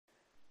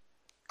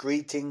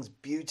Greetings,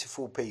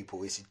 beautiful people.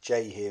 This is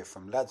Jay here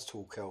from Lads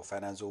Talk Health,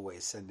 and as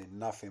always, sending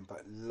nothing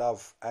but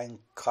love and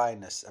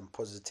kindness and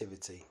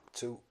positivity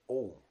to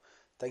all.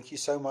 Thank you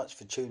so much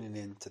for tuning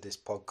in to this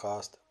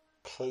podcast.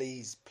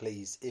 Please,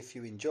 if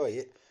you enjoy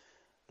it,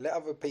 let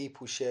other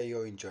people share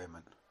your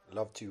enjoyment.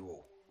 Love to you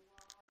all.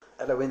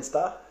 Hello,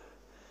 Insta.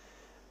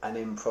 An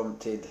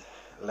impromptu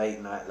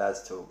late night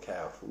Lads Talk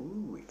Health.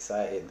 Ooh,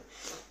 exciting.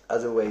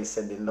 As always,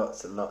 sending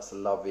lots and lots of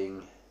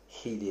loving,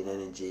 healing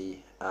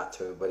energy out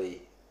to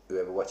everybody,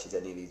 whoever watches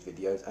any of these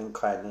videos, and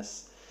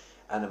kindness,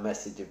 and a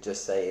message of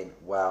just saying,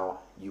 wow,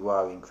 you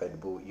are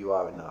incredible, you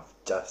are enough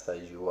just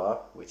as you are,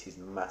 which is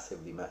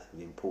massively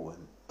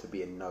important to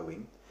be in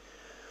knowing.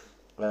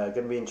 Going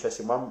to be an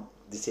interesting one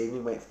this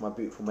evening. Waiting for my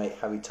beautiful mate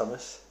Harry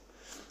Thomas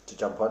to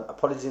jump on.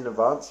 Apologies in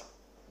advance.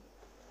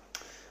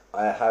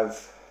 I have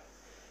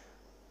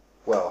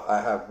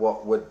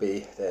what would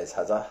be, there's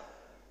Hazza.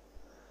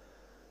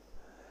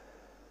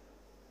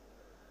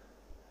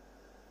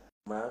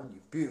 Man,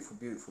 you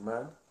beautiful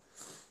man.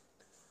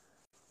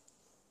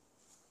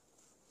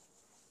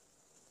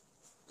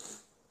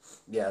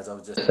 Yeah, as I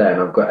was just saying,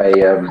 I've got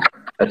a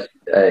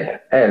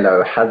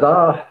hello,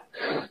 Hazard.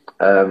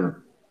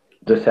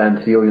 Just saying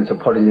to the audience,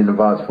 apologies in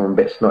advance for I'm a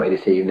bit snotty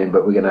this evening,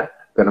 but we're gonna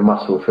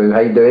muscle through. How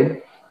you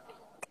doing?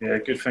 Yeah,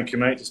 good, thank you,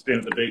 mate. Just been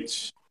at the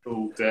beach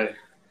all day.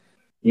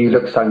 You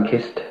look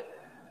sun-kissed.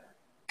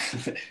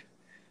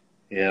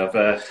 Yeah,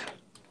 I've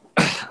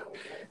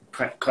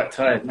quite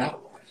tired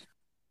now.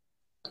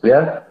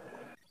 Yeah?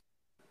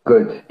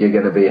 Good. You're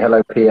gonna be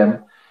hello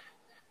PM.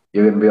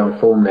 You're gonna be on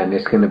form then.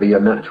 It's gonna be your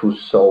natural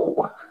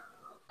soul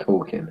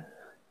talking.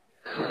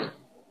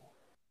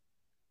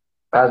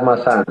 How's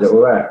my sound? Is it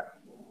alright?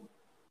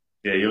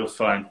 Yeah, you're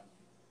fine.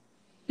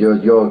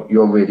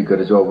 You're really good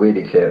as well,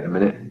 really clear at the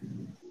minute.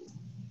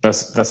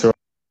 That's all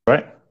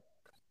right.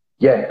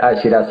 Yeah,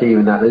 actually that's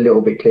even that a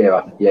little bit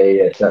clearer.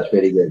 Yeah, so that's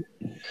really good.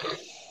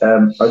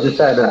 I was just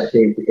saying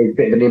actually it's a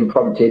bit of an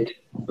impromptu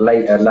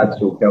later Lads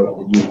Talk Health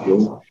than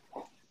usual.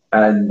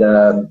 And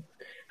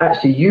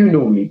actually you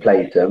normally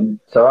place them,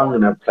 so I'm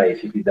gonna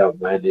place, if you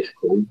don't mind, this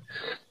call.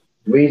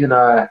 The reason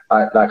as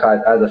I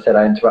said,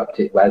 I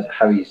interrupted, as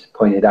Harry's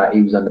pointed out,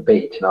 he was on the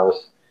beach, and I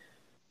was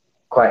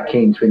quite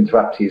keen to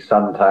interrupt his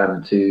son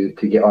time to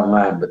get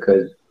online,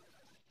 because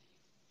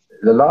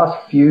the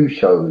last few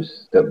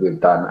shows that we've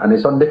done, and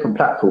it's on different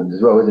platforms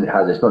as well, isn't it,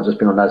 Haz? It's not just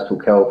been on Lads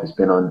Talk Health, it's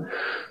been on,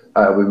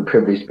 we've been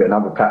privileged to be on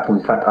other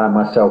platforms. In fact, I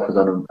myself was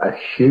on a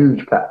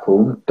huge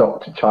platform,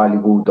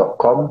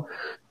 drcharliewall.com.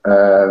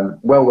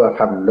 Well worth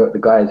having a look. The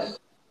guys,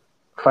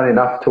 funny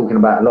enough, talking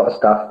about a lot of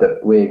stuff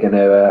that we're going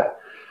to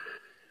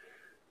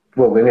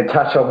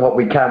touch on what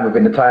we can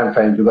within the time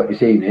frames we've got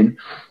this evening.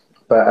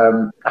 But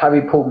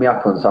Harry pulled me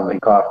up on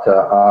something after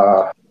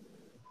our,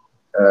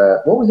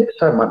 what was it?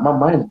 Sorry, my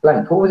mind's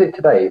blank. What was it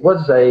today? It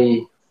was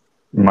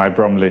My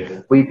Bromley.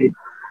 We did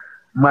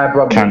My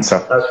Bromley. Cancer.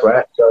 That's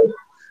right. So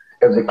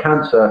it was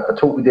a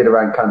talk we did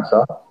around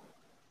cancer.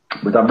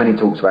 We've done many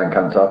talks around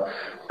cancer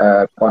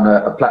on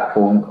a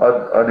platform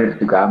on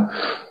Instagram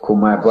called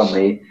My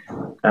Bromley.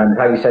 And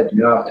Harry said to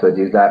me afterwards,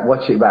 he was like,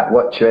 watch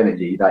your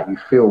energy, like you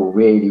feel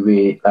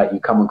really, like you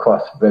come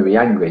across very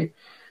angry.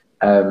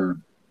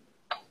 And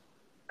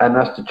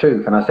that's the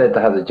truth. And I said to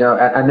Hazard,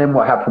 and then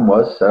what happened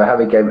was, so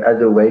Harry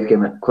as always, gave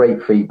me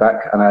great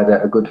feedback, and I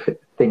had a good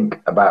think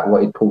about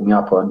what he'd pulled me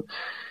up on.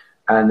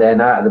 And then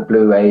out of the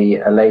blue,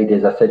 a lady,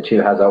 as I said to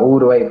you, Hazard, all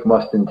the way from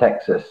Austin,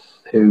 Texas,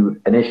 who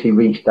initially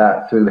reached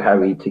out through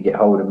Harry to get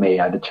hold of me.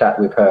 I had a chat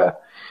with her.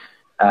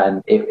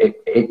 And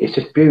it's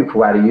just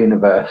beautiful how the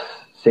universe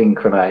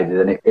synchronizes,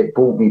 and it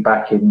brought me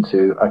back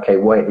into, okay,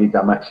 what it is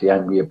I'm actually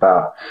angry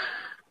about.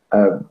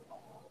 And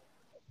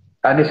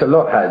it's a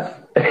lot, Haz.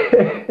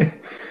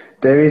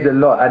 There is a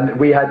lot, and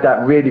we had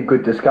that really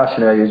good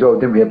discussion earlier as well,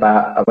 didn't we,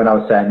 about when I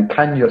was saying,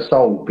 can your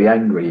soul be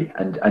angry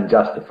and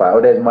justify?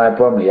 Oh, there's Maya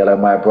Bromley. Hello,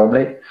 Maya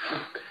Bromley.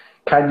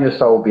 Can your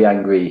soul be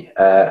angry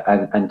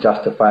and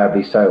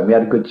justifiably so? And we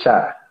had a good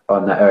chat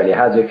on that earlier.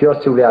 Haz, if you're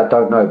still there, I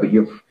don't know, but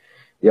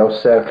the old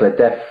circle of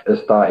death has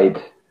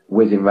started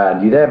whizzing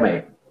round. You there,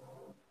 mate?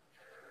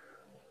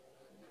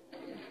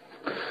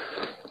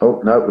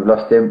 Oh, no, we've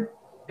lost him.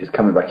 He's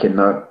coming back in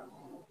now.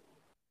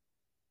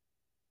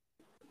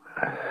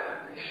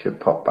 Should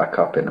pop back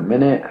up in a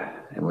minute,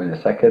 in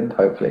a second,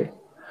 hopefully.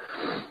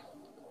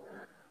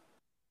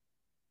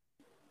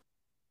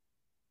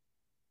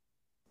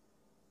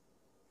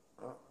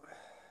 Oh.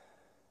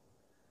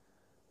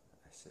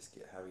 Let's just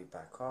get Harry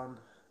back on.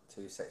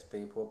 2 secs,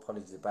 people.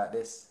 Apologies about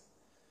this.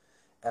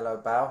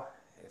 Hello, Bao,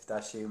 if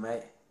that's you,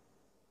 mate.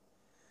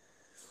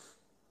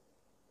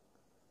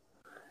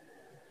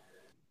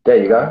 There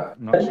you go.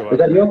 Was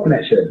that your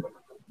connection?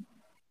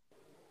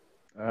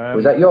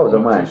 Was that yours or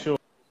mine? Sure.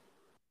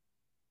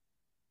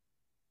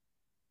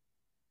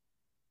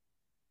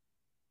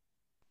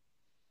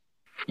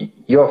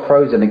 You're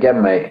frozen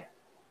again, mate.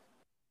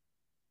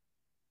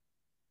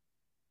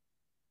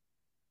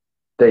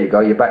 There you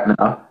go. You're back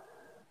now.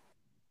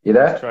 You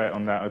there? Let's try it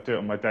on that. I'll do it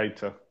on my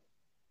data.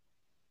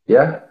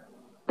 Yeah?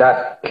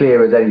 That's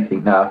clear as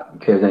anything now.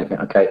 Clear as anything.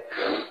 Okay.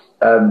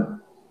 What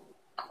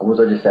was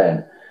I just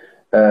saying?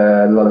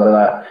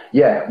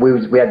 Yeah, we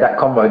had that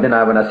convo, didn't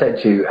I? When I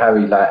said to you,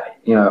 Harry, like,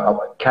 you know, I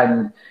was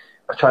trying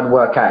to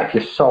work out if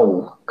your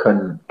soul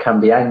can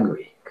be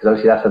angry, because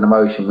obviously that's an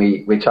emotion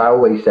which I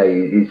always say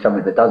is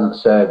something that doesn't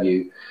serve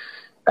you.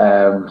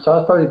 So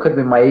I suppose it could have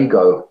been my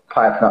ego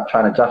piping up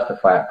trying to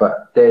justify it,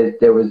 but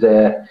there was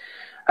a.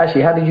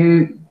 Actually, how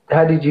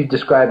did you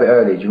describe it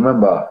earlier? Do you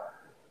remember?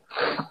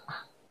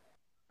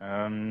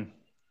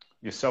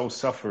 Your soul's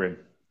suffering.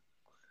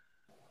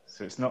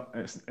 So it's not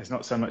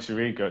so much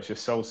your ego, it's your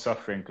soul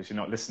suffering because you're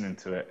not listening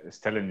to it. It's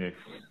telling you.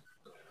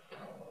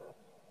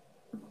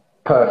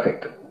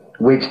 Perfect.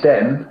 Which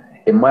then,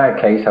 in my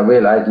case, I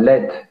realised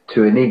led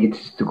to an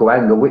egotistical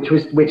anger, which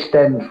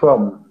stemmed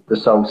from the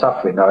soul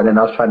suffering. And then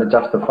I was trying to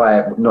justify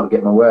it, not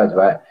get my words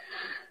right.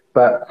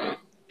 But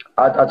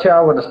I'll tell you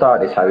how I want to start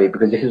this, Harry,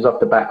 because this is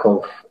off the back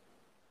of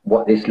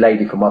what this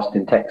lady from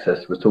Austin,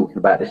 Texas, was talking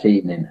about this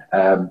evening.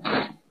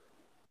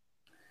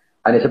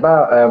 And it's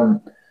about,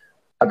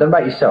 I don't know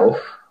about yourself,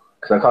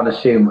 because I can't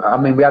assume, I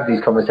mean, we have these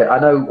conversations. I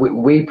know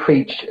we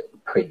preach,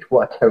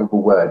 what a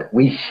terrible word.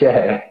 We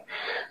share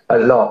a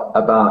lot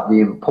about the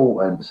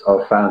importance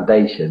of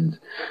foundations.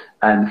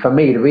 And for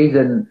me, the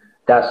reason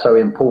that's so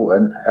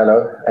important,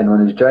 hello,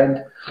 anyone who's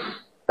joined,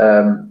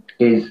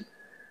 is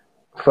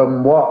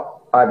from what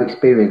I've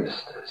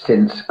experienced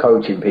since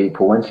coaching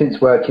people and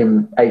since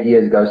working 8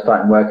 years ago,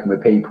 starting working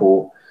with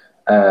people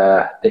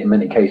that in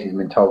many cases have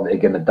been told that they're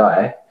going to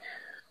die,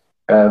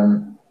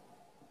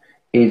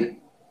 is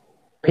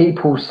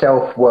people's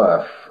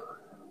self-worth.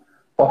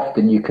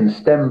 Often you can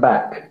stem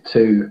back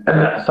to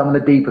some of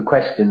the deeper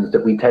questions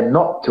that we tend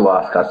not to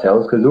ask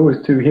ourselves because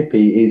always too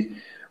hippie is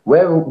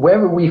where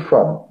are we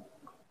from?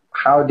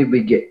 How did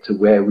we get to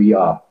where we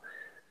are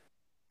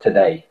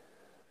today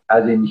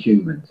as in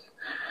humans?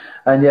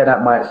 And yeah,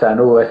 that might sound,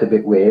 oh, that's a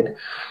bit weird,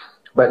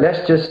 but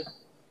let's just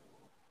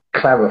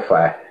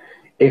clarify.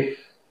 If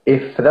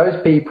for those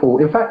people,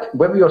 in fact,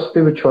 whether you're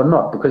spiritual or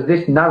not, because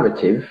this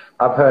narrative,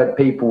 I've heard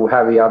people,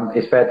 Harry,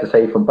 it's fair to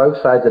say from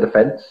both sides of the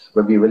fence,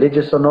 whether you're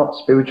religious or not,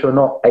 spiritual or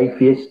not,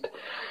 atheist,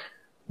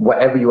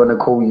 whatever you want to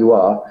call you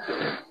are,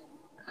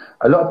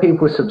 a lot of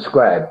people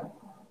subscribe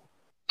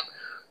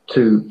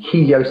to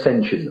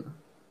heliocentrism.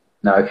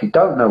 Now, if you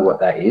don't know what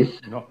that is...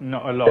 Not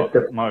a lot,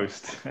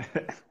 most.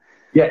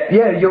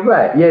 Yeah, you're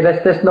right. Yeah,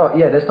 let's not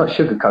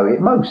sugarcoat it.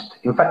 Most,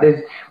 in fact,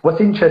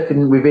 what's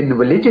interesting within the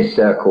religious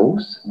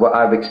circles. What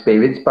I've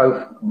experienced, both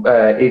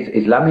is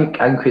Islamic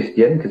and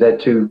Christian, because they're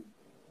two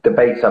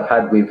debates I've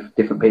had with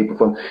different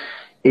people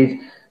is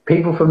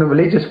people from the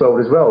religious world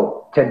as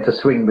well tend to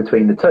swing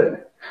between the two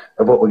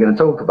of what we're going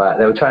to talk about.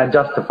 They'll try and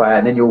justify it,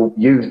 and then you'll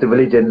use the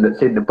religion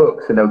that's in the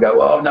books, and they'll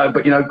go, "Oh no,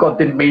 but God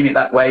didn't mean it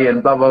that way,"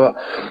 and blah blah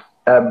blah.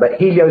 But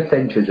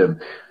heliocentrism.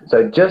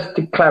 So just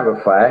to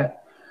clarify.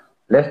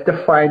 Let's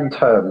define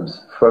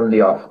terms from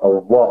the off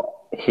of what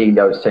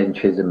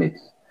heliocentrism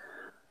is.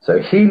 So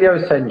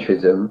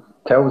heliocentrism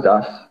tells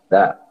us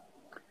that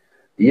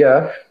the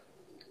Earth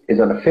is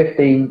on a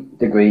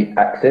 15-degree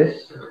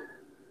axis,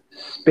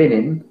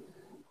 spinning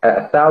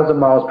at 1,000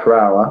 miles per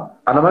hour.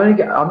 And I'm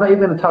not even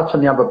going to touch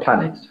on the other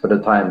planets for the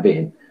time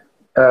being.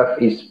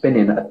 Earth is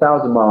spinning at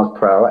 1,000 miles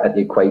per hour at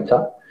the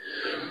equator.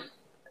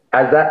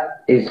 As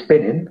that is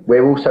spinning,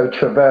 we're also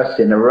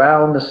traversing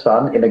around the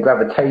sun in a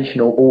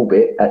gravitational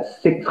orbit at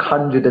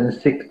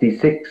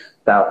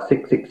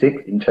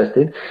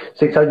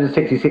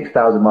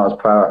 666,000 miles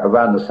per hour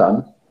around the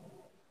sun.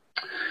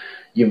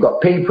 You've got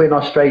people in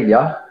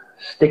Australia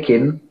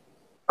sticking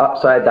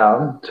upside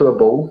down to a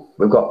ball.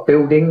 We've got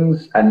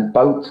buildings and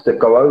boats that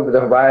go over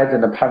the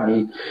horizon and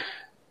apparently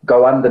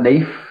go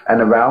underneath and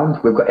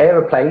around. We've got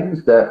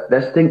aeroplanes that,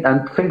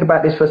 think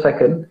about this for a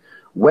second.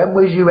 When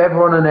was you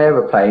ever on an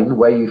aeroplane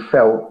where you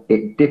felt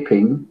it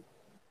dipping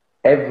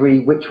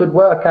which would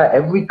work out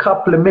every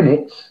couple of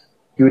minutes,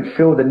 you would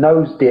feel the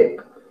nose dip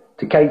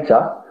to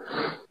cater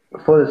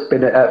for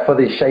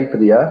the shape of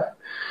the Earth.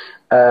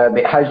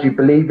 It has you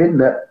believing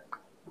that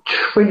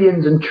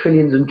trillions and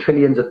trillions and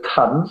trillions of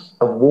tons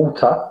of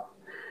water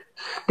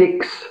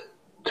sticks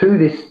to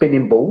this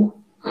spinning ball.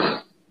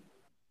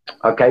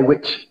 Okay,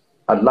 which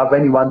I'd love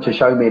anyone to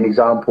show me an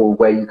example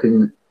where you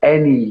can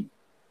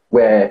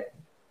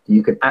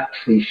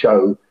actually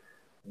show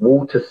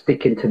water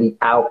sticking to the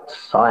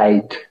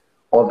outside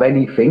of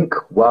anything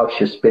whilst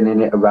you're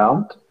spinning it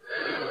around.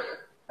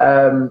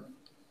 And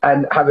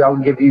Harry, I'll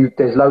give you,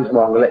 there's loads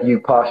more, I'm going to let you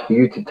pass for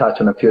you to touch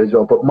on a few as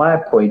well. But my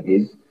point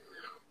is,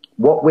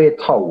 what we're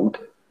told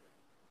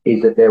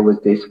is that there was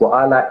this, what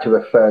I like to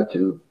refer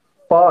to,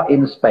 far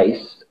in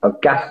space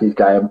of gases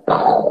going,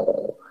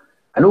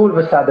 and all of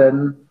a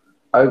sudden,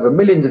 over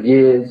millions of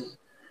years,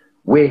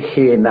 we're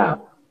here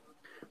now.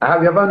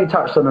 Harry, I've only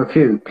touched on a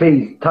few.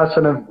 Please touch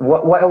on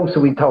what else are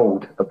we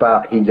told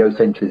about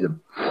heliocentrism?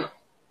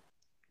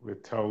 We're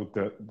told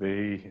that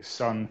the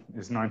sun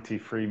is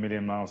 93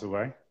 million miles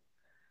away,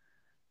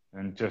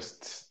 and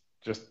just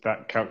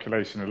that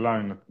calculation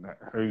alone,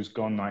 who's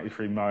gone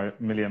 93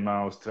 million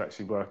miles to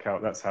actually work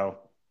out that's how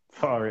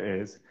far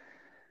it is.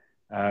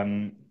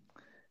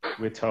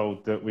 We're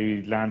told that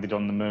we landed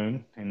on the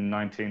moon in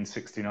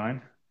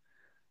 1969.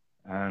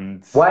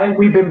 And why have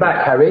we been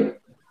back, Harry?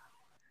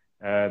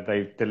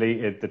 They've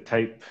deleted the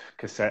tape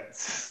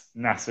cassettes.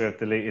 NASA have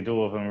deleted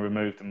all of them and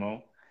removed them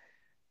all.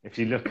 If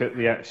you look at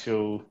the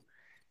actual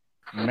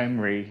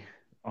memory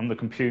on the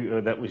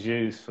computer that was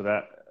used for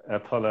that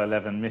Apollo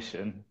 11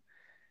 mission,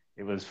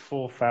 it was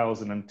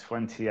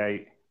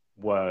 4,028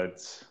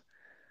 words.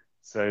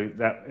 So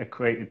that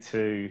equated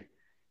to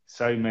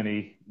so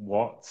many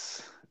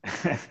watts,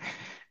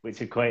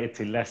 which equated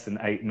to less than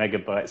 8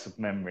 megabytes of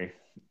memory.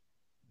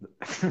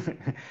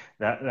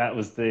 that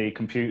was the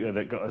computer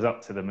that got us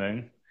up to the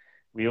moon.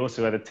 We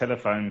also had a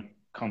telephone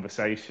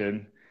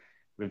conversation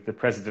with the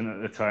president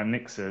at the time,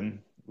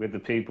 Nixon, with the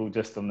people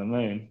just on the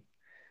moon.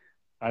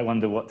 I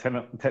wonder what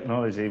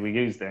technology we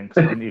used then,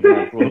 because we didn't even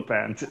have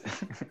broadband.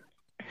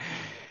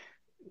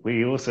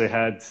 We also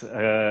had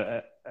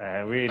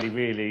a really,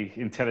 really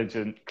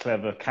intelligent,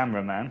 clever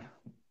cameraman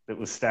that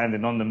was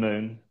standing on the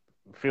moon,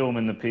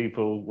 filming the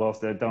people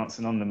whilst they're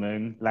dancing on the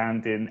moon,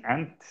 landing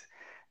and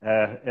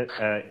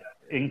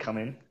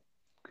incoming.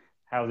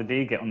 How did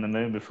he get on the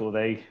moon before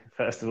they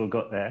first of all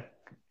got there?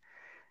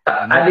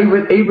 And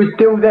he was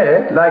still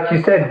there, like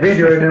you said,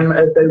 videoing them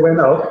as they went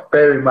off.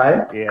 Bear in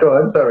mind. Yeah. Go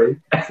on, sorry.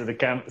 So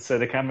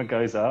the camera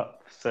goes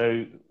up.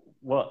 So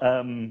what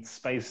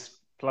space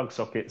plug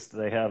sockets do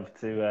they have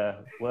to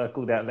work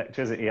all that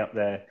electricity up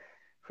there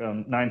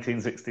from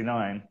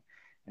 1969?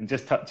 And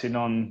just touching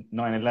on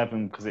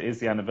 9/11, because it is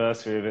the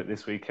anniversary of it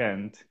this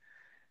weekend.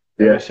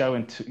 They were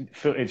showing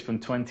footage from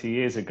 20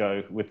 years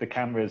ago with the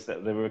cameras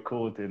that they were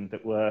recording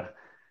that were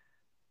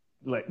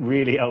like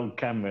really old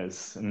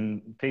cameras.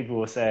 And people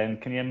were saying,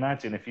 can you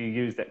imagine if you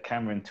used that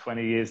camera and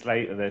 20 years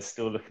later, they're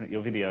still looking at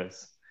your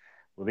videos?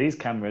 Well, these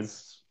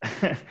cameras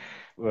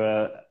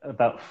were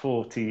about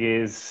 40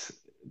 years,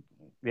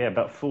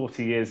 about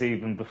 40 years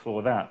even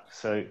before that.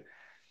 So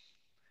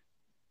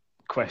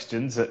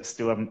questions that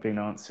still haven't been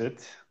answered.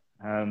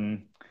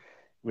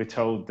 We're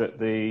told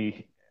that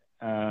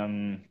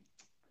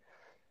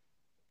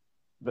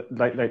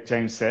like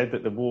James said,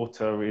 that the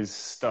water is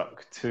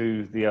stuck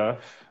to the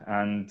earth,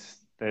 and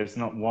there's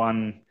not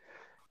one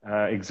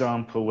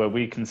example where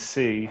we can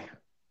see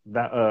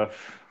that earth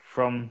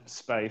from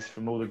space,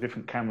 from all the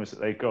different cameras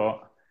that they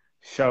got,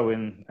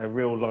 showing a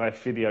real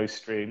life video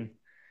stream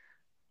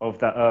of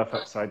that earth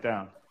upside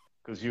down.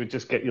 Because you would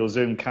just get your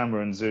zoom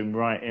camera and zoom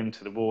right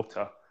into the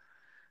water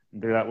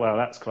and be like, wow,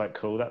 that's quite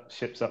cool. That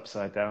ship's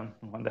upside down.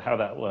 I wonder how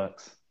that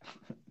works.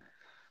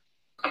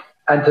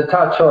 And to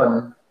touch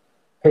on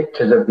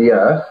pictures of the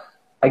earth,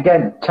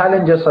 again,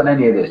 challenge us on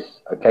any of this,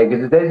 okay?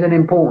 Because there's an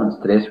importance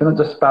to this. We're not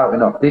just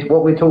spouting off. This,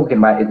 what we're talking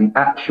about is the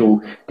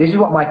actual, this is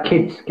what my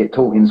kids get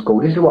taught in school.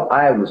 This is what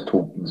I was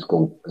taught in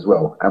school as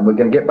well. And we're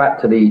going to get back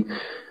to the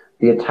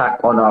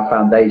attack on our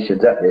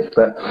foundations at this.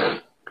 But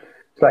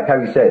it's like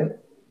Harry said,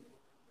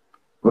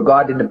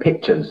 regarding the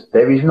pictures,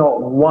 there is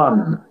not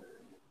one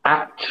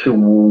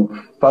actual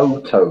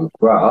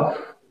photograph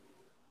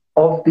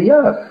of the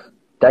earth.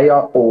 They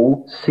are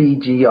all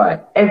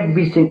CGI.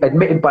 Everything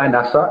admitted by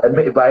NASA,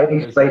 admitted by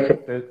any space.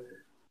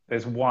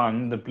 There's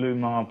one, the Blue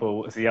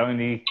Marble is the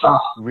only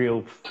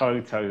real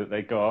photo that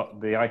they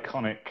got, the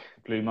iconic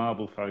Blue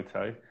Marble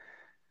photo.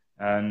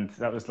 And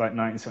that was like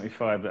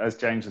 1975. But as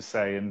James was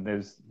saying,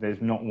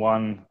 there's not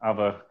one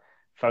other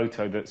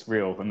photo that's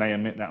real, and they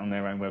admit that on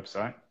their own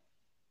website.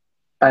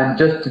 And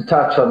just to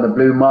touch on the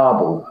Blue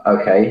Marble,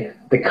 okay,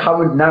 the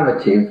current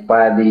narrative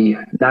by the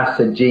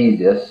NASA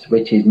Jesus,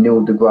 which is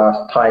Neil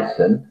deGrasse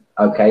Tyson,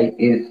 okay,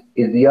 is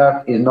the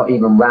Earth is not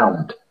even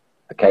round,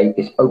 okay,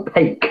 it's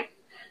opaque,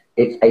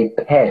 it's a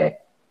pear.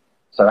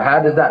 So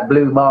how does that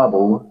blue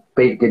marble,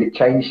 did it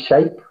change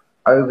shape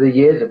over the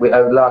years,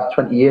 over the last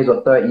 20 years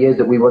or 30 years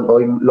that we want,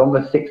 or even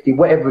longer, 60,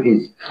 whatever it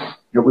is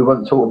that we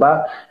want to talk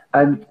about?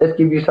 And let's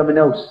give you something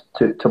else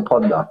to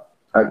ponder,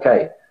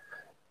 okay,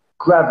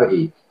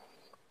 gravity.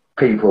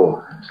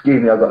 People,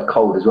 excuse me, I've got a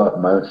cold as well at the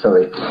moment,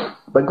 sorry.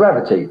 But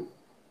gravity.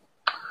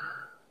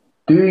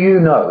 Do you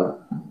know,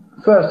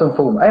 first and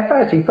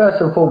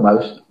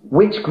foremost,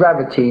 which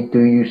gravity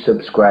do you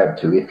subscribe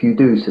to, if you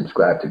do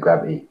subscribe to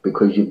gravity?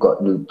 Because you've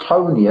got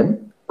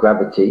Newtonian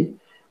gravity,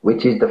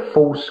 which is the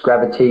force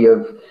gravity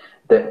of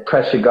the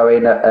pressure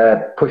going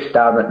pushed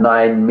down at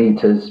 9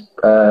 meters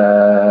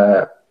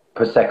per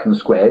second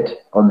squared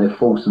on the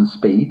force and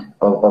speed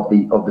of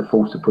the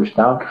force to push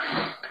down.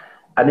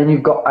 And then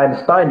you've got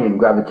Einsteinian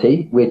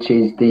gravity, which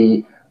is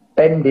the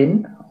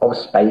bending of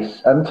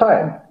space and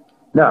time.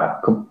 Now,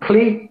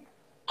 complete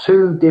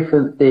two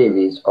different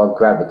theories of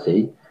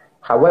gravity.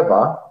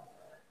 However,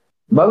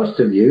 most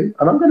of you,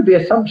 and I'm going to be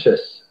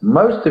assumptuous,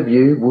 most of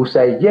you will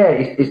say, yeah,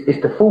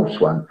 it's the false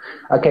one.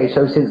 Okay,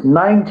 so since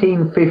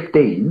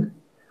 1915,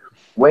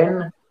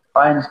 when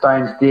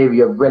Einstein's theory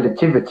of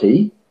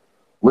relativity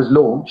was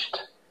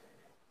launched,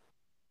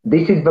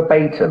 this is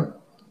verbatim,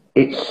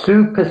 it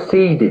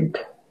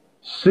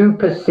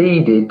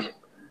superseded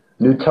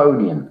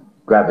Newtonian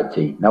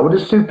gravity. Now, what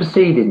does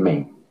superseded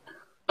mean?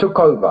 Took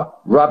over,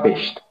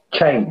 rubbished,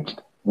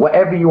 changed.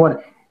 Whatever you want.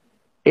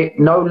 It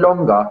no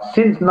longer,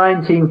 since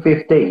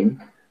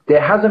 1915, there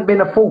hasn't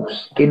been a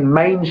force in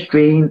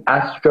mainstream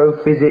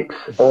astrophysics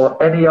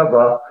or any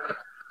other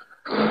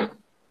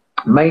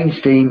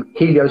mainstream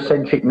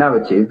heliocentric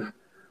narrative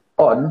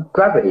on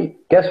gravity.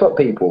 Guess what,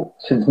 people?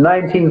 Since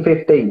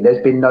 1915,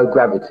 there's been no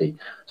gravity.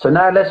 So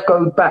now let's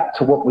go back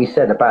to what we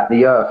said about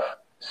the Earth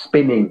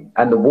spinning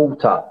and the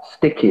water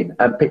sticking.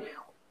 And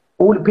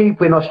all the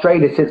people in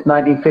Australia since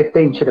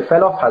 1915 should have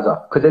fell off,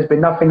 Hazza, because there's been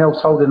nothing else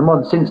holding them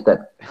on since then.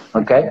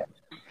 Okay?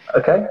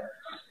 Okay?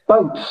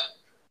 Boats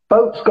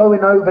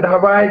going over the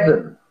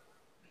horizon.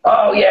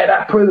 Oh, yeah,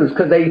 that proves,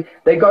 because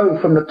they go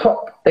from the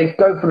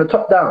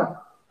top down.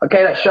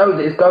 Okay, that shows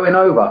it's going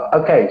over.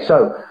 Okay,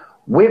 so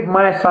with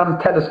my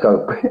son's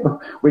telescope,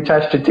 which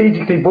I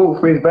strategically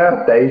bought for his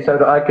birthday so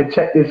that I could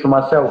check this for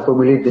myself when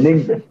we lived in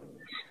England.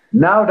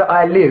 Now that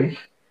I live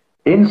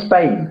in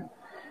Spain,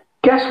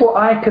 guess what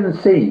I can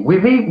see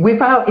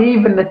without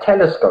even the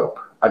telescope?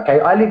 Okay,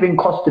 I live in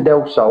Costa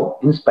del Sol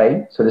in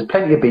Spain, so there's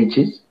plenty of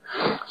beaches.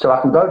 So I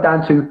can go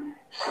down to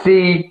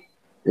sea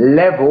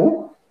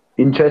level.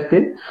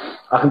 Interesting.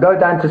 I can go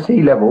down to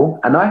sea level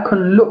and I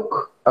can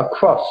look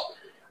across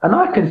and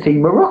I can see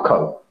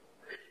Morocco.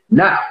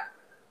 Now,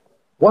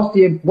 what's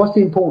the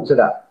importance of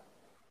that?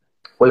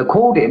 Well,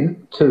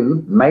 according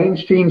to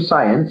mainstream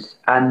science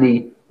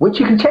and which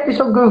you can check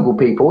this on Google,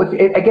 people.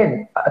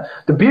 Again,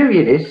 the beauty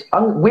of this,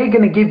 we're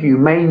going to give you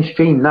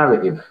mainstream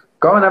narrative.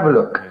 Go and have a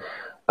look.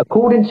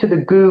 According to the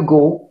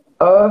Google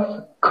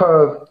Earth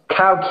Curve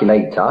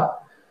Calculator,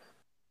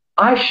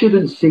 I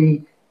shouldn't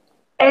see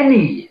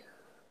any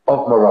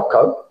of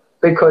Morocco,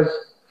 because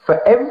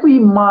for every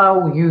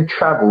mile you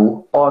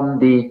travel on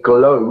the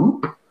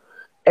globe,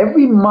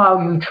 every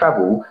mile you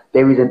travel,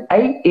 there is an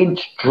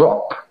 8-inch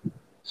drop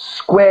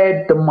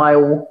squared the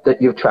mile that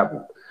you've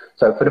traveled.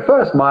 So for the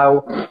first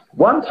mile,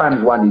 1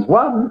 times 1 is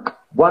 1,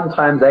 1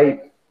 times 8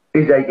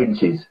 is 8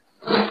 inches.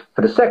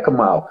 For the second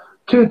mile,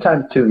 2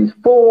 times 2 is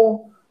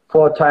 4,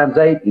 4 times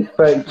 8 is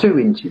 32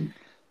 inches.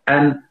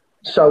 And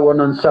so on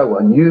and so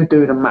on. You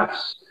do the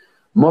maths.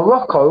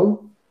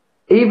 Morocco,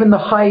 even the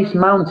highest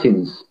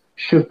mountains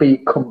should be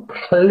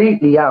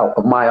completely out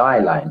of my eye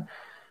line.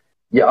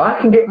 Yeah, I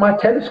can get my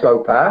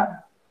telescope out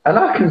and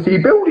I can see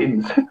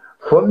buildings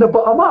from the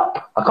bottom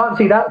up. I can't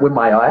see that with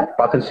my eye,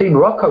 but I can see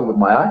Morocco with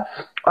my eye.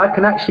 I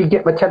can actually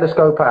get my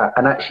telescope out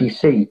and actually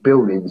see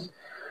buildings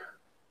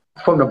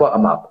from the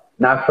bottom up.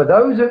 Now, for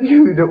those of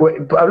you that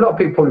a lot of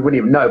people probably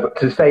wouldn't even know, but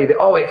to say that,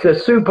 oh, it's a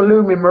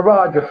superlumin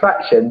mirage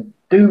refraction,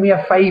 do me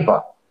a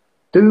favour.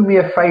 Do me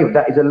a favour.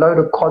 That is a load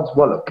of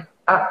codswallop.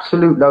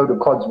 Absolute load of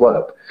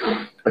codswallop.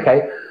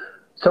 Okay?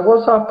 So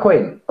what's our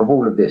point of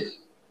all of this?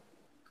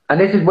 And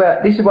this is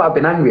what I've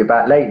been angry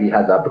about lately,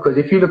 Hazza, because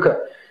if you look at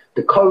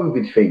the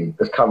COVID thing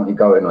that's currently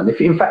going on,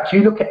 in fact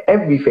you look at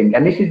everything,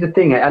 and this is the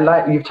thing, and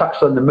like you've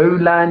touched on the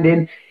moon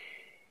landing,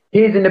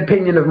 here's an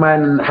opinion of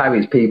mine and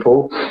Harry's,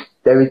 people.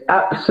 There is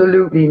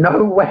absolutely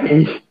no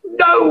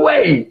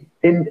way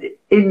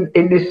in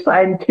this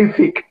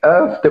scientific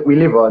earth that we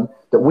live on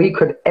that we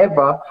could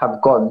ever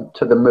have gone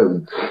to the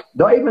moon.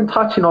 Not even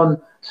touching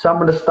on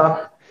some of the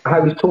stuff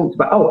Harry's talked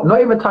about. Oh,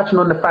 not even touching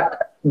on the fact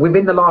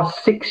within the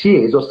last 6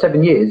 years or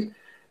 7 years,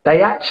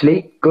 they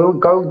actually, go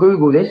and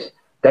Google this,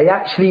 they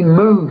actually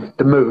moved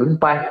the moon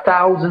by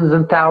thousands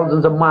and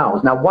thousands of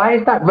miles. Now, why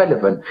is that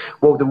relevant?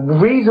 Well, the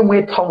reason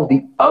we're told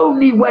the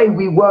only way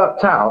we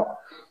worked out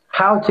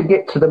how to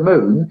get to the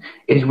moon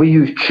is we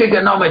used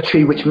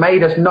trigonometry, which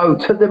made us know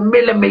to the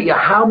millimeter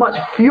how much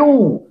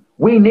fuel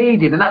we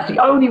needed. And that's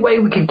the only way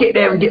we could get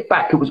there and get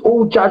back. It was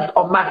all judged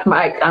on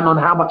mathematics and on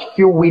how much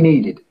fuel we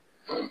needed.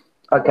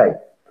 Okay.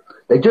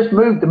 They just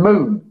moved the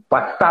moon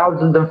by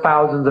thousands and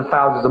thousands and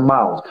thousands of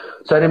miles.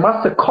 So they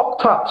must have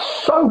cocked up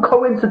so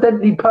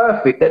coincidentally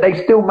perfect that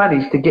they still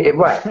managed to get it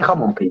right.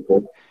 Come on,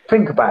 people.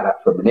 Think about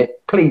that for a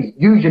minute. Please,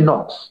 use your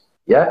nonce.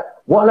 Yeah?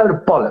 What a load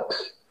of bollocks.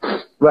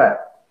 Right.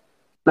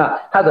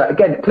 Now, Hazza,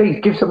 again, please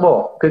give some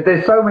more, because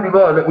there's so many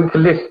more that we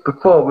can list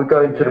before we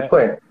go into the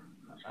point.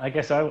 I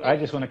guess I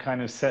just want to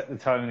kind of set the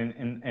tone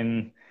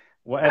in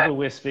whatever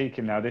we're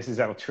speaking now. This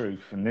is our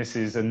truth, and this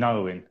is a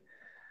knowing.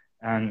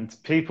 And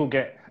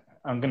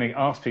I'm going to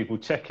ask people,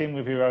 check in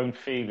with your own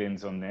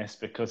feelings on this,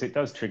 because it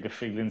does trigger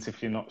feelings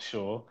if you're not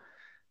sure.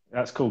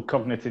 That's called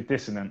cognitive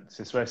dissonance.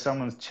 It's where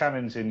someone's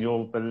challenging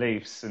your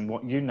beliefs and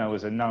what you know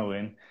as a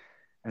knowing,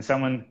 and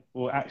someone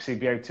will actually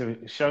be able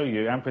to show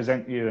you and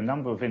present you a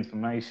number of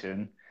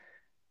information,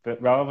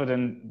 but rather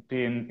than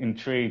being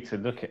intrigued to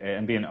look at it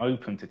and being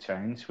open to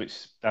change, which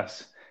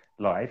that's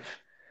life,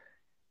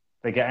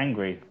 they get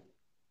angry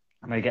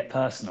and they get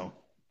personal.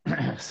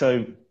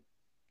 So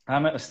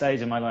I'm at a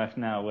stage in my life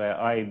now where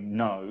I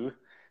know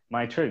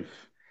my truth.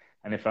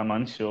 And if I'm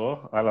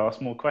unsure, I'll ask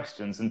more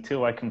questions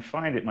until I can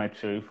find it my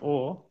truth,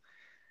 or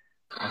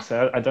I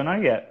say, I don't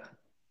know yet.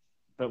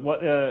 But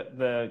what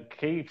the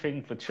key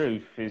thing for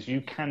truth is,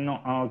 you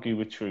cannot argue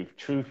with truth.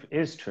 Truth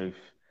is truth.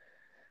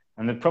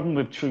 And the problem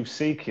with truth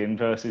seeking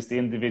versus the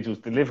individuals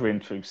delivering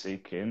truth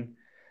seeking,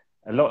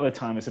 a lot of the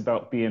time it's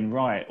about being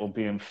right or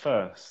being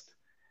first.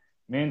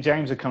 Me and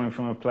James are coming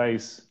from a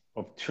place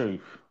of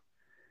truth.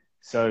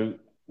 So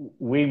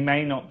we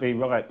may not be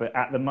right, but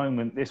at the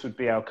moment, this would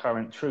be our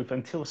current truth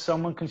until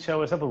someone can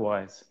show us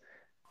otherwise.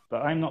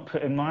 But I'm not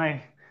putting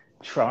my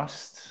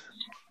trust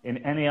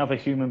in any other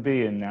human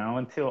being now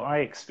until I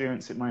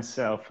experience it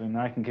myself, and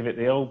I can give it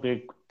the old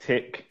big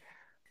tick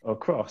or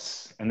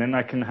cross, and then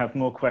I can have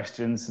more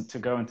questions to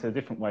go into a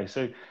different way.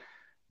 So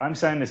I'm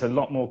saying this a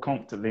lot more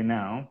confidently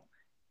now.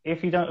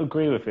 If you don't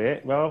agree with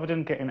it, rather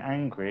than getting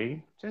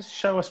angry, just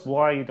show us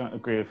why you don't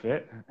agree with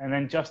it, and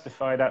then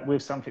justify that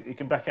with something you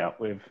can back it up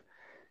with.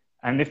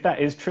 And if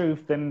that is truth,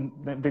 then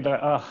be like,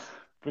 oh,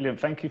 brilliant,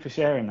 thank you for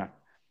sharing that.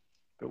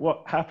 But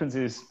what happens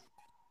is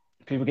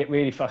people get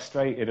really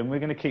frustrated, and we're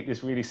going to keep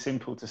this really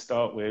simple to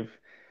start with.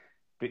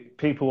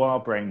 People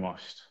are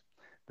brainwashed.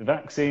 The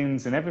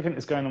vaccines and everything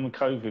that's going on with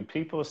COVID,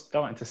 people are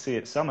starting to see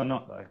it. Some are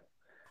not, though.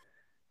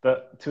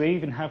 But to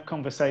even have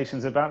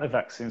conversations about the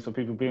vaccines for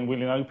people being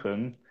willing and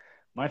open,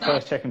 my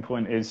first checking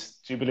point is,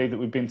 do you believe that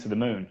we've been to the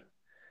moon?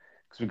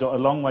 Because we've got a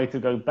long way to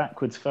go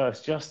backwards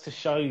first, just to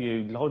show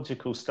you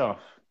logical stuff.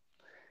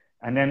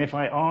 And then if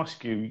I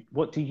ask you,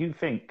 what do you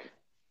think?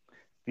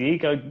 The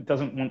ego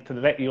doesn't want to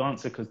let you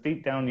answer because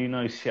deep down you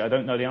know, shit, I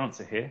don't know the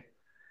answer here.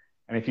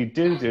 And if you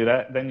do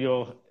that, then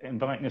you're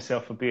inviting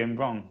yourself for being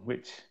wrong,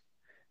 which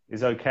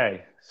is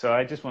okay. So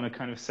I just want to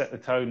kind of set the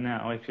tone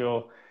now. If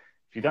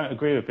you don't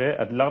agree with it,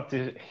 I'd love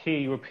to hear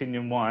your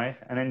opinion why,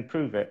 and then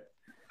prove it.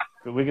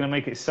 But we're going to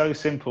make it so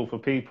simple for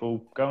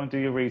people. Go and do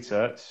your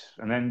research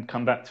and then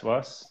come back to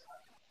us.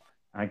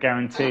 I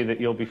guarantee that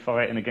you'll be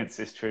fighting against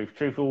this truth.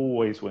 Truth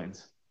always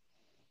wins.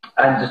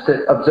 And just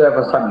to observe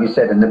on something you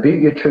said, and the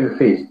beauty of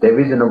truth is there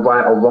isn't a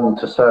right or wrong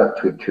to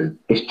search with truth.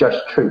 It's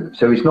just truth.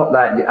 So it's not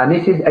that, and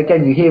this is,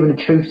 again, you hear in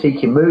the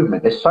truth-seeking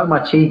movement, there's so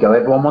much ego.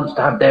 Everyone wants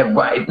to have their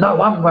right.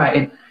 No, I'm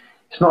right.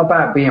 It's not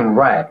about being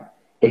right.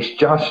 It's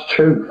just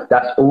truth.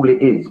 That's all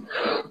it is.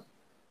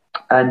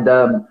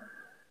 And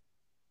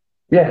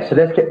yeah, so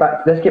let's get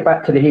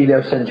back to the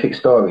heliocentric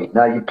story.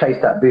 Now, you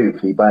placed that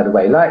beautifully, by the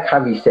way. Like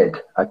Harry said,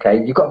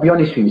 okay, you've got to be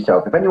honest with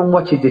yourself. If anyone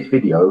watches this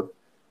video,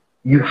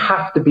 you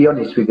have to be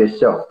honest with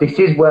yourself. This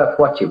is worth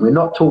watching. We're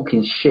not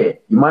talking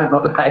shit. You might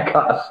not like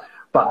us,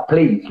 but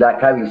please, like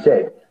Harry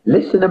said,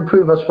 listen and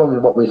prove us wrong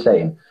in what we're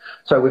saying.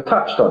 So we've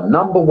touched on,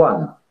 number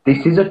one,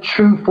 this is a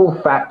truthful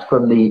fact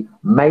from the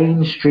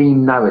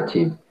mainstream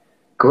narrative.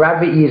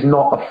 Gravity is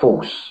not a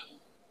force.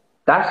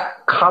 That's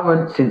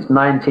current since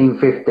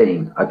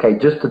 1915. Okay,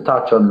 just to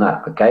touch on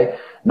that. Okay.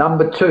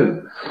 Number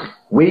two,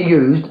 we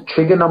used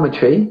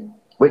trigonometry,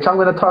 which I'm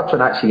going to touch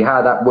on actually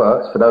how that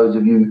works for those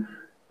of you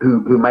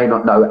who may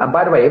not know. And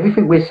by the way,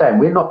 everything we're saying,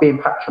 we're not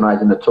being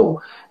patronizing at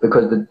all,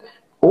 because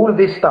all of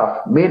this stuff,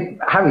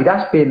 Harry,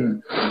 that's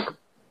been,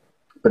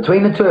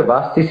 between the two of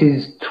us, this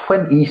is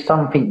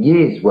 20-something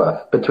years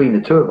worth between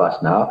the two of us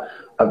now,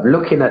 of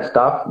looking at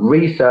stuff,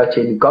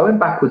 researching, going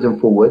backwards and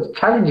forwards,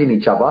 challenging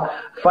each other,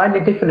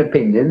 finding different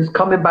opinions,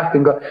 coming back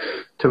and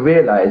to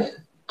realize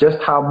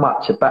just how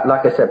much,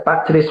 like I said,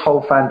 back to this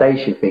whole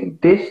foundation thing.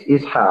 This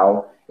is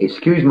how,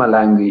 excuse my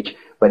language,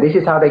 but this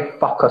is how they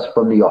fuck us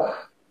from the off.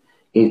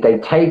 Is they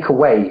take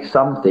away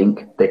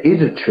something that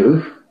is a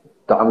truth,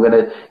 that I'm going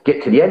to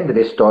get to the end of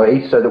this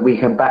story so that we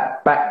can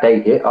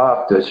backdate it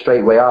after,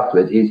 straight away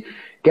afterwards, is,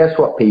 guess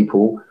what,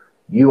 people?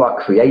 You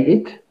are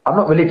created. I'm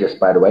not religious,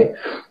 by the way.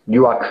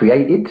 You are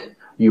created.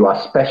 You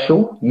are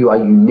special. You are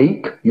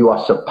unique. You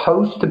are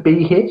supposed to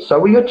be here.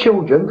 So are your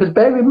children, because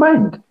bear in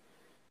mind,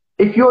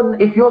 if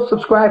you're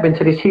subscribing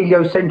to this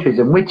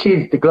heliocentrism, which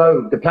is the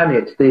globe, the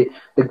planets, the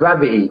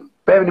gravity,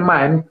 bearing in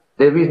mind,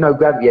 there is no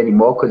gravity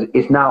anymore because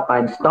it's now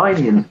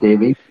Einsteinian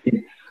theory,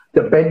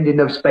 the bending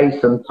of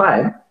space and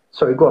time.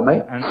 Sorry, go on,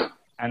 mate.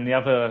 And the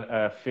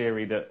other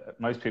theory that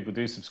most people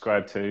do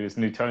subscribe to is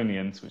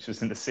Newtonians, which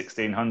was in the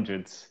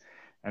 1600s.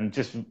 And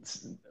just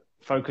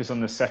focus on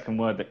the second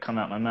word that come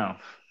out my mouth,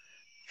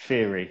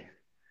 theory.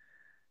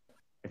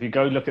 If you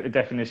go look at the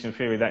definition of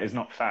theory, that is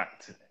not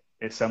fact.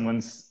 It's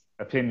someone's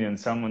opinion,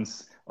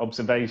 someone's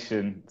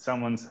observation,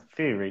 someone's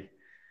theory.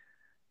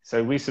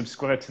 So we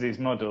subscribe to these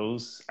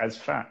models as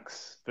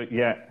facts, but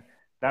yet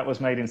that was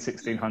made in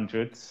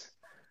 1600s.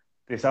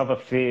 This other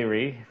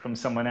theory from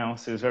someone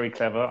else who was very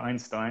clever,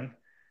 Einstein,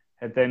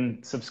 had then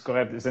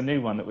subscribed as a new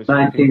one that was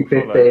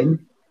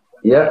 1915.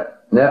 Yeah,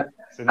 yeah.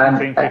 So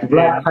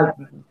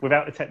 1915,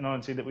 without the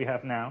technology that we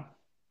have now.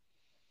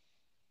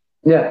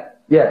 Yeah,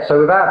 yeah.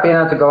 So without being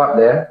able to go up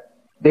there,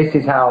 this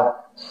is how,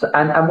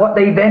 and what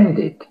they then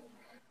did,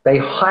 they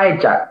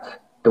hijacked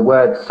the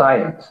word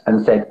science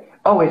and said,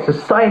 oh, it's a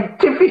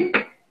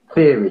scientific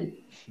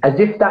theory, as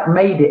if that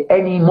made it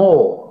any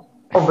more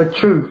of a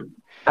truth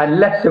and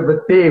less of a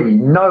theory.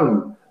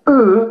 No,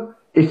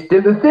 it's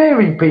still a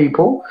theory,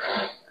 people.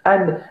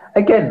 And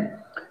again,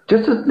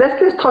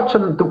 let's touch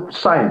on the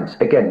science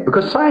again,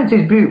 because science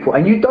is beautiful,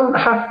 and you don't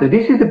have to.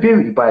 This is the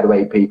beauty, by the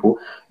way, people.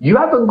 You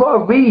haven't got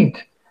to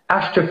read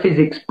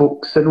astrophysics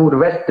books and all the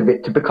rest of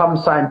it to become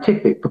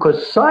scientific,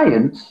 because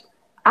science,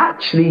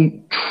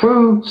 actually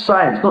true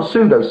science, not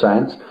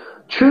pseudoscience,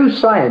 true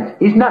science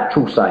is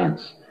natural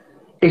science.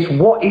 It's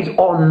what is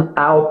on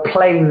our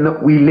plane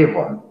that we live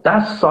on.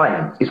 That's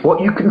science. It's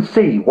what you can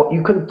see, what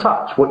you can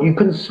touch, what you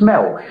can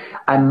smell.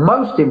 And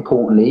most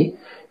importantly,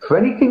 for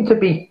anything to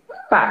be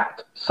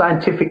fact,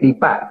 scientifically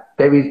backed,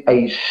 there is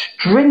a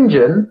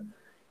stringent,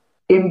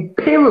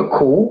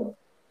 empirical,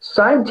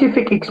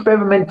 scientific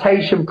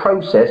experimentation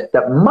process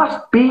that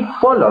must be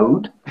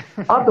followed.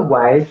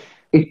 Otherwise,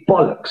 it's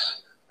bollocks.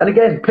 And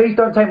again, please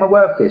don't take my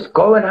word for this.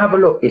 Go and have a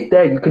look. It's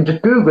there. You can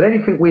just Google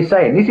anything we're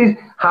saying. This is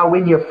how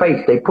in your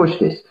face they push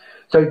this.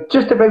 So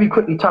just to very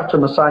quickly touch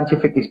on the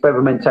scientific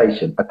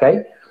experimentation,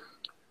 okay?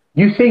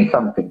 You see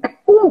something.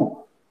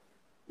 Ooh,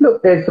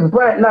 look, there's some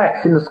bright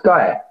lights in the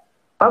sky.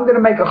 I'm going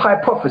to make a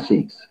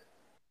hypothesis.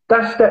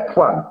 That's step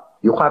one.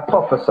 You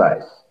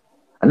hypothesize.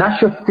 And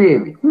that's your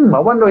theory. I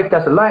wonder if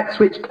that's a light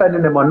switch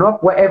turning them on or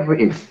off, whatever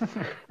it is.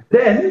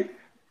 Then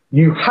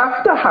you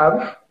have to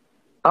have,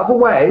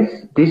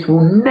 otherwise this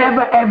will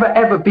never, ever,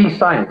 ever be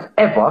science,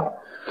 ever,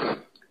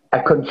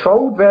 a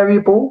controlled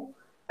variable,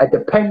 a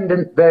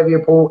dependent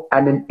variable,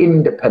 and an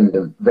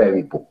independent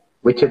variable,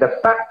 which are the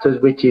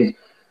factors which is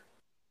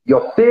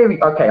your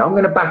theory. Okay, I'm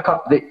going to back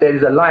up that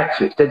there's a light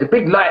switch. There's a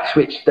big light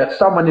switch that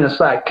someone in the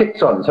side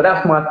clicks on. So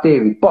that's my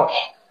theory. Bosh.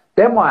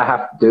 Then what I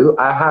have to do,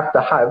 I have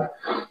to have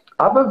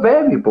other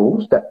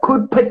variables that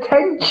could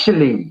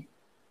potentially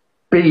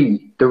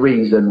be the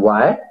reason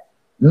why.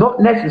 Not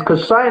necessarily,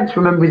 because science,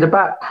 remember, is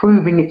about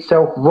proving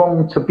itself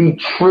wrong to be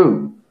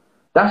true.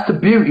 That's the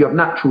beauty of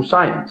natural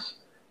science,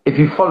 if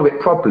you follow it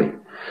properly.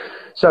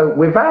 So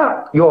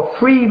without your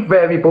three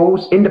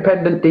variables,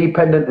 independent,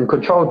 dependent, and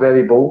controlled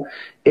variable,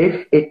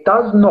 if it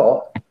does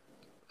not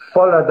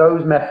follow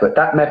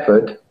that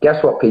method,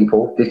 guess what,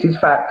 people? This is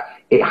fact.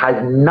 It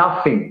has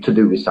nothing to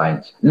do with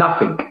science.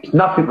 Nothing. It's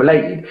nothing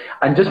related.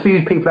 And just for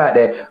you people out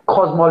there,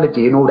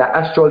 cosmology and all that,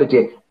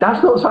 astrology,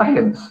 that's not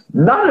science.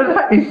 None of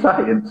that is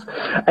science.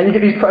 And you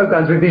get these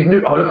programs with these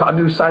new, oh, look at our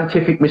new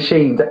scientific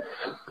machines.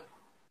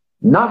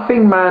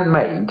 Nothing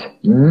man-made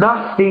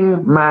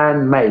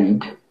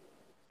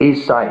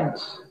is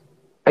science.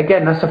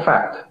 Again, that's a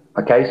fact.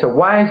 Okay, so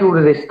why is all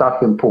of this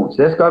stuff important?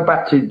 So let's go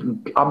back to,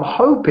 I'm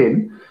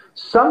hoping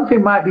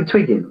something might be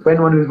twigging for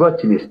anyone who's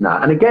watching this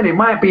now. And again, it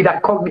might be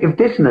that cognitive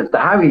dissonance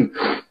that Harry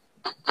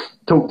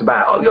talked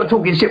about. Oh, you're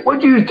talking shit.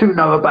 What do you two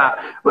know about?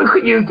 Look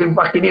at you two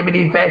fucking him and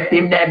his vest,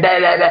 him there, blah,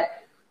 blah, blah.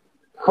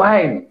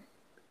 Fine.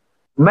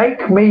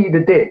 Make me the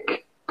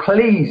dick.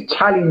 Please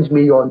challenge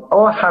me on,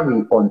 or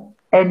Harry, on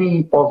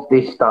any of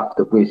this stuff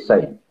that we're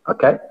saying.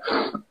 Okay?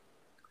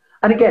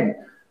 And again,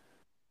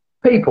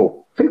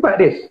 people, think about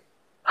this.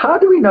 How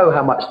do we know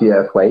how much the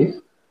Earth weighs?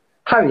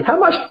 Harry, how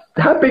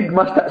big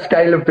must that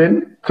scale have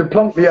been to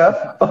plonk the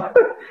Earth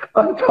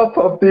on top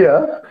of the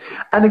Earth?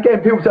 And again,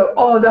 people say,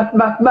 oh, that's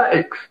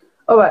mathematics.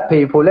 All right,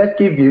 people, let's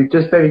give you,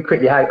 just very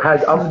quickly, I'm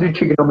going to do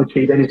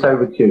trigonometry, then it's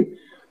over to you.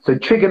 So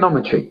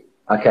trigonometry,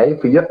 okay,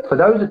 for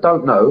those that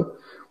don't know,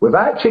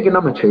 without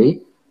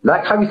trigonometry,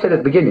 like Harry said at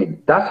the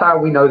beginning, that's how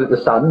we know that the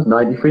sun's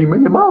 93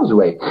 million miles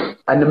away.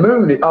 And the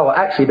moon,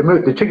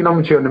 the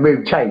trigonometry on the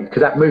moon changed,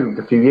 because that moved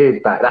a few years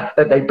back.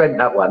 They bent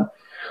that one.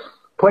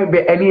 Point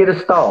being, any of the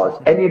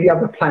stars, any of the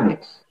other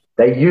planets,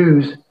 they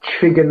use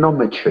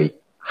trigonometry.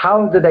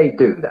 How do they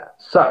do that?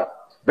 So,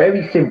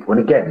 very simple.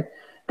 And again,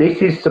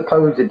 this is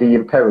supposedly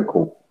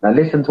empirical. Now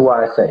listen to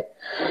what I say.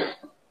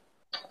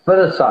 For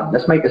the sun,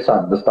 let's make the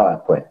sun the starting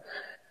point.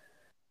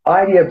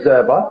 I, the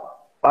observer,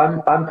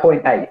 I'm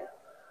point A.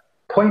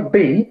 Point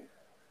B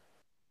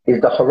is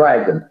the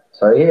horizon.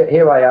 So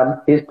here I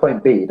am, here's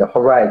point B, the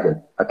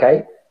horizon,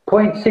 okay?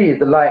 Point C is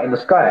the light in the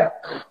sky.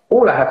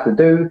 All I have to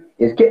do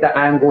is get that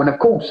angle, and of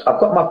course, I've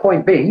got my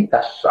point B,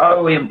 that's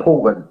so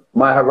important,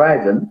 my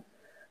horizon,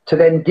 to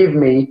then give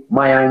me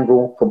my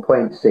angle for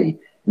point C.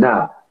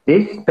 Now,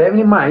 bear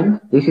in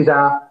mind, this is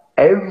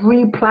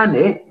every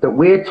planet that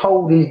we're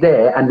told is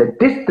there, and the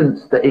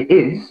distance that it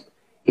is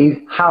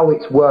how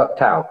it's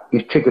worked out,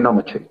 is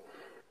trigonometry.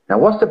 Now,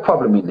 what's the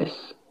problem in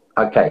this?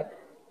 Okay,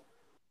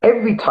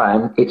 every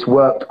time it's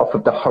worked off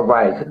of the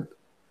horizon.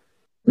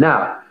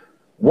 Now,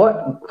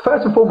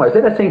 first and foremost,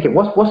 let us think it.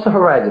 What's the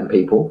horizon,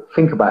 people?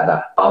 Think about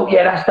that. Oh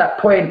yeah, that's that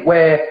point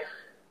where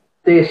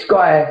the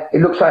sky,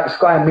 it looks like the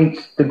sky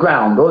meets the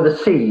ground or the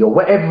sea or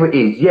whatever it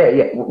is.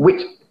 Yeah.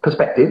 Which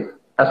perspective?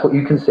 That's what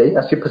you can see.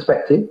 That's your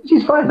perspective, which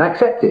is fine. I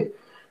accept it.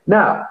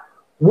 Now,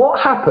 what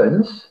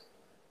happens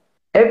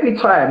every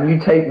time you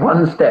take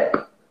one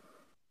step?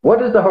 What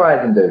does the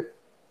horizon do? It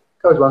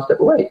goes one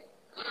step away.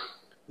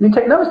 You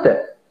take another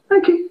step.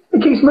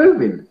 It keeps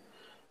moving.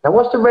 Now,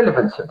 what's the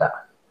relevance of that?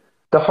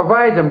 The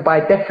horizon, by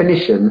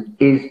definition,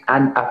 is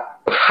an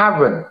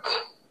apparent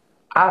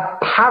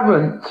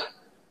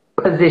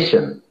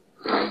position.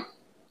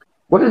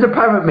 What does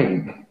apparent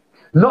mean?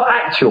 Not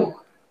actual.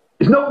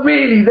 It's not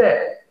really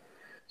there.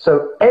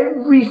 So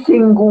every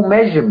single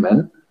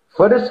measurement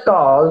for the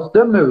stars,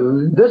 the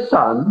moon, the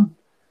sun,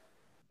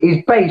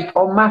 is based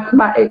on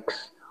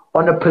mathematics,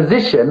 on a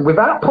position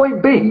without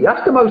point B.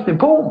 That's the most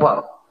important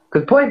part.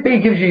 Because point B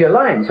gives you your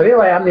line. So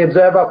here I am, the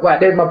observer. Right,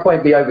 there's my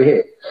point B over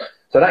here.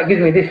 So that gives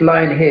me this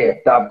line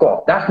here that I've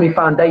got. That's my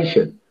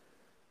foundation.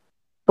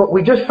 But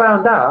we just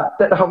found out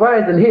that the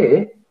horizon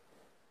here,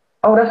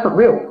 oh, that's not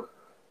real.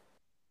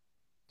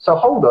 So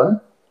hold on.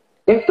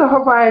 If the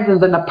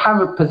horizon's an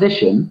apparent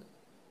position,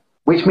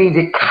 which means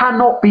it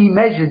cannot be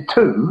measured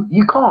to,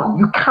 you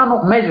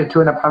cannot measure to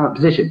an apparent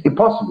position.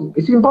 Impossible.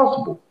 It's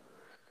impossible.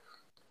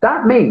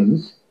 That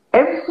means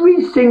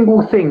every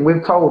single thing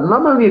we've told, and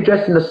I'm only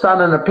addressing the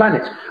sun and the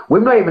planets,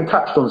 we've not even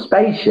touched on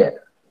space yet.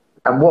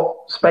 And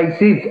what space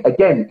is,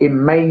 again,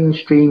 in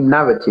mainstream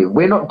narrative.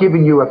 We're not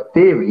giving you a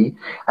theory.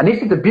 And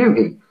this is the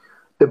beauty.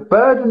 The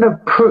burden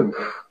of proof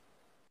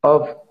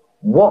of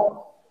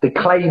what the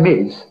claim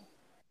is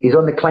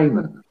on the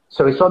claimant.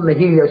 So it's on the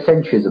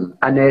heliocentrism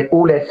and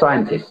all their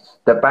scientists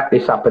that back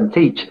this up and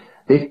teach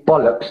this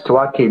bollocks to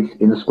our kids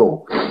in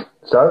school.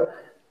 So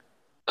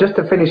just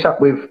to finish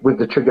up with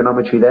the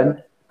trigonometry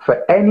then,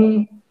 for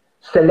any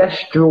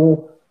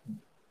celestial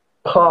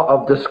part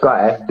of the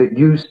sky that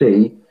you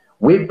see,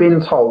 we've been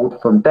told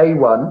from day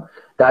one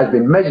that has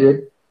been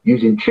measured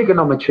using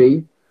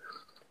trigonometry,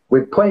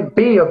 with point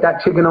B of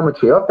that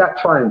trigonometry, of that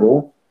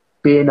triangle,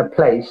 being a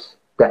place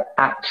that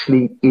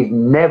actually is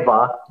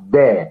never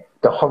there.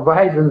 The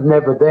horizon's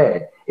never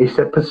there. It's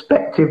a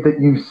perspective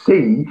that you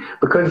see,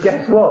 because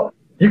guess what?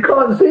 You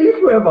can't see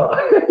forever.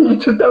 You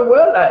just don't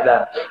work like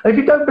that. And if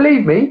you don't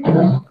believe me,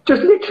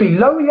 just literally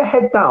lower your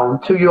head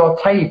down to your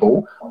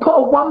table, put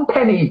a 1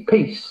 penny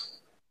piece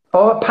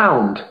or a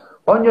pound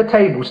on your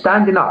table,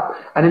 standing up,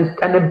 and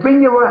then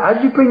bring your eye,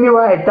 as you bring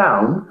your eye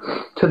down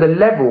to the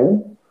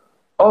level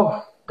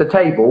of the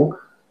table,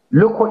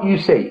 look what you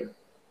see.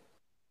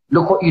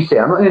 Look what you see.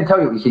 I'm not going to tell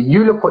you what you see.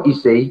 You look what you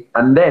see,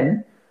 and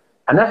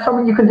that's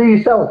something you can do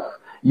yourself.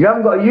 You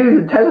haven't got to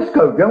use a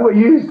telescope. You haven't got to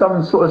use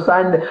some sort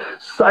of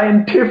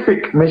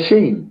scientific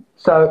machine.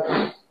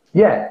 So,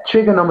 yeah,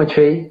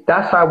 trigonometry,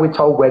 that's how we're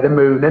told where the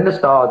moon and the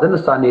stars and the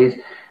sun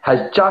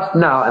has just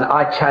now, and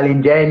I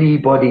challenge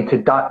anybody to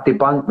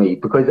debunk me,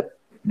 because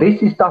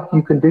this is stuff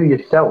you can do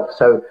yourself.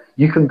 So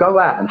you can go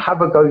out and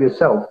have a go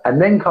yourself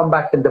and then come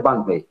back and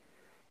debunk me.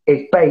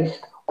 It's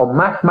based on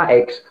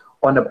mathematics,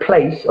 on a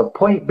place of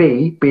point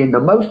B being the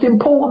most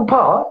important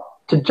part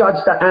to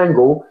judge that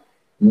angle,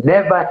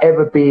 never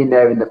ever being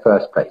there in the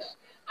first place.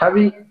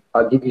 Harry,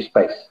 I'll give you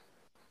space.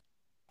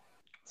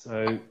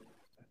 So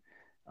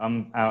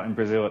I'm out in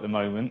Brazil at the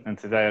moment, and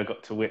today I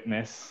got to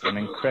witness an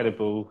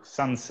incredible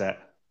sunset.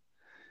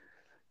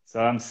 So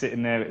I'm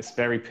sitting there, it's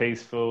very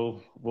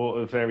peaceful,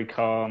 water very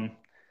calm,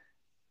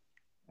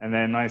 and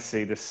then I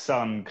see the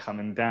sun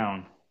coming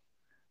down.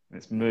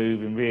 It's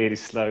moving really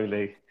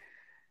slowly,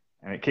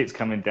 and it keeps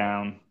coming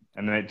down,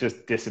 and then it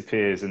just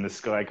disappears and the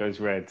sky goes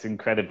red. It's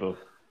incredible.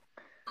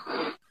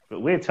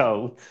 But we're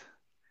told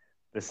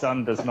the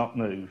sun does not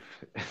move.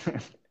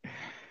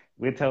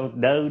 We're told,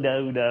 no,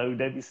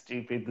 don't be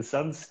stupid. The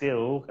sun's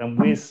still and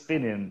we're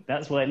spinning.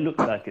 That's why it looks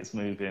like it's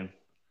moving.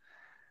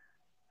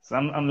 So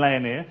I'm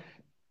laying here,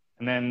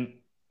 and then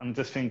I'm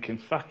just thinking,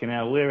 fucking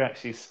hell, we're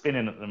actually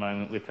spinning at the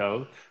moment, we're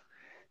told.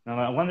 And I'm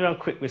like, I wonder how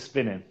quick we're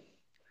spinning.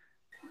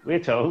 We're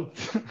told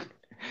that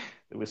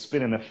we're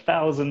spinning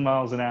 1,000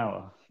 miles an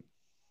hour.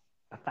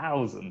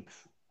 1,000.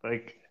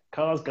 Like,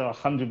 cars go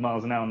 100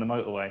 miles an hour on the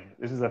motorway.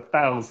 This is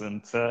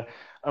 1,000. So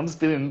I'm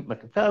spinning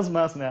like 1,000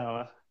 miles an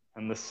hour,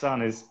 and the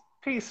sun is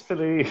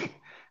peacefully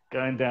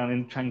going down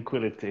in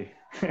tranquility.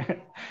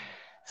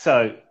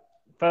 So,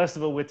 first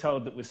of all, we're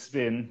told that we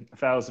spin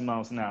 1,000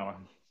 miles an hour.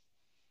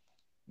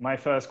 My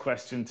first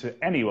question to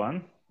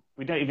anyone,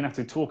 we don't even have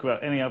to talk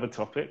about any other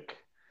topic.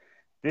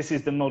 This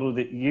is the model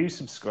that you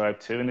subscribe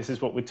to, and this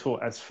is what we're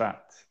taught as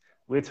fact.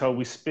 We're told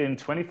we spin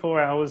 24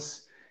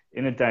 hours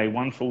in a day,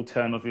 one full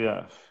turn of the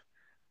Earth.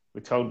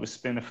 We're told we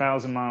spin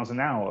 1,000 miles an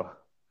hour.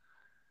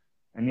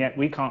 And yet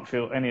we can't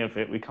feel any of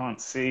it. We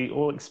can't see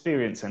or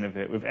experience any of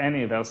it with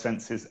any of our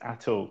senses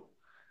at all.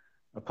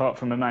 Apart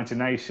from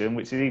imagination,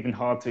 which is even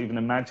hard to even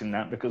imagine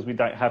that because we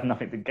don't have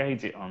nothing to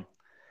gauge it on.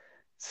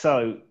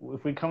 So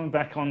if we're coming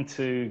back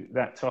onto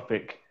that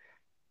topic,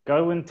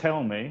 go and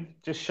tell me,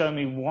 just show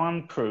me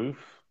one proof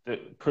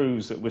that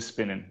proves that we're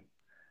spinning.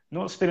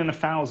 Not spinning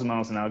 1,000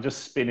 miles an hour,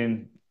 just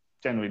spinning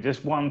generally,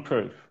 just one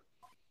proof.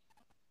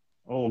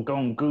 Or go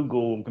on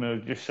Google, I'm going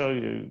to just show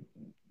you,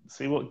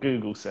 see what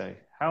Google say.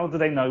 How do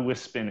they know we're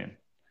spinning?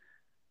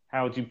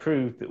 How do you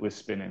prove that we're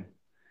spinning?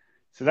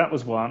 So that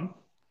was one.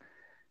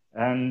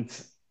 And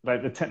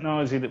like the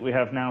technology that we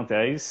have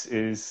nowadays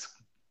is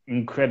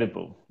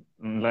incredible.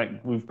 And like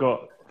we've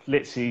got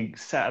literally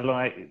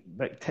satellite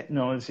like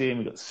technology, and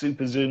we've got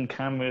super zoom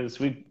cameras.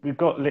 We've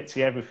got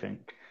literally everything.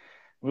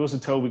 We're also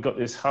told we've got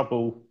this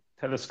Hubble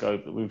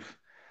telescope that we've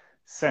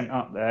sent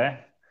up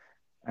there,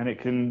 and it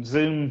can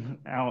zoom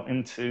out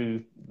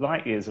into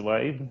light years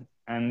away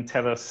and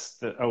tell us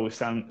that, oh, we've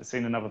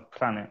seen another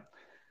planet.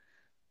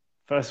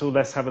 First of all,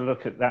 let's have a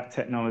look at that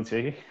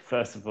technology,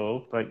 first of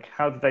all. Like,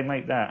 how did they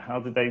make that? How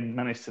did they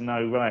manage to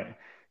know, right,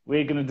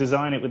 we're going to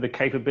design it with the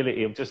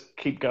capability of just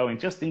keep going,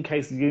 just in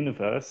case the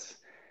universe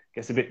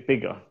gets a bit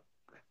bigger.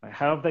 Like,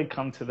 how have they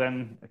come to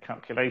them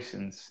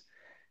calculations?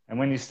 And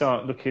when you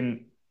start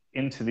looking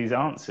into these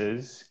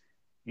answers,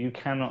 you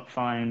cannot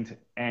find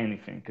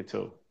anything at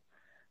all.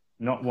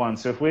 not one.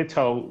 So if we're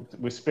told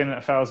we're spinning at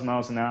 1,000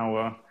 miles an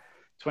hour,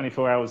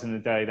 24 hours in a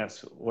day, that's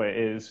what it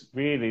is.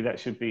 Really, that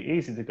should be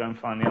easy to go and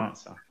find the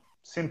answer.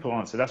 Simple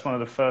answer. That's one of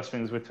the first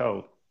things we're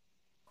told.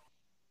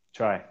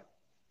 Try.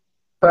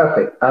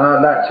 Perfect. And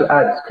I'd like to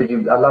add,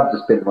 because I love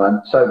the spin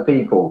one. So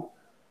people,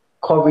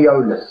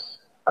 Coriolis.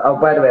 Oh,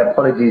 by the way,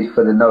 apologies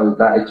for the nose.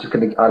 That it's just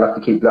I'll have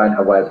to keep going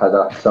otherwise,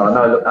 Heather. So I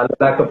know I look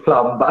like a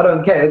plum, but I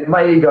don't care.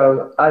 My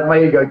ego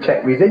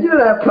checked me. He said, "You know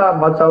that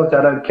plum?" I told you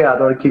I don't care. I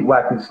don't want to keep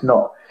whacking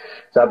snot.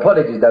 So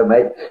apologies, though,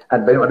 mate.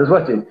 And for anyone who's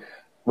watching,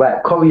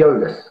 right?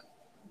 Coriolis.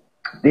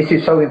 This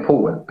is so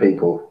important,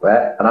 people,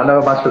 right? And I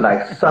know I must look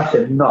like such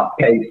a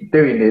nutcase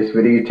doing this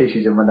with these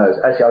tissues in my nose.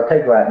 Actually, I'll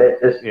take them out.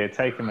 Yeah,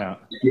 take them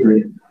out.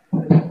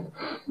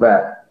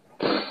 Right.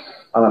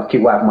 I'm going to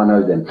keep wiping my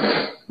nose then.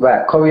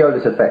 Right,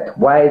 Coriolis effect.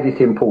 Why is this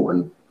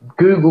important?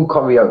 Google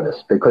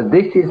Coriolis, because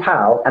this is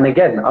how, and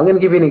again, I'm going to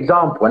give you an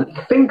example, and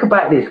think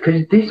about this,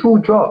 because this will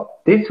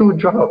drop. This will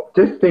drop.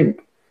 Just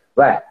think.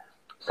 Right,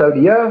 so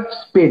the Earth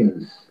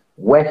spins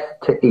west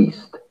to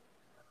east.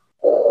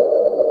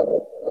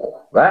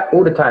 Right,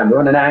 all the time. We're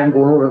on an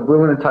angle, we're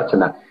going to touch on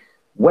that.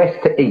 West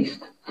to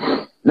east.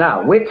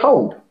 Now, we're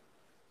told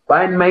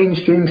by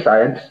mainstream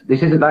science,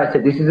 this isn't, like I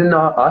said, this isn't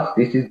not us,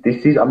 this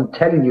is, I'm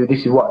telling you,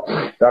 this is what,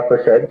 like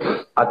I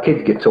said, our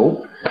kids get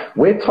taught.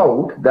 We're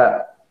told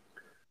that,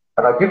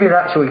 and I'll give you an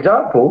actual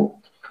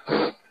example,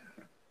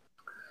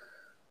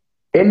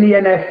 in the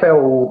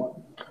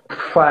NFL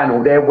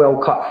final, their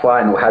World Cup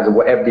final has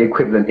whatever the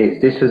equivalent is.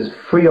 This was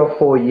 3 or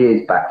 4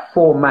 years back,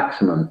 4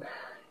 maximum.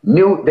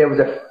 There was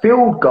a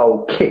field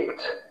goal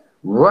kicked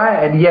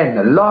right at the end,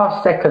 the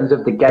last seconds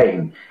of the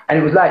game. And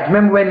it was like,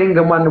 remember when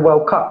England won the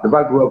World Cup, the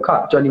Rugby World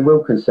Cup, Johnny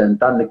Wilkinson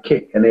done the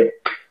kick and it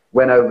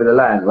went over the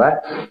line, right?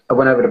 It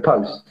went over the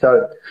post.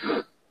 So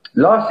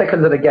last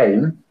seconds of the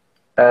game,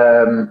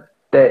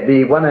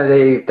 one of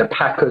the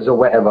Packers or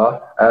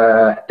whatever,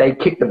 they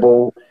kicked the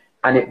ball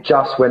and it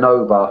just went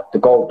over the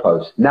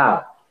goalpost.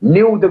 Now,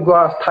 Neil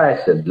deGrasse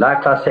Tyson,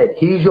 like I said,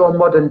 he's your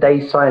modern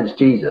day science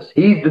Jesus.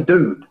 He's the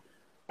dude.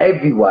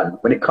 Everyone,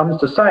 when it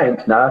comes to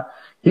science now,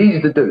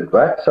 he's the dude,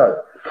 right?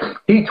 So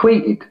he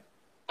tweeted,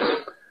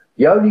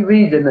 the only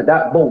reason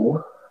that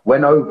ball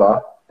went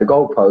over the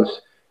goalpost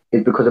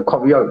is because of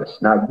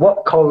Coriolis. Now,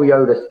 what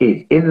Coriolis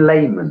is, in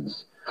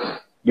layman's,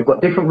 you've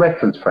got different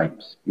reference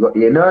frames. You've got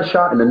the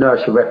inertia and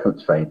inertia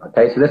reference frame,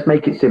 okay? So let's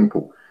make it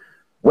simple.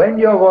 When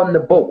you're on the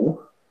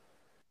ball,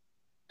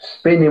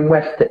 spinning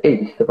west to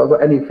east, if I've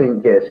got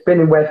anything here,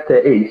 spinning west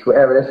to east,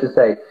 whatever, let's just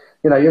say,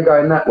 you know, you're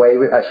going that way,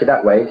 actually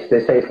that way, so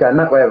they say it's going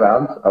that way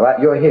around, all right,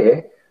 you're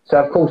here.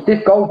 So, of course, this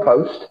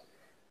goalpost,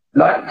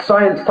 like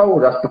science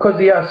told us, because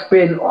the Earth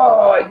spin,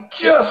 it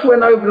just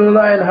went over the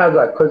line,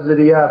 Hazard, because of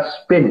the Earth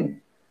spinning,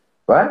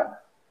 right?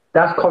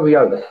 That's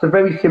Coriolis. It's a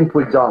very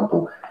simple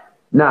example.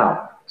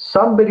 Now,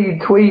 somebody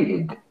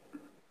tweeted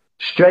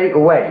straight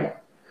away,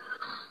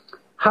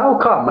 how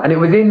come, and it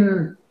was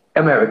in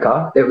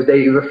America, they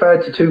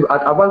referred to two,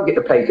 I won't get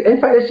the place.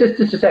 In fact, let's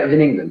just say it was in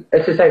England.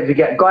 Let's just say it was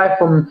a guy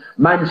from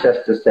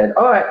Manchester said,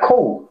 all right,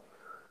 cool.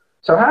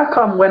 So how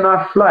come when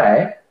I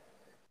fly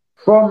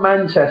from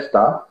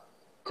Manchester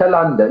to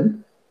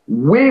London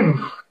with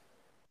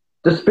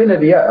the spin of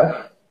the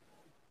Earth,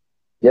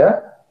 yeah,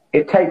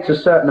 it takes a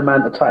certain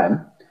amount of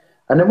time.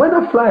 And then when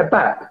I fly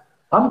back,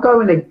 I'm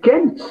going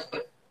against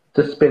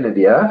the spin of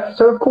the Earth.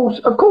 So of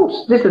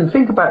course, listen,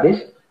 think about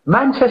this.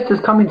 Manchester's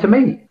coming to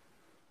me.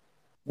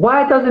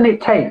 Why doesn't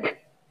it take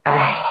a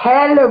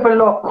hell of a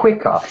lot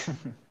quicker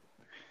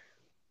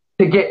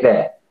to get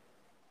there?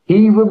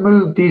 He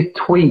removed his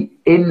tweet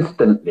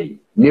instantly,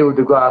 Neil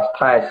deGrasse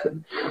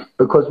Tyson.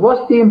 Because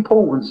what's the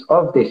importance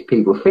of this,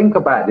 people? Think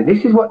about it.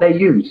 This is what they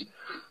use.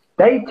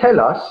 They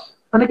tell us,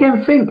 and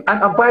again, think,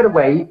 and by the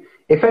way,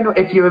 if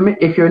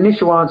your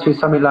initial answer is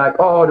something like,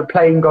 oh, the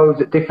plane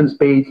goes at different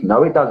speeds.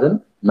 No, it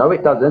doesn't. No,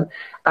 it doesn't.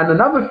 And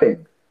another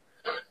thing,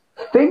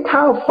 think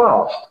how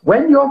fast,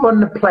 when you're on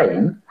the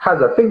plane,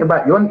 Hazard, think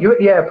about you're at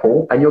the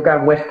airport and you're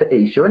going west to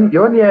east, you're on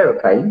the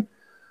aeroplane,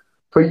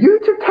 for you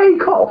to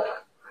take off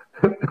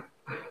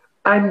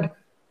and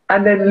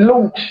then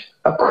launch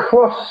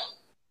across,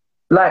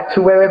 like,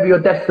 to wherever your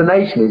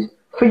destination is,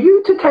 for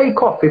you to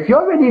take off, if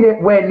you're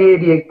anywhere near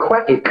the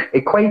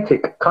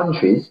aquatic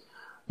countries,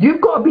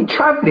 you've got to be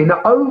travelling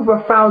at over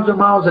 1,000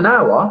 miles an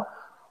hour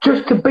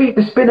just to beat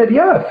the spin of the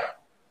Earth.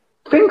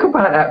 Think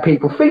about that,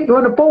 people. Think you're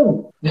on a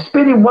ball. You're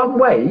spinning one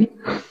way.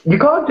 You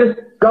can't just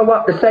go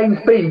up the same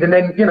speed and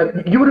then,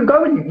 you wouldn't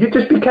go anywhere. You'd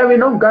just be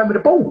carrying on going with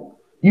the ball.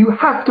 You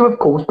have to, of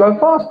course, go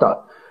faster.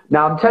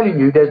 Now, I'm telling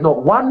you, there's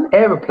not one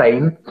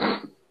aeroplane,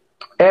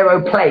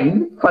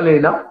 funnily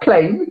enough,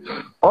 plane,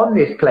 on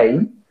this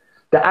plane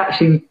that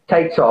actually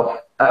takes off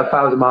at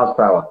 1,000 miles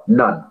per hour.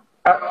 None.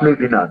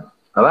 Absolutely none.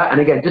 All right?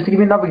 And again, just to give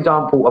you another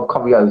example of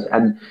Coriolis,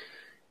 and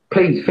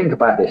please think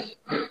about this,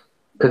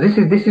 because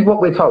this is what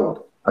we're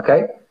told.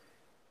 Okay,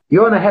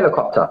 you're on a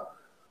helicopter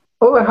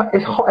or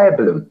it's a hot air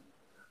balloon.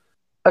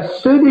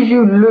 As soon as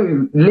you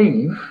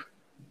leave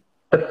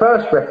the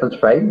first reference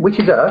frame, which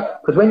is Earth,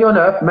 because when you're on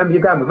Earth, remember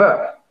you're going with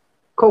Earth.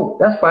 Cool,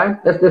 that's fine.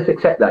 Let's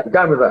accept that. You're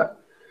going with Earth.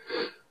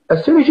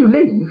 As soon as you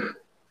leave,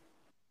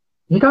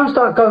 you don't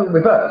start going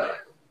with Earth,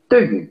 do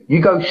you?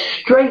 You go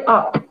straight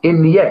up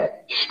in the air.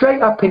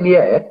 Straight up in the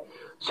air.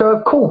 So,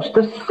 of course,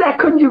 the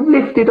second you've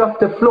lifted off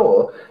the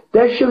floor,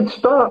 there should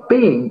start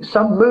being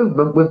some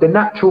movement with the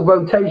natural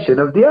rotation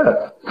of the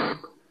Earth.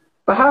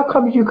 But how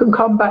come you can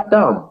come back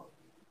down?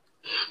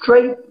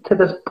 Straight to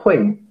the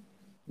point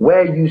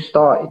where you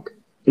started.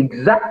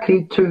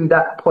 Exactly to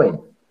that point.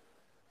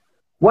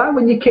 Why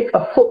when you kick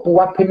a football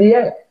up in the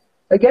air?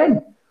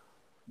 Again,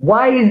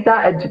 why is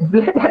that,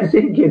 let that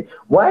sink in,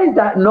 why is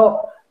that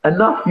not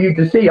enough for you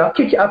to see? I'll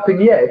kick it up in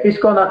the air. If it's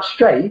gone up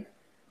straight,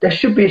 there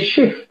should be a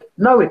shift.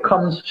 No, it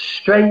comes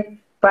straight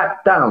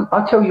back down.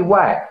 I'll tell you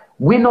why.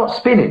 We're not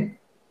spinning.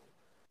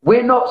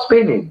 We're not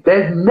spinning.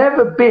 There's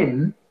never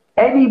been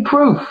any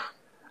proof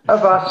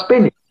of us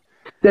spinning.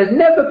 There's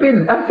never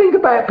been, and think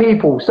about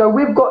people. So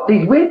we've got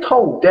these, we're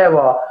told there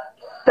are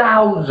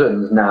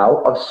thousands now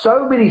of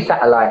so many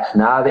satellites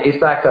now that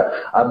it's like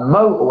a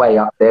motorway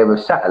up there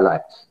of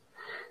satellites.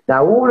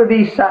 Now all of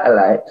these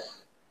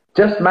satellites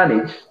just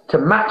managed to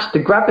match the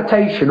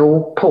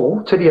gravitational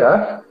pull to the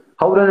Earth.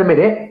 Hold on a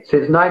minute,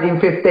 since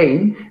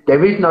 1915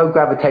 there is no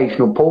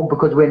gravitational pull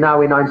because we're now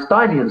in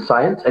Einsteinian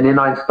science, and in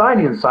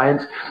Einsteinian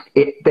science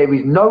there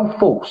is no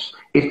force.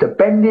 It's the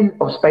bending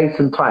of space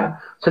and time.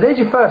 So there's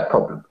your first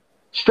problem,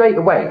 straight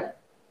away.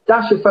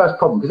 That's your first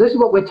problem, because this is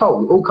what we're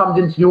told. It all comes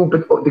into the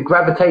orbit, the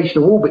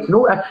gravitational orbits, and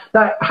all that.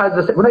 That has,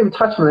 we're not even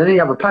touching on any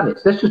other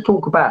planets. Let's just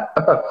talk about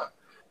Earth,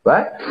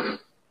 right?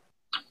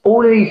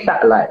 All of these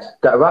satellites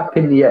that are up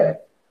in the air,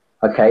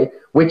 okay,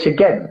 which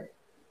again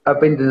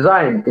have been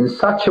designed in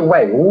such a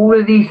way, all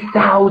of these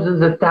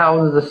thousands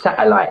of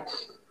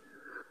satellites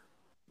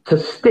to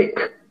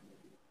stick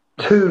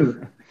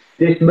to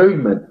this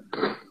movement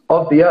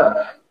of the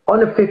Earth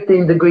on a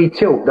 15-degree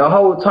tilt the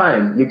whole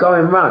time you're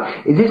going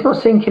round. Is this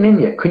not sinking in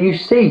yet? Can you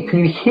see, can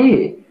you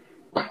hear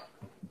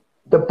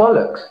the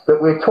bollocks that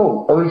we're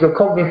taught? Or is your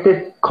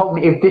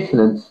cognitive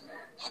dissonance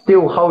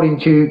still holding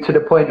you to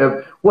the point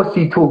of, what's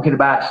he talking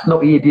about,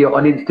 snotty idiot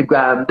on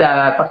Instagram,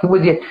 fucking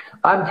was he?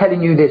 I'm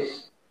telling you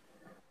this.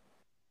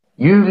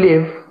 You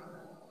live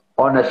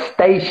on a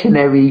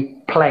stationary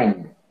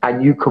plane,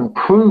 and you can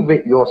prove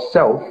it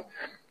yourself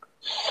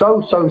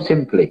so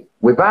simply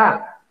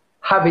without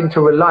having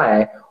to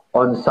rely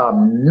on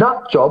some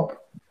nut job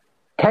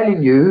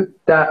telling you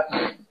that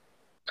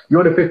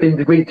you're on a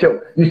 15-degree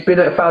tilt, you spin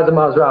at 1,000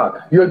 miles an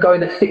hour, you're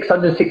going at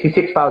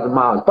 666,000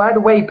 miles. By the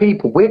way,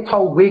 people, we're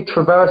told we're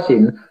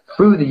traversing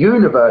through the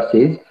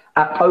universes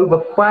at over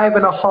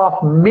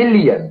 5.5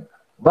 million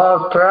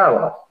miles per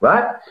hour,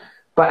 right?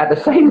 But at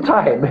the same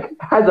time,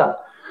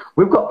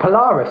 we've got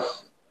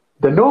Polaris,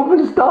 the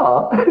Northern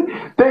Star,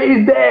 that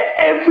is there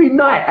every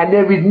night, and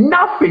there is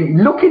nothing.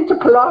 Look into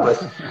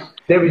Polaris.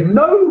 There is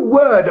no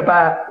word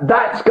about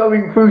that's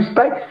going through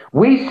space.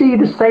 We see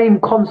the same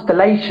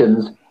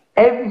constellations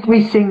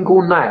every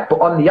single night, but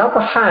on the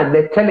other hand,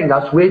 they're telling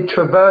us we're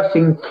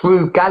traversing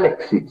through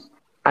galaxies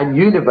and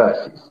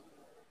universes.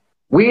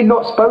 We're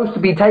not supposed to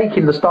be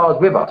taking the stars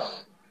with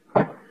us.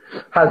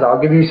 Hazza, I'll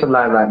give you some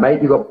limelight,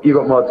 mate. You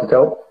got more to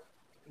tell.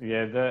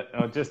 Yeah,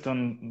 just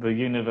on the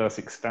universe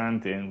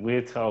expanding,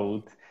 we're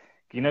told,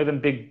 you know them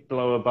big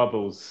blower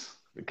bubbles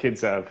that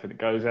kids have and it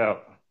goes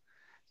out?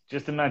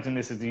 Just imagine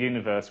this as the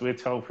universe. We're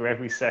told for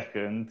every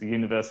second the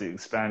universe is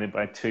expanded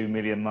by 2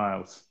 million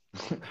miles.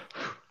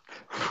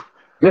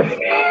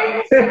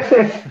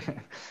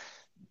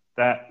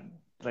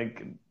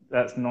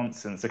 That's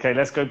nonsense. Okay,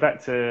 let's go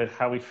back to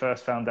how we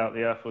first found out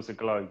the Earth was a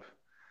globe.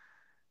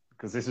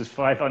 Because this was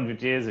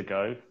 500 years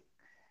ago.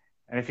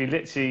 And if you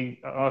literally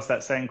ask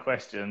that same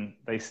question,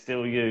 they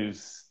still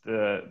use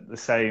the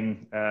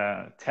same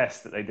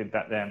test that they did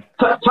back then.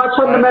 Touch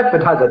on the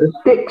method, Hazza, the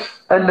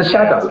sticks and the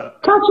shadow.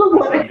 Touch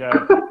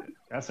on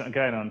that's what I'm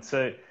going on.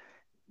 So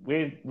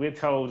we're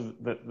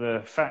told that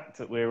the fact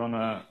that we're on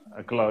a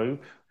globe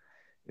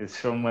is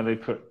from where they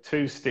put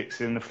 2 sticks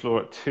in the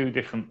floor at 2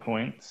 different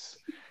points,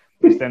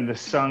 which then the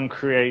sun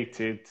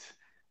created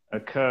a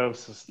curved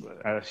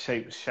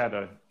shaped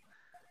shadow.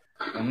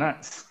 And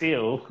that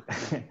still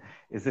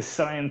is the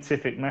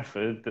scientific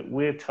method that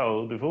we're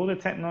told, with all the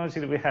technology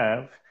that we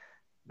have,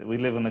 that we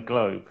live on a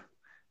globe.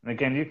 And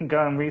again, you can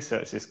go and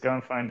research this, go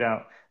and find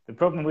out. The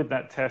problem with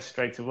that test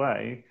straight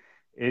away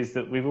is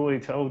that we've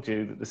already told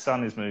you that the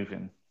sun is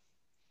moving.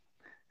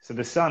 So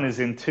the sun is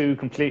in 2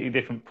 completely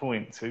different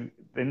points. So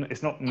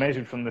it's not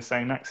measured from the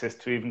same axis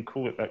to even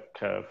call it that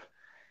curve.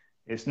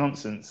 It's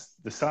nonsense.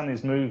 The sun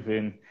is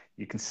moving.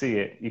 You can see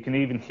it. You can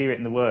even hear it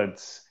in the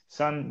words.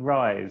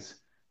 Sunrise,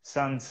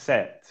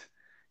 sunset.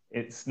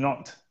 It's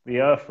not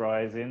the Earth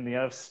rising, the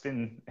Earth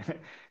spin,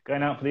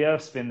 going out for the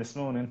Earth spin this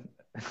morning.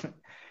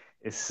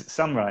 It's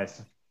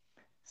sunrise.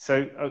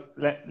 So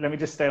let me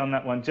just stay on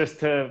that one.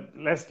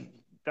 Let's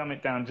dumb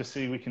it down just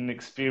so we can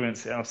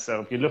experience it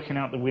ourselves. You're looking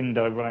out the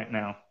window right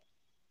now.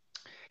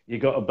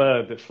 You've got a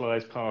bird that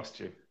flies past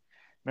you.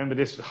 Remember,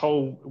 this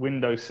whole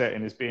window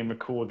setting is being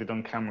recorded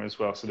on camera as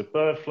well. So the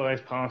bird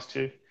flies past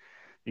you.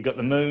 You've got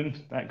the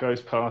moon that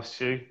goes past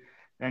you.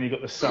 Then you've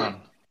got the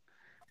sun.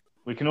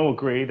 We can all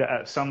agree that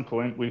at some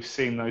point we've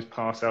seen those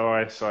pass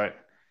our eyesight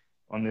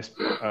on this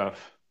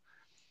earth.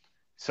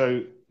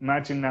 So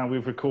imagine now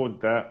we've recorded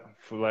that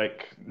for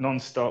like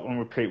non-stop on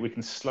repeat. We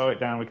can slow it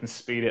down, we can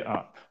speed it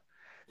up.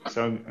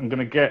 So I'm going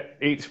to get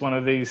each one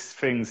of these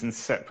things in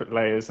separate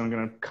layers. I'm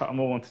going to cut them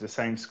all onto the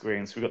same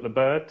screen. So we've got the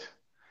bird,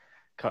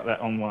 cut that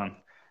on one.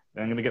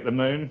 Then I'm going to get the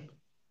moon,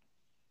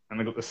 and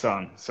I've got the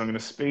sun. So I'm going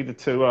to speed the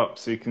two up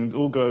so you can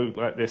all go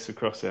like this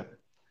across it.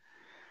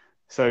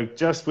 So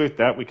just with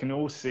that, we can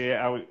all see it,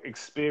 our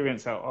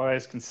experience, our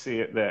eyes can see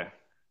it there.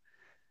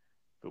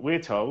 But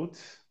we're told,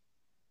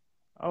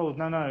 oh,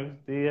 no,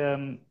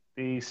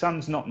 the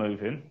sun's not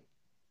moving,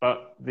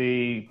 but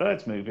the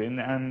bird's moving,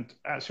 and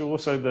actually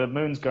also the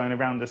moon's going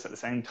around us at the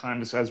same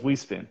time as we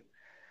spin,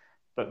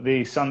 but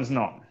the sun's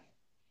not.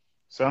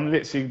 So I'm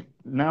literally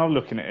now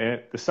looking at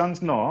it, the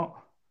sun's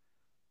not,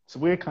 so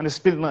we're kind of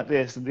spinning like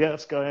this, and the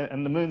earth's going,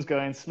 and the moon's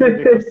going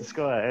smoothly across the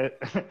sky.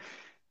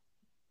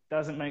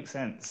 Doesn't make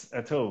sense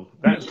at all.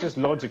 That's just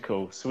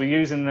logical. So we're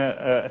using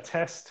a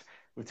test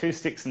with two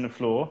sticks in the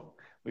floor,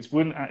 which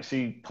wouldn't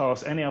actually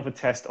pass any other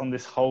test on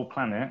this whole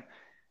planet.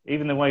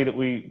 Even the way that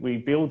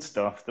we build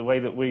stuff, the way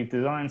that we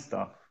design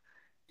stuff,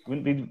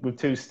 wouldn't be with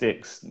two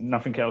sticks,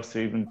 nothing else to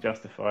even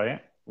justify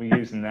it. We're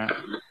using that.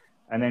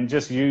 And then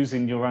just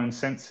using your own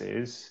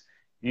senses,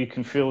 you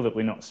can feel that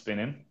we're not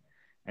spinning,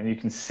 and you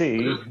can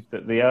see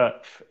that the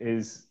earth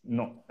is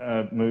not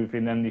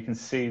moving, and you can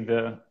see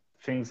the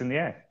things in the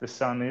air. The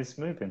sun is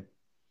moving.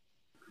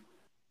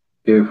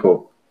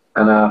 Beautiful.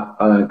 And I'm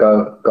going to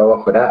go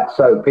off with that.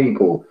 So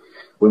people,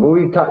 we've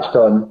already touched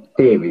on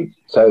theory.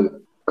 So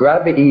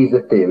gravity is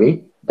a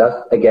theory.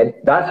 That's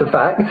a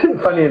fact.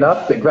 Funny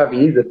enough, that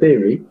gravity is a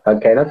theory.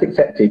 Okay, that's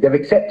accepted. They've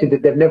accepted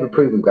that they've never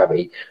proven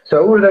gravity.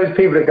 So all of those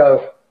people that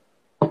go,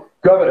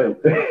 gravity,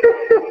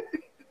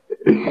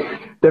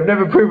 they've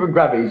never proven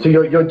gravity. So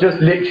you're just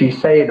literally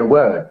saying a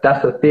word.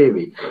 That's a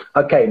theory.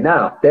 Okay,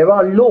 now there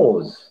are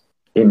laws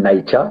in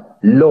nature,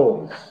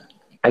 laws.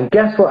 And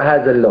guess what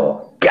has a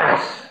law?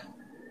 Gas.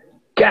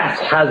 Gas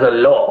has a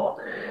law.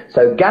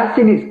 So gas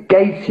in its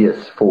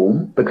gaseous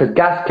form, because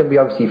gas can be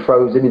obviously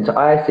frozen into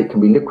ice, it can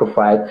be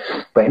liquefied,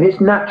 but in its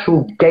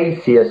natural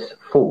gaseous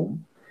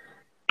form,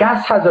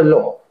 gas has a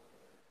law.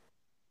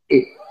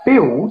 It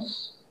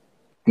fills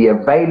the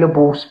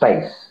available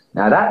space.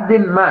 Now that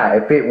didn't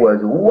matter if it was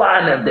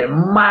one of the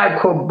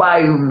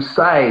microbiome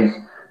size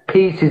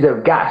pieces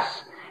of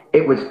gas,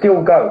 it would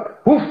still go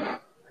woof,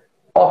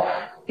 off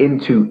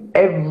into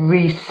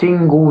every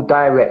single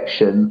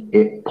direction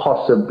it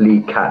possibly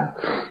can.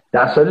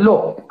 That's a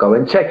law. Go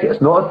and check it. It's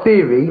not a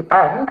theory.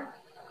 And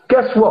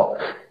guess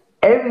what?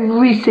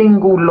 Every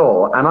single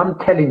law, and I'm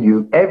telling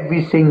you,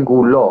 every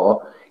single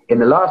law in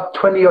the last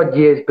 20 odd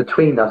years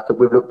between us that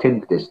we've looked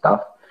into this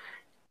stuff,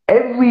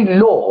 every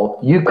law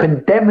you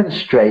can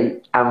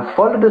demonstrate and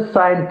follow the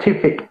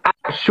scientific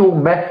actual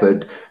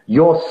method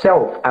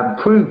yourself and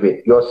prove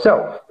it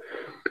yourself.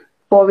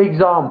 For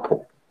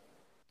example,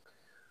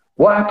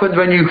 what happens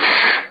when you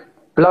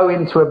blow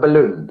into a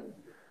balloon?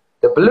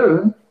 The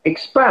balloon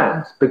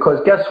expands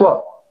because guess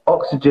what?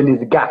 Oxygen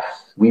is a gas.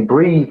 We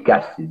breathe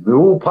gases. We're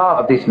all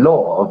part of this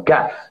law of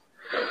gas.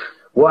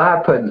 What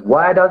happens?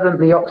 Why doesn't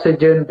the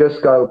oxygen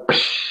just go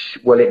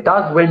psh? Well, it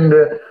does when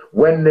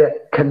the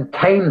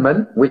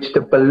containment, which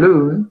the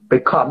balloon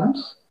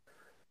becomes,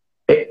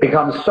 it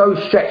becomes so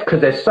stretched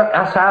because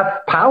that's how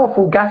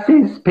powerful gas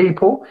is,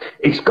 people.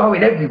 It's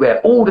going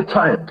everywhere all the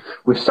time.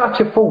 With such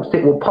a force,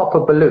 it will pop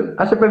a balloon.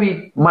 That's a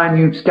very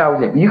minute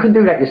scale. You can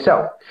do that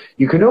yourself.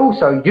 You can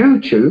also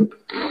YouTube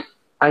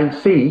and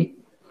see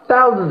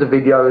thousands of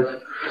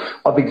videos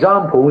of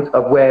examples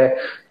of where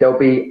there'll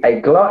be a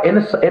glass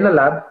in a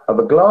lab of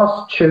a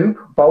glass tube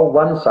bowl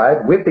one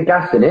side with the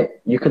gas in it.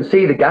 You can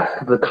see the gas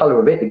because of the color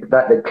of it,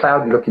 the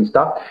cloudy looking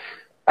stuff.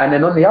 And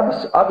then on the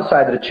other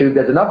side of the tube,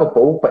 there's another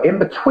ball, but in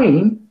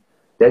between,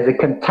 there's a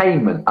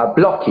containment, a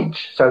blockage,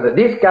 so that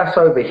this gas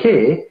over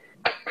here,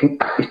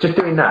 it's just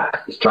doing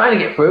that. It's trying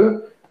to get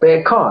through, but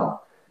it can't.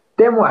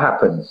 Then what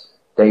happens?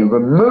 They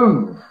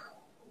remove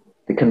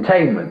the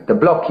containment, the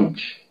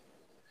blockage.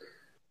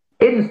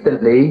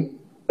 Instantly,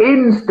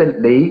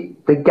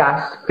 the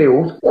gas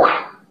fills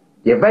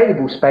the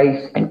available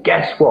space, and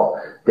guess what?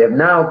 They've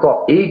now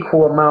got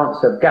equal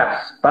amounts of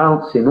gas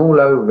bouncing all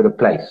over the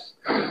place.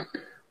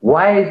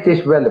 Why is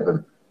this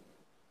relevant?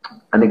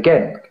 And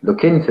again,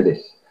 look into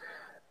this.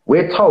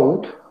 We're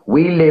told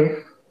we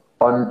live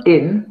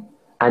in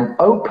an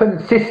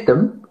open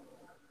system,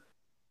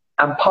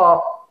 and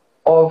part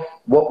of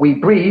what we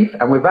breathe,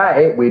 and without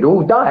it, we'd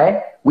all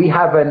die. We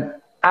have an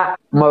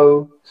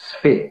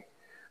atmosphere.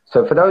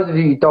 So for those of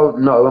you who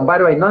don't know, and by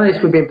the way, none of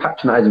this we're being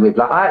patronizing with.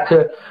 Like I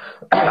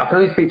can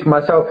only speak to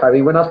myself,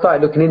 Harry. When I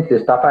started looking into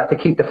this stuff, I had to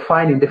keep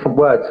defining different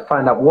words to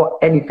find out what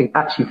anything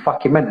actually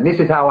fucking meant. And this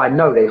is how I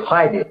know they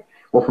hide it.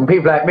 Well, from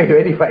people like me or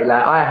anybody,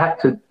 like I had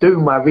to do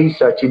my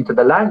research into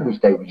the language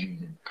they were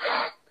using.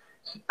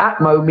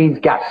 Atmo means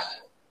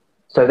gas.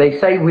 So they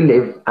say we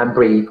live and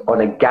breathe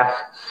on a gas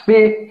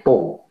sphere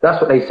ball.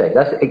 That's what they say.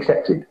 That's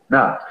accepted.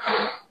 Now,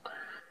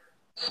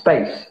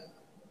 Space.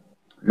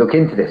 Look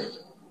into this.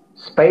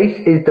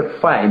 Space is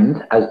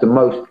defined as the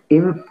most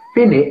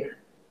infinite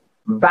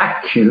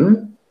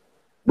vacuum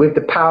with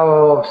the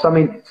power of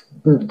something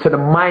to the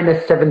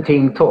minus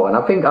 17 torr. And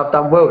I think I've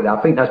done well there.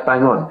 I think that's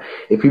bang on.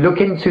 If you look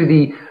into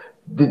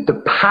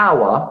the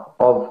power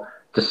of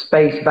the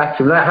space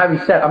vacuum, like Harry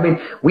said, I mean,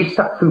 we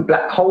suck through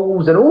black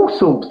holes and all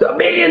sorts that are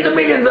millions and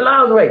millions of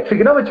miles away.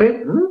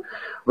 Trigonometry,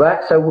 right?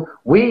 So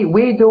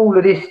we do all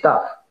of this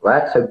stuff,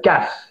 right? So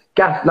gas,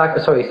 like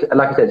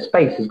I said,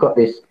 space has got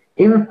this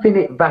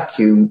infinite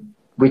vacuum,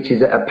 which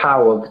is at a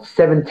power of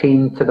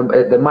 17 to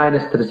the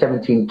minus to the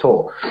 17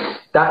 torr.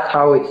 That's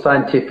how it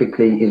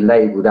scientifically is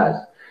labelled as.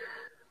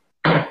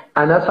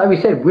 And that's how we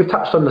said, we've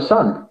touched on the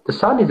sun. The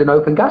sun is an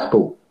open gas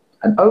ball.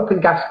 An open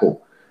gas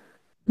ball.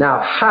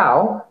 Now,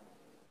 how,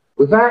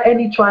 without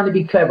any trying to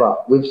be clever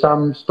with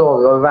some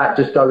story, or without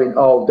just going,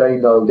 oh, they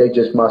know, they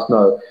just must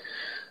know.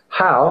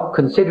 How,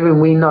 considering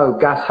we know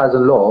gas has a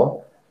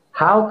law,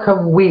 how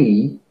can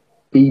we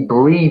be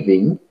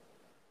breathing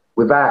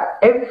without,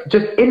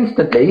 just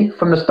instantly,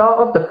 from the start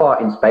of the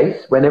farting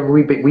space, whenever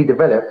we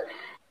develop,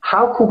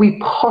 how could we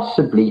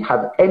possibly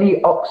have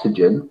any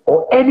oxygen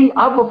or any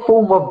other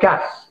form of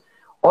gas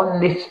on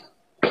this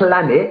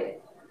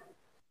planet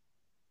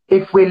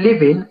if we're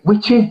living,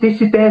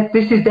 this is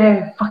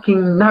their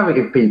fucking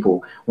narrative,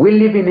 people. We're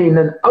living in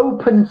an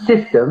open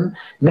system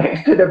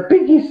next to the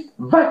biggest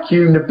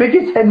vacuum, the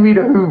biggest Henry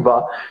the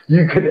Hoover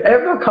you could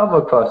ever come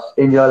across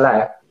in your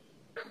life,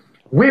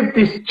 with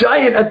this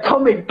giant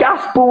atomic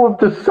gas ball of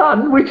the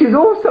sun, which is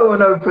also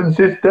an open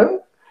system.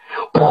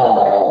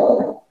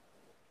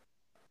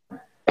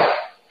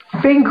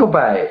 Think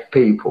about it,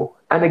 people.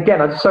 And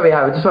again, I'm sorry,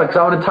 Howard, because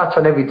I want to touch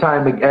on every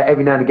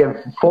now and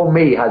again, for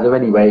me, Hazza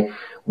anyway.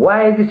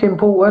 Why is this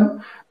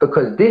important?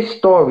 Because this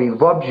story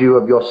robs you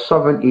of your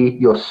sovereignty,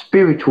 your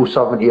spiritual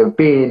sovereignty of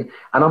being,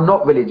 and I'm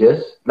not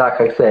religious, like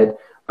I said,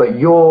 but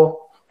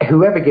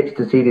whoever gets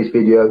to see this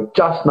video,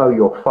 just know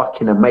you're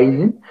fucking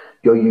amazing,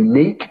 you're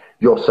unique,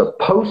 you're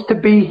supposed to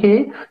be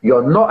here,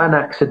 you're not an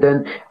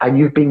accident, and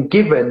you've been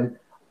given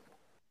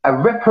a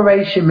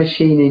reparation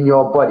machine in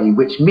your body,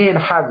 which me and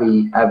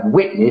Harry have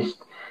witnessed,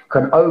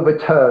 can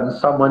overturn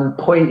someone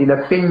pointing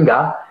a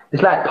finger.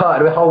 It's like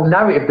part of the whole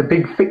narrative, the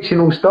big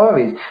fictional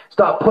stories.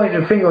 Start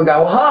pointing a finger and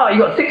go, aha, you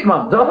got 6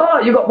 months, aha,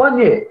 you got 1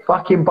 year.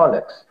 Fucking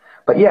bollocks.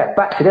 But yeah,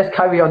 back to, let's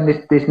carry on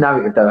this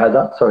narrative though,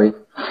 Hazza. Sorry.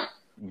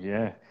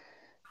 Yeah.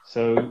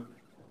 So,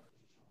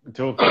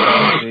 talking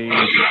about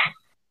the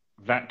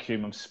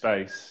vacuum of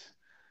space,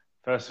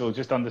 first of all,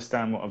 just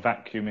understand what a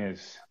vacuum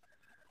is.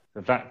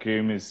 The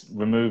vacuum is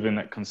removing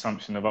that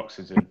consumption of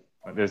oxygen.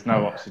 Like there's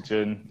no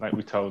oxygen, like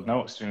we told, no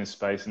oxygen in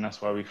space, and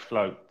that's why we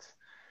float.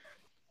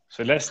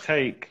 So let's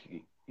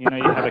take, you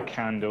have a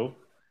candle,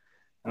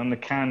 and on the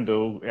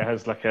candle, it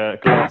has like a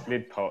glass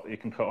lid pot that you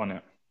can put on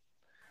it.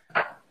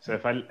 So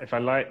if I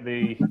light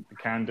the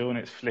candle and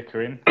it's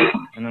flickering,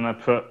 and then I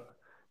put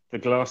the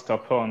glass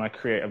top on, I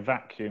create a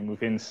vacuum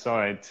within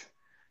inside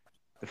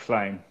the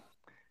flame.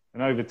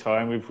 And over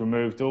time, we've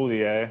removed all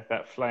the air,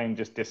 that flame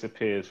just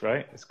disappears,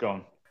 right? It's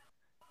gone.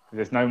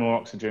 There's no more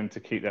oxygen to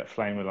keep that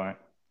flame alight.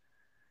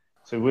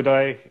 So would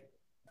I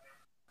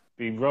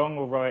be wrong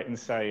or right in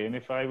saying,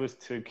 if I was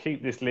to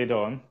keep this lid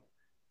on,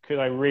 could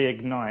I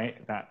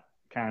reignite that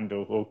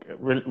candle, or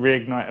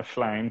reignite a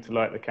flame to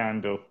light the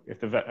candle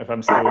if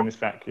I'm still in this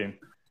vacuum?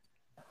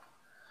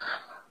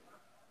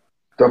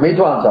 Do you want me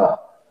to answer?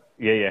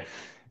 Yeah.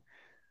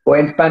 Or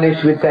in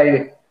Spanish we'd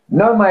say,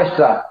 no,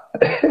 maestra.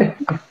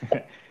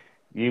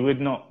 You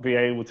would not be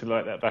able to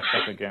light that back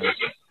up again.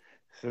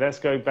 So let's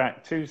go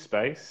back to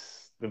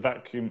space, the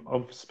vacuum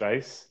of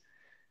space,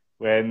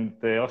 when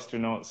the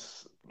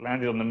astronauts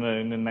landed on the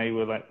moon and they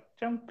were like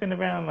jumping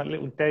around like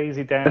little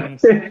daisy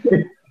downs.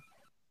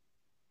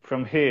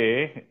 From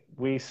here,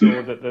 we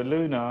saw that the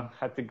Luna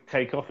had to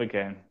take off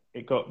again.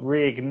 It got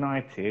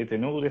reignited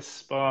and all this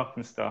spark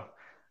and stuff.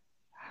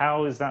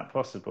 How is that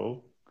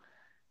possible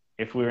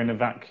if we're in a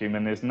vacuum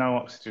and there's no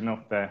oxygen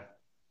up there?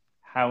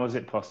 How is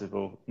it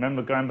possible?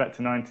 Remember, going back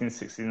to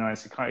 1969,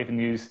 so you can't even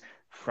use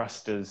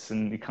thrusters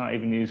and you can't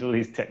even use all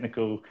these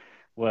technical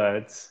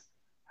words.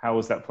 How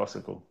was that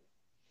possible?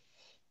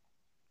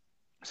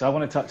 So I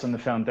want to touch on the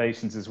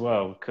foundations as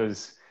well,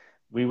 because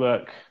we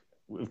work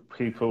with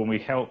people and we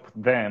help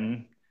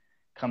them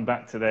come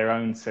back to their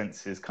own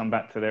senses, come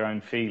back to their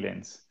own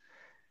feelings.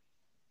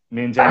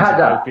 Me and James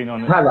have been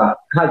on it.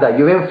 Hazza,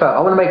 you're in fact, I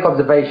want to make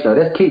observation.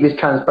 Let's keep this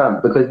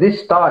transparent, because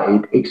this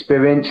started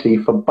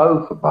experientially for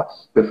both of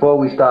us. Before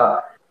we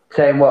start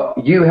saying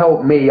what you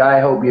help me, I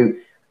help you.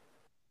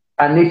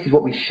 And this is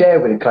what we share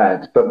with the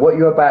clients. But what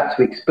you're about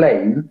to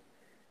explain,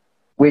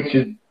 which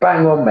is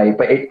bang on, mate.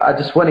 But I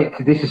just wanted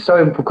to, this is so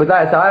important, because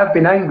I've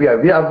been angry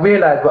over it. I've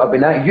realised what I've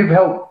been angry. You've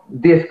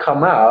helped this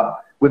come out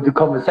with the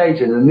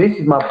conversation. And this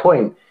is my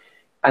point.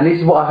 And this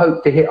is what I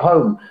hope to hit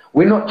home.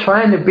 We're not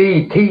trying to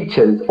be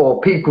teachers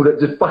or people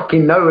that just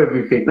fucking know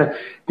everything. No,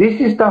 this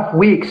is stuff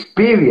we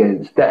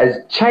experienced that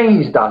has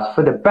changed us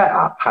for the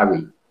better,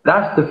 Harry.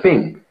 That's the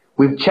thing.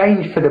 we've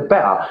changed for the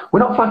better. We're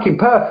not fucking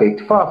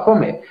perfect, far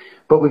from it,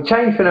 but we've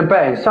changed for the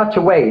better in such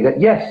a way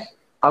that, yes,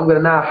 I'm going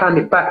to now hand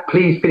it back.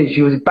 Please finish.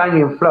 You was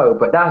banging flow,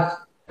 but that's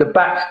the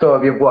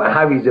backstory of what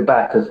Harry's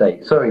about to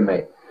say. Sorry,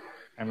 mate.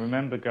 And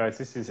remember, guys,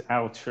 this is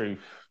our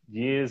truth.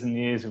 Years and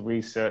years of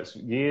research,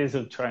 years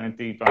of trying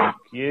to debunk,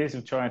 years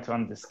of trying to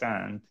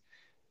understand.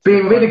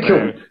 Being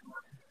ridiculed.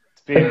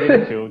 Being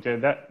ridiculed,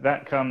 yeah,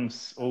 that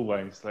comes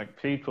always.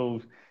 Like,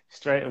 people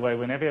straight away,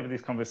 whenever you have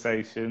these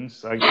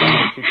conversations, I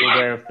make people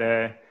aware of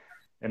their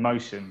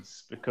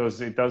emotions,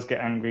 because it does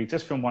get angry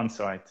just from one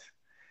side.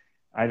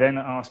 I then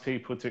ask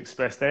people to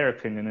express their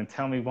opinion and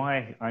tell me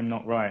why I'm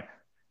not right.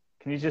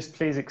 Can you just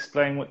please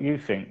explain what you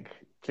think?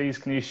 Please,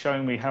 can you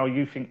show me how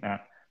you think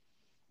that?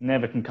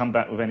 Never can come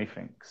back with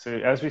anything. So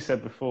as we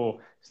said before,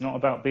 it's not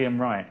about being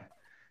right.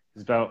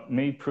 It's about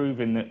me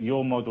proving that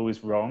your model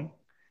is wrong.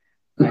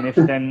 And if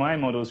then my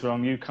model is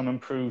wrong, you come and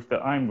prove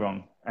that I'm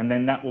wrong. And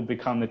then that will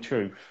become the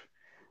truth.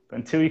 But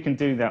until you can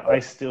do that, I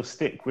still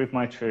stick with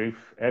my truth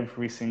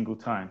every single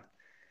time.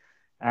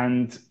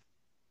 And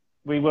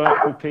we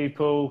work with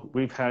people,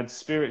 we've had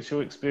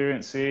spiritual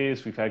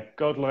experiences, we've had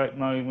godlike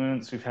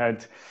moments, we've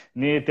had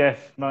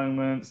near-death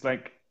moments,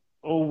 like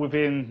all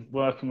within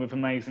working with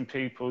amazing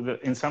people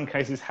that in some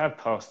cases have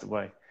passed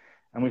away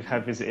and we've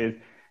had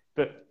visited.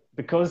 But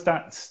because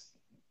that's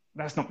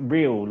not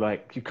real,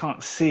 like you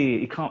can't see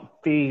it, you can't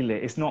feel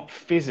it, it's not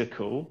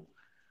physical,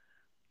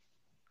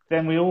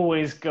 then we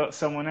always got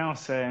someone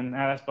else saying,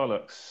 "Ah, that's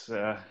bollocks.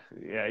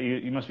 Yeah,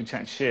 you must be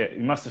chatting shit.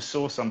 You must have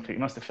saw something, you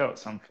must have felt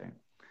something."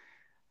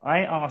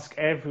 I ask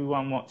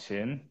everyone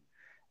watching,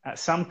 at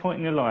some point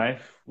in your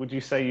life, would you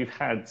say you've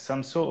had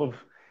some sort of,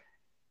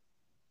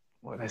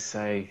 what do I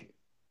say,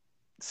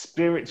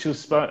 spiritual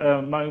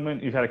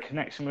moment? You've had a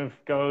connection with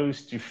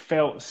ghosts, you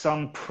felt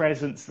some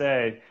presence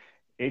there.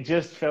 It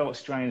just felt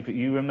strange, but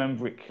you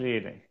remember it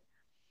clearly.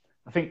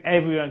 I think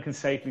everyone can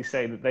safely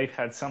say that they've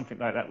had something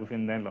like that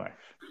within their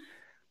life.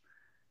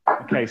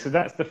 Okay, so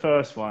that's the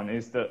first one,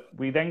 is that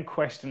we then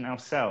question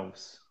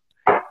ourselves.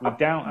 We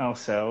doubt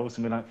ourselves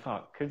and we're like,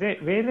 fuck, could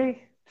it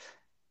really?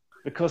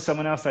 Because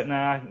someone else like,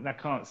 nah, I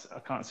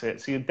can't see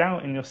it. So you're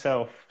doubting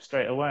yourself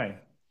straight away.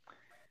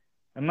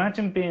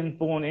 Imagine being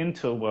born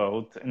into a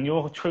world and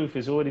your truth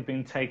has already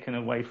been taken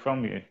away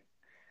from you.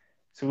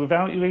 So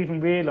without you even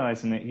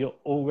realizing it, you're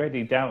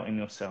already doubting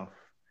yourself.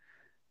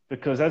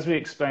 Because as we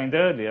explained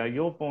earlier,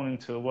 you're born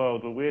into a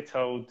world where we're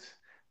told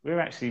we're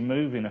actually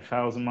moving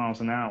 1,000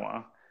 miles an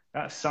hour.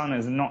 That sun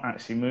is not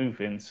actually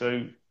moving.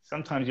 So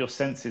sometimes your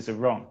senses are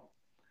wrong.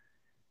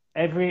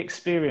 Every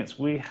experience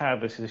we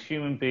have as a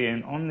human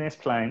being on this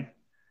plane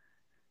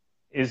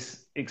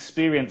is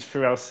experienced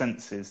through our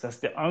senses. That's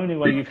the only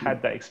way you've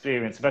had that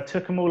experience. If I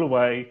took them all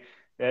away,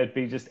 there'd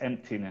be just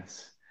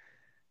emptiness.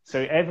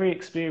 So every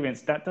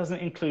experience, that doesn't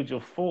include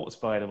your thoughts,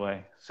 by the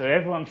way. So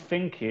everyone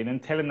thinking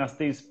and telling us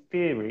these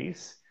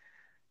theories,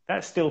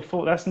 that's still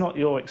thought, that's not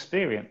your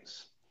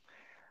experience.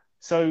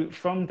 So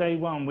from day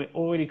one, we're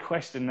already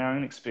questioning our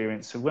own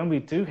experience. So when we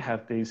do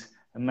have these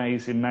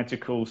amazing,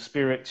 magical,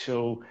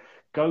 spiritual,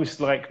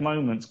 ghost-like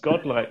moments,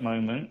 God-like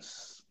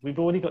moments, we've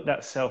already got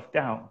that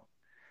self-doubt.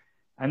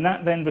 And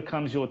that then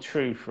becomes your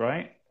truth,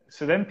 right?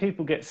 So then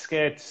people get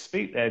scared to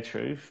speak their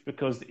truth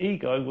because the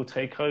ego will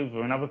take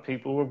over and other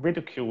people will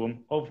ridicule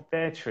them of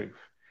their truth.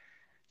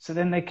 So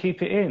then they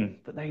keep it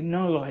in, but they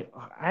know, like,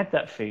 I had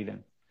that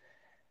feeling.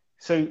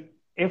 So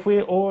if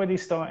we're already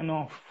starting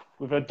off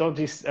with a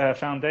dodgy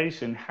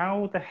foundation,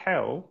 how the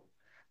hell,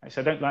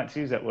 actually I don't like to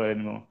use that word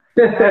anymore,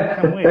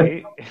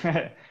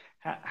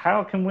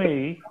 how can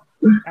we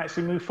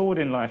actually move forward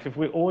in life if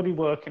we're already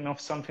working off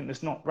something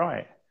that's not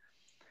right?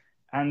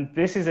 And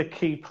this is a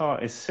key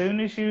part. As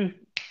soon as you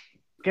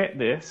get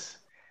this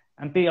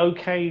and be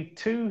okay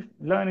to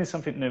learning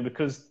something new,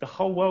 because the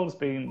whole world's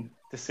been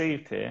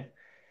deceived here,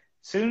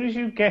 as soon as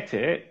you get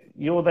it,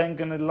 you're then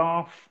going to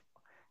laugh.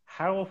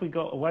 How have they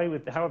got away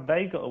with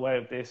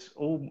this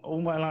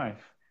all my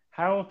life?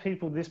 How are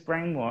people this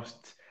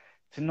brainwashed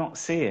to not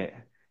see it,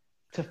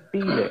 to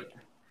feel it?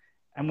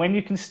 And when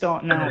you can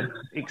start now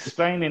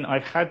explaining,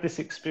 I've had this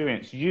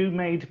experience, you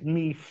made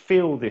me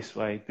feel this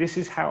way, this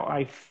is how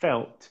I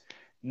felt,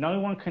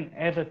 no one can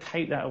ever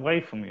take that away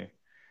from you.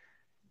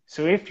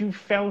 So if you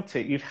felt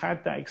it, you've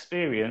had that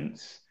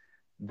experience,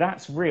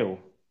 that's real.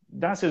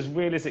 That's as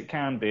real as it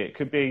can be. It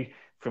could be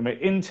from an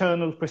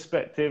internal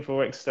perspective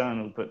or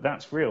external, but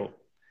that's real.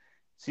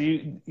 So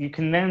you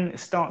can then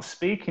start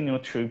speaking your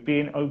truth,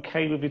 being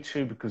okay with your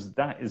truth, because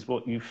that is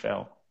what you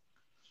felt.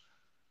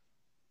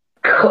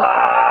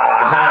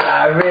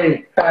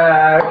 Mate,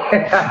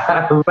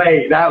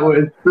 that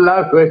was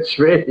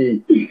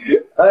poetry.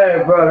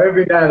 Hey, bro,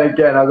 every now and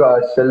again I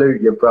gotta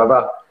salute you,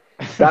 brother.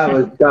 That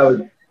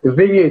was. The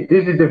thing is,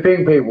 this is the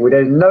thing, people.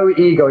 There's no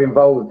ego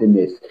involved in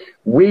this.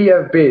 We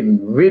have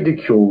been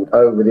ridiculed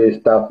over this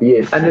stuff for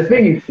years, and the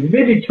thing is,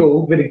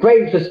 ridiculed with the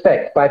greatest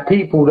respect by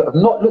people that have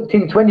not looked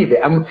into any of it.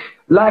 And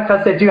like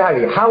I said to you,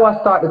 Harry, how I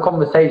start the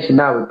conversation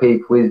now with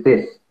people is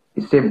this: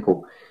 it's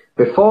simple.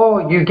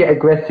 Before you get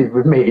aggressive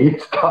with me,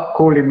 start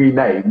calling me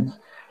names.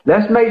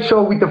 let's make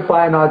sure we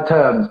define our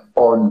terms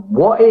on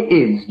what it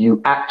is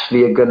you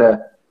actually are going to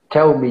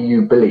tell me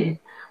you believe.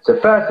 So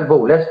first of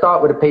all, let's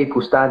start with the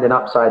people standing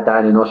upside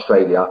down in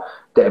Australia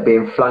that are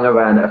being flung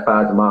around at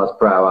 1,000 miles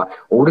per hour.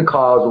 All the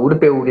cars, all the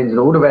buildings and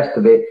all the rest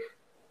of it,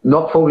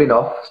 not falling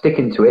off,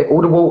 sticking to it.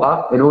 All the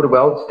water in all the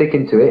world,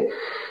 sticking to it.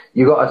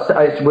 We're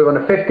on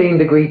a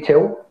 15-degree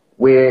tilt.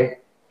 We're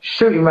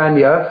shooting around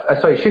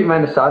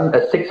the sun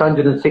at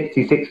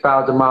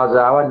 666,000 miles an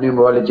hour,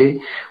 numerology.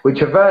 We're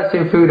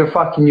traversing through the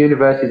fucking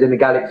universes and the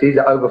galaxies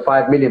at over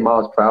 5 million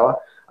miles per hour.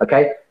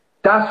 Okay?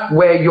 That's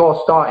where your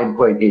starting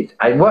point is.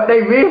 And what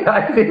they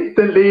realise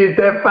instantly is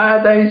their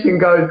foundation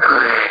goes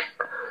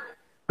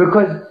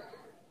because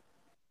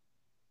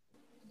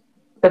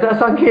as that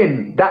sunk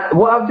in, that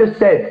what I've just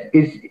said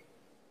is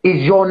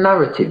your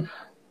narrative.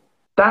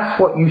 That's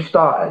what you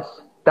start as.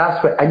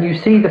 That's what, and you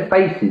see the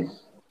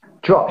faces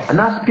drop, and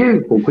that's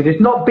beautiful because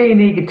it's not being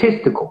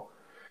egotistical.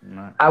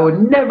 No. I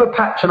would never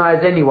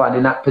patronise anyone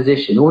in that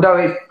position, although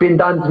it's been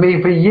done to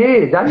me for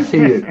years and to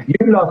you.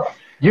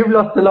 You've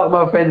lost a lot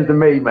more friends than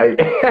me, mate.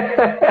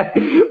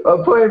 My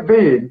point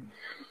being,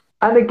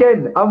 and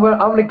again, I'm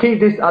gonna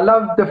keep this. I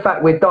love the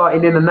fact we're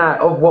darting in and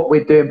out of what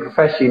we're doing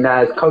professionally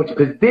now as coaches,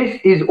 because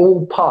this is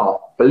all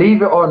part,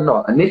 believe it or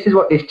not, and this is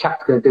what this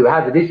chat's going to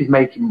do. This is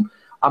making.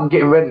 I'm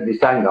getting rid of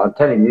this anger. I'm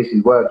telling you, this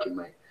is working,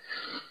 mate.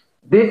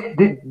 This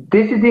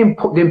is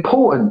the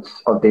importance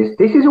of this.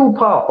 This is all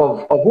part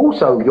of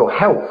also your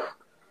health,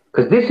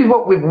 because this is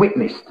what we've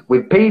witnessed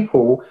with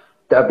people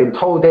that have been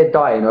told they're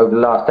dying over the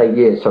last 8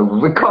 years. So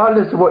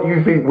regardless of what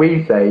you think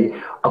we say,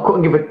 I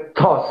couldn't give a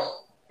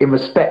toss in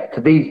respect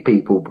to these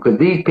people, because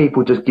these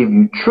people just give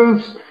you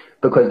truths,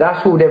 because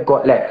that's all they've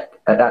got left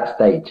at that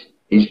stage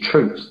is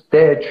truths,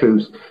 their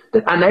truths,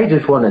 and they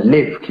just want to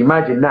live. Can you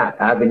imagine that,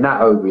 having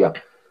that over you?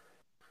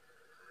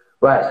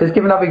 Right, so let's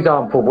give another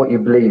example of what you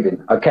believe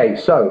in. Okay,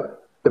 so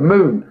the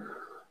moon.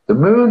 The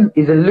moon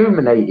is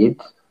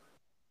illuminated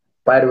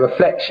by the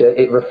reflection.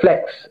 It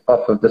reflects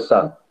off of the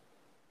sun,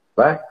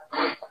 right?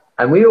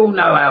 And we all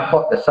know how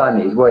hot the sun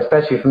is, well,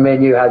 especially for me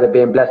and you, how they're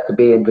being blessed to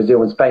be in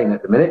Brazil and Spain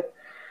at the minute.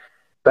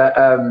 But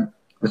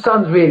the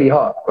sun's really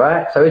hot,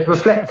 right? So it's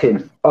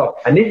reflecting. Oh,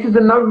 and this is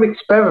another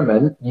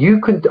experiment.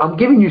 I'm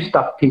giving you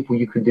stuff, people,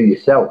 you can do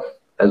yourself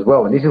as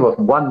well. And this is what's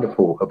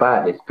wonderful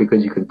about this,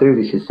 because you can do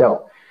this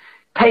yourself.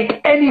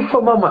 Take any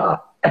thermometer,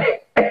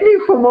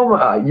 any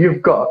thermometer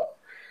you've got.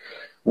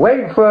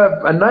 Wait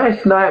for a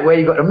nice night where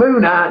you've got the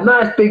moon out,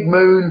 nice big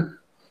moon,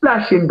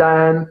 flashing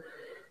down.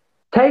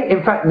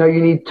 In fact, no, you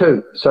need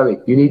two. Sorry,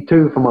 you need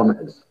two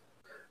thermometers.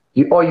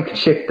 Or you can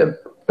shift them.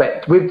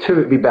 But with two,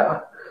 it'd be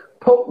better.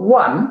 Put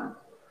one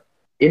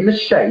in the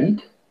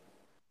shade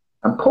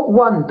and put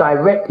one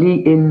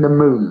directly in the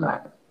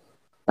moonlight.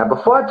 Now,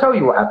 before I tell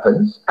you what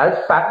happens, as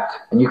fact,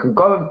 and you can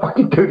go and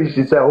fucking do this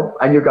yourself,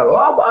 and you go,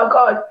 oh my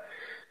God.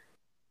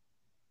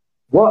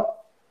 What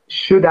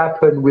should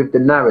happen with the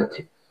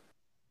narrative?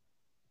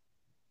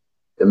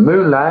 The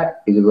moonlight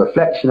is a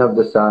reflection of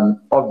the sun.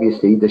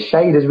 Obviously, the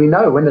shade, as we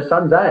know, when the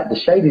sun's out, the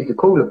shade is the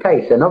cooler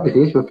place, and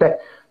obviously it's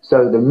reflect.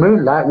 So the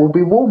moonlight will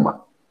be warmer.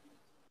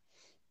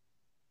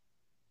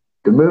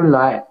 The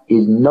moonlight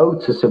is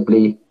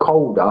noticeably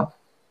colder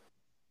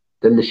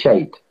than the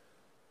shade.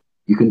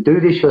 You can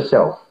do this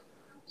yourself.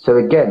 So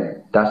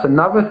again, that's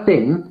another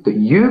thing that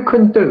you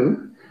can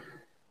do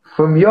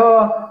from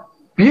your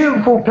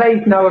beautiful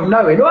place now of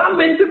knowing, oh, I'm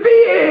meant to be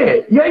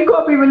here. You ain't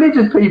got to be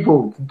religious,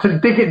 people, to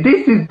dig it.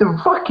 This is the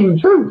fucking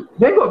truth.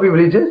 You ain't got to be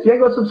religious. You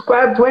ain't got to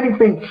subscribe to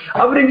anything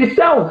other than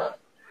yourself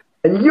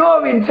and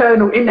your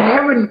internal,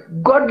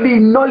 inherent godly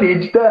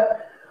knowledge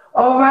that,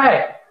 all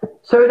right,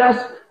 so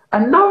that's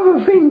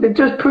another thing that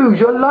just proves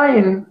you're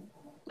lying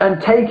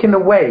and taking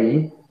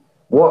away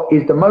what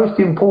is the most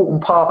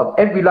important part of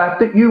every life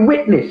that you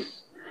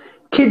witness.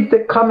 Kids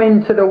that come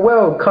into the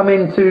world, come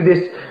into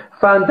this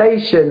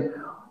foundation,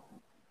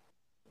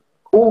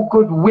 all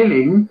good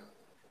willing,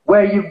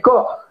 where you've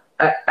got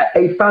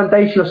a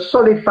foundation, a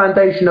solid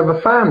foundation of a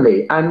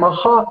family. And my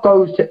heart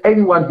goes to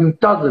anyone who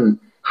doesn't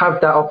have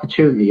that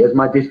opportunity, as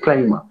my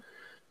disclaimer.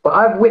 But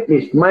I've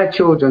witnessed my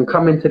children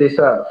come into this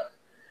earth,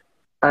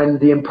 and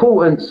the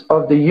importance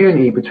of the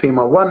unity between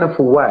my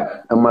wonderful wife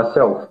and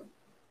myself.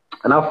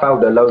 And I've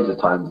failed her loads of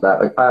times.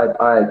 That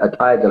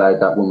I idolize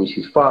that woman.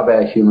 She's far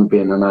better human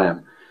being than I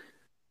am.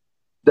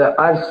 That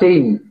I've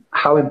seen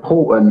how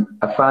important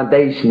a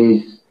foundation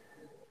is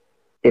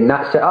in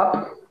that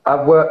setup.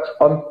 I've worked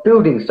on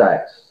building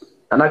sites,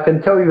 and I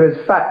can tell you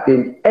as fact,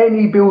 in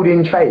any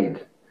building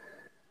trade,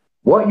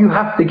 what you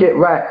have to get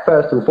right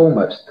first and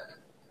foremost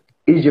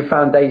is your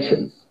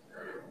foundations.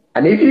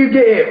 And if you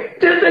get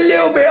it just a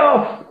little bit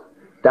off,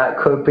 that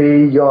could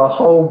be your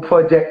whole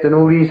project and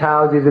all these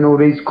houses and all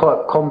these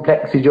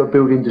complexes you're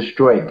building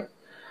destroyed.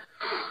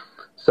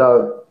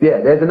 So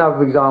yeah, there's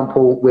another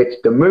example, which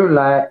the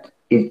moonlight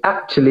is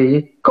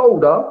actually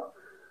colder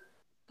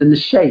than the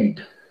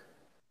shade.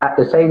 At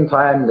the same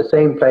time, the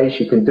same place,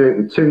 you can do it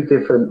with two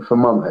different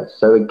thermometers.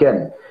 So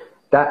again,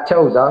 that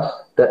tells us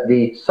that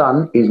the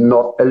sun is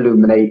not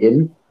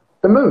illuminating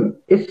the moon.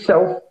 It's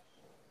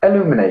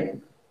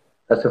self-illuminating.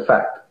 That's a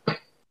fact.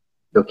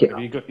 Look it Have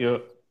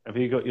up.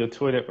 you got your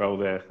toilet roll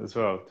there as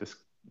well? Just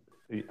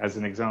as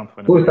an example.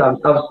 Of course, I'm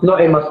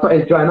snotting. My snot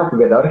is drying up a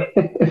bit though.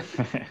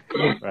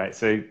 Right.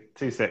 So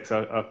 2 secs.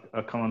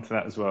 I'll come on to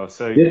that as well.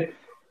 So Yeah.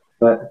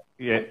 But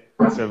yeah.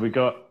 So we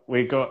got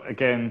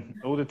again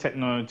all the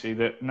technology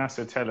that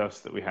NASA tell us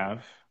that we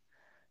have.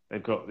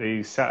 They've got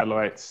these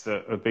satellites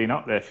that have been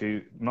up there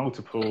for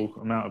multiple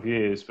amount of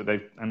years, but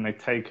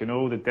they've taken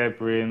all the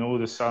debris and all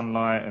the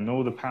sunlight and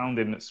all the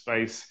pounding that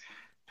space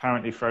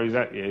apparently throws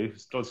at you.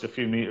 It's dodged a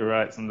few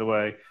meteorites on the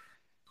way,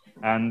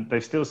 and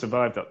they've still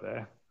survived up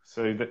there.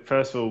 So that,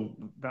 first of all,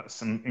 that's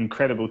some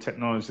incredible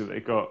technology that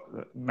they've got,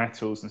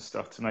 metals and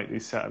stuff to make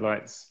these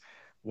satellites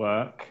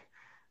work.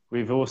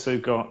 We've also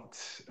got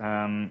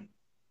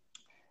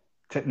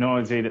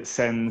technology that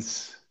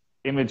sends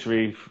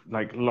imagery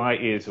like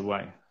light years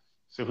away.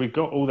 So if we've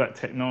got all that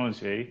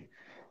technology,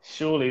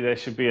 surely there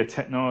should be a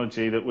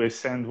technology that will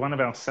send one of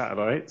our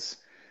satellites.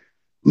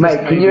 mate,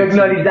 can you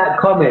acknowledge that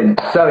comment?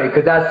 Sorry,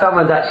 because that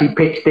someone's actually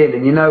pitched in,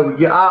 and I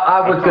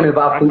was going to,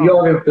 but I thought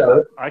you're in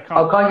flow.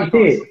 Can't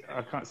you see it?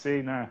 I can't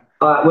see now.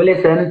 Well,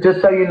 listen,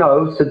 just so you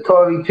know,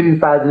 Satori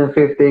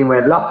 2015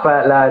 went laugh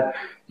out loud.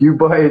 You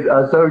boys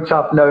are so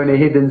chuffed knowing a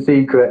hidden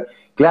secret.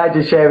 Glad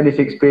you're sharing this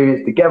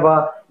experience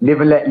together.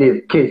 Live and let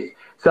live. Kiss.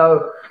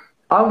 So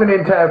I'm going to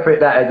interpret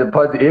that as a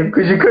positive,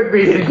 because you could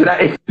read into that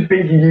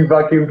thinking you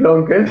fucking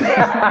plonkers.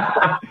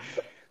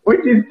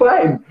 Which is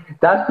fine.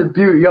 That's the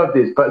beauty of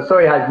this. But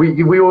sorry, Haz,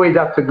 we always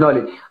have to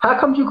acknowledge. How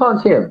come you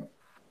can't see him?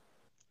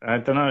 I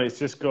don't know. It's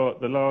just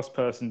got the last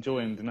person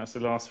joined, and that's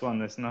the last one.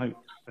 There's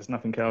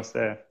nothing else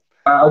there.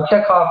 I'll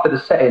check after the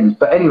settings.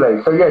 But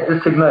anyway, so yeah,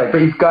 just ignore it.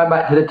 But going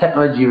back to the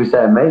technology you were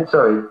saying, mate.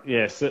 Sorry.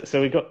 Yeah.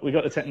 So we got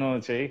the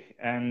technology,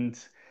 and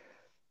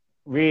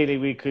really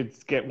we could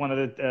get one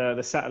of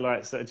the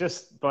satellites that are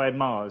just by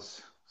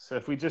Mars. So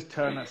if we just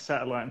turn that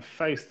satellite and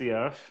face the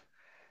Earth,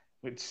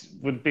 which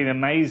would be an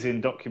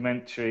amazing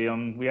documentary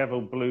on, we have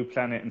a blue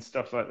planet and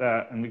stuff like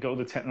that, and we've got all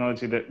the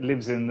technology that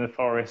lives in the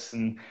forests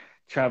and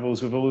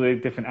travels with all the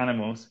different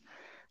animals.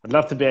 I'd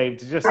love to be able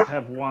to just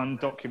have one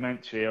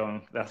documentary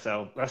on that's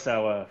our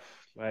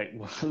Earth. Like,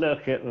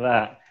 look at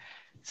that.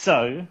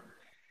 So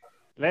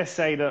let's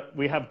say that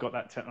we have got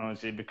that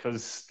technology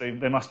because they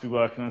must be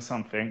working on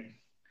something.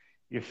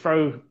 You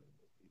throw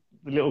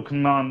the little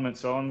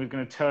commandments on. We're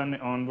going to turn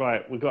it on.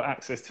 Right, we've got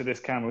access to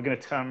this camera. We're going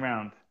to turn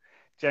around.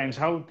 James,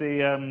 hold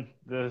the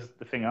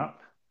thing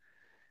up.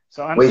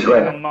 So I'm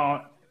sitting on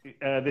Mars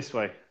this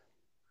way,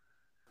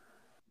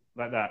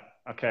 like that.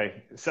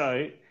 Okay,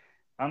 so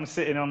I'm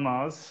sitting on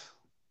Mars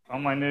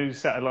on my new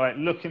satellite,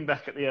 looking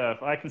back at the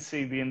Earth. I can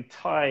see the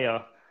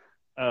entire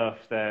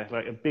Earth there,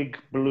 like a big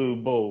blue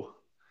ball.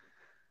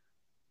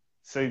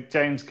 So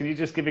James, can you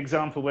just give an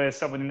example where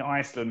someone in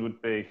Iceland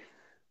would be?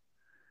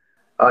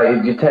 Oh,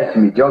 you're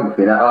testing me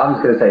geography now. I'm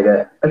just going to say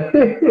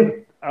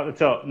that. At the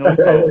top, North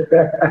Pole.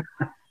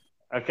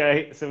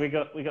 Okay, so we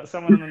got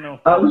someone on the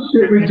North Pole. I'm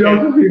shit with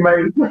geography,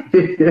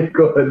 mate.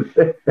 Go on.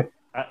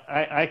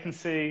 I can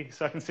see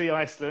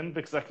Iceland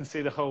because I can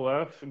see the whole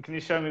Earth. And can you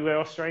show me where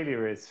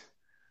Australia is?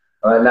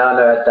 Oh,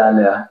 no, it's down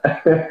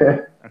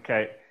there.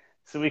 Okay,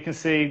 so we can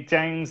see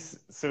James.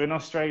 So in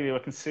Australia, I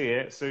can see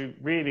it. So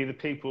really, the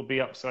people will be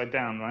upside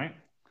down, right?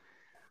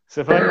 So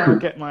if I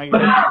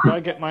now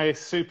get my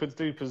super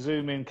duper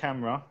zoom in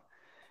camera,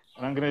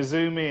 and I'm going to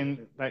zoom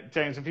in, like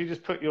James, if you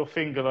just put your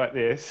finger like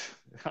this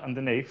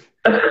underneath.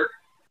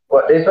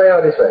 What, this way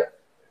or this way?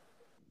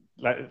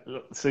 Like,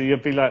 so you'll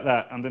be like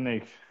that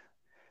underneath.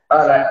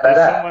 Oh, like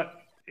that.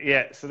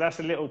 Yeah, so that's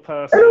a little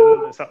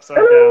person that's upside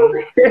down.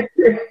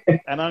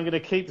 And I'm going to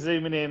keep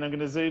zooming in. I'm going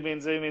to zoom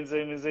in, zoom in,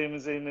 zoom in, zoom in,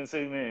 zoom in,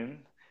 zoom in.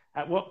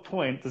 At what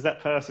point does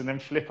that person then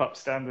flip up,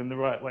 standing the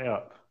right way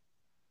up?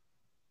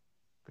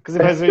 Because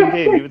if I zoomed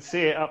in, you would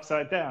see it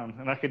upside down,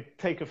 and I could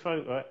take a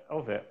photo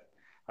of it.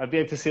 I'd be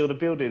able to see all the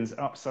buildings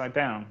upside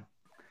down.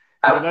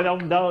 But I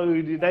don't know.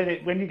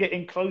 When you get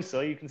in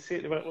closer, you can see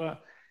it the right way.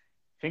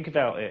 Think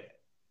about it.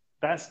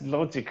 That's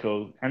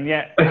logical. And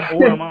yet,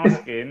 all I'm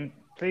asking,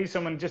 please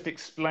someone just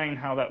explain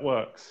how that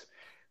works.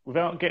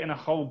 Without getting a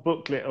whole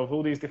booklet of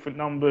all these different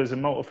numbers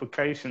and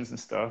multiplications and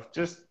stuff,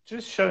 just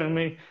show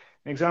me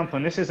an example.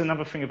 And this is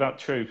another thing about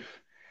truth.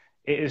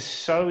 It is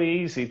so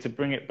easy to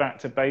bring it back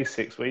to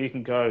basics where you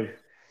can go,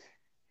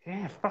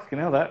 yeah, fucking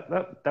hell,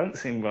 that don't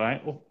seem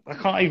right. Well, I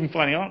can't even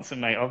find the answer,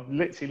 mate. I've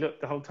literally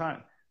looked the whole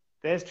time.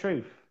 There's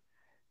truth.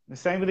 The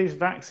same with these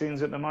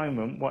vaccines at the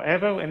moment.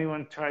 Whatever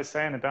anyone tries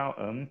saying about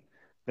them,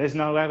 there's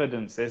no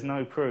evidence, there's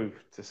no proof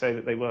to say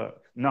that they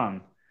work.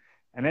 None.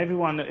 And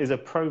everyone that is a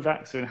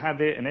pro-vaxxer and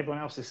had it and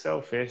everyone else is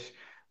selfish,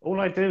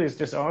 all I do is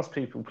just ask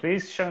people,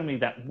 please show me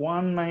that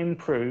one main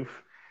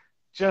proof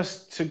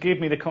just to give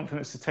me the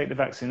confidence to take the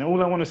vaccine.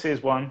 All I want to see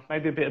is one,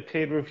 maybe a bit of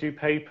peer review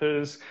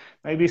papers,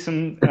 maybe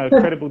some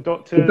credible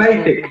doctors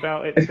talking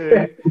about it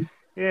too.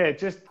 Yeah,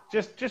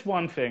 just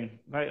one thing.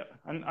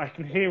 And I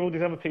can hear all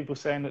these other people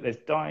saying that there's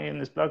dying,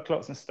 there's blood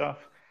clots and stuff,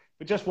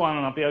 but just one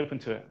and I'll be open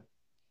to it.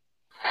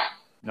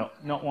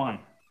 Not one.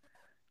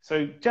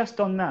 So just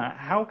on that,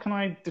 how can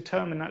I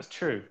determine that's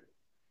true?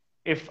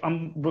 if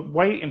I'm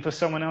waiting for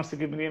someone else to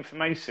give me the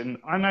information,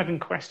 I'm having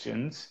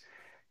questions.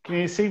 Can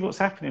you see what's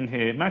happening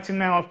here? Imagine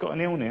now I've got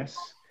an illness,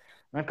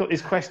 and I've got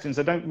these questions.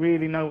 I don't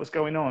really know what's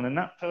going on. And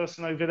that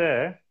person over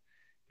there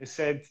has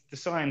said, the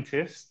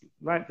scientist,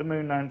 like the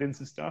moon landings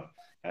and stuff,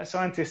 that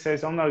scientist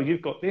says, oh no,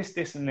 you've got this,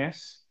 this, and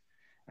this,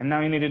 and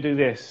now you need to do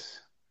this.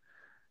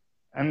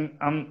 And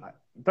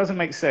it doesn't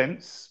make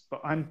sense,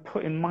 but I'm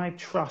putting my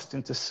trust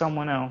into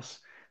someone else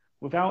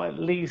without at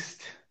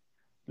least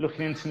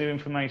looking into new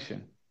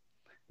information.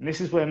 And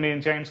this is where me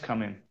and James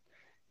come in.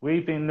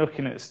 We've been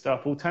looking at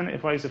stuff,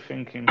 alternative ways of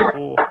thinking,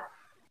 for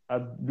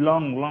a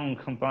long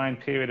combined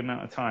period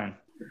amount of time.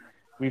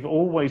 We've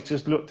always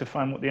just looked to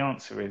find what the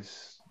answer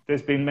is.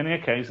 There's been many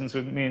occasions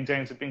where me and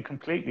James have been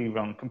completely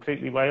wrong,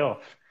 completely way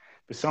off.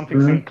 But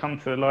something's then come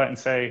to the light and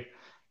say,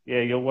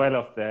 yeah, you're well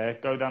off there,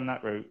 go down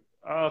that route.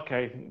 Oh,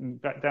 okay,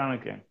 back down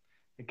again.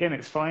 Again,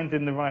 it's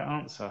finding the right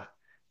answer.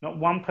 Not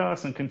one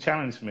person can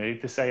challenge me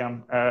to say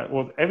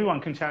well, everyone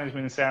can challenge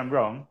me and say I'm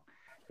wrong,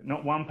 but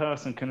not one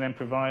person can then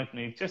provide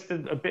me just a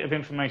bit of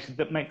information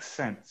that makes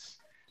sense,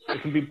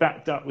 that can be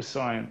backed up with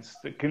science,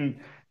 that can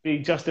be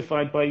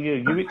justified by you.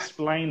 You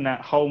explain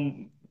that whole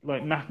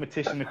like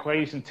mathematician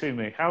equation to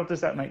me. How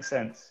does that make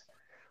sense?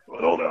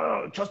 Well,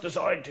 no, trust the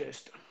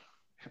scientist.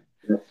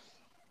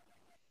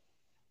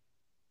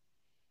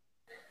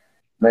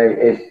 Mate,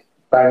 it's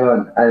bang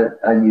on,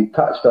 and you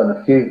touched on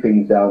a few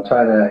things there. I'm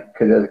trying to,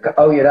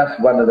 that's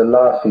one of the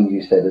last things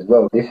you said as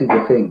well. This is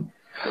the thing.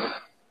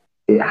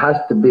 It has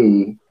to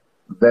be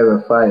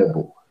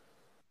verifiable.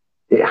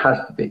 It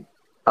has to be.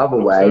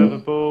 Otherwise,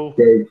 observable,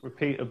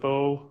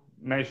 repeatable,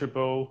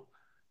 measurable,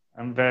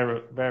 and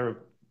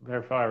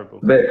verifiable.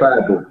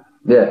 Verifiable,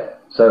 yeah.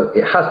 So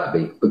it has to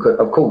be, because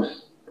of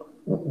course,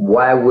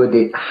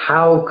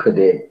 how could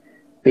it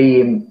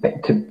be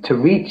to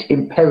reach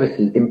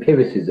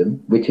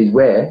empiricism, which is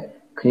where,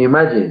 can you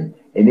imagine,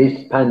 in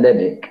this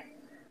pandemic,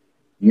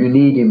 you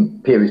need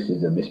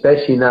empiricism,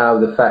 especially now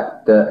the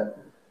fact that,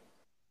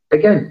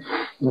 again,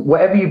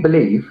 whatever you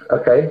believe,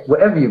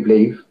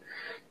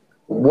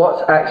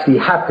 what's actually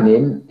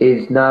happening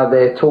is now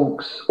there are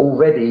talks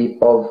already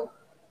of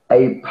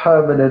a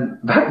permanent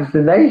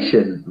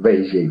vaccination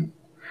regime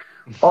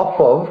off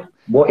of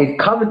what is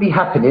currently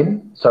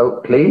happening.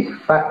 So please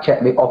fact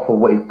check me. Off of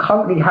what is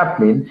currently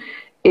happening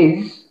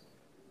is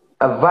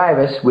a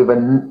virus with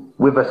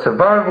a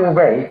survival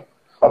rate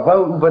of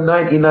over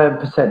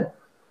 99%.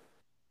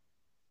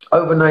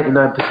 Over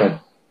 99%.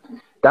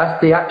 That's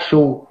the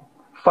actual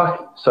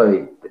That's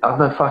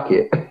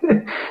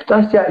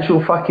the actual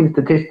fucking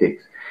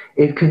statistics.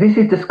 Because this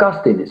is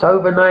disgusting. It's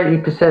over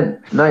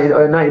 90%,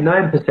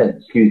 99%,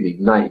 excuse me,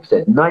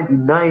 90%.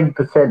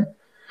 99%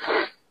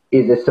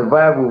 is a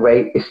survival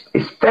rate,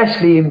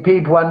 especially in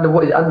people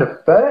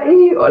under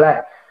 30? Or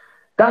like,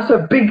 that's a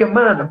big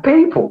amount of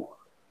people.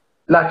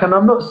 Like, and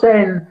I'm not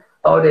saying,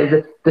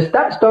 the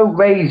stats don't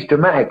raise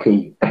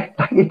dramatically.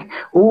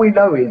 All we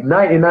know is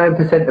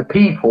 99% of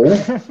people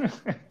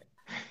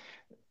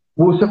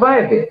will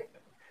survive it.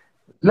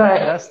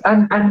 Like, that's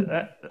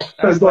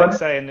like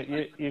saying that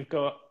you've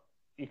got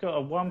a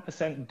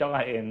 1%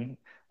 dying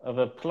of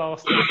a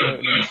plastic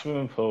floating in a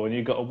swimming pool, and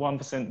you've got a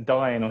 1%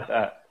 dying of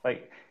that.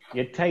 Like,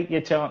 you take your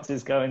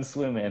chances going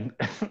swimming.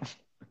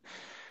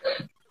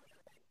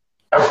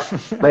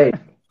 Mate,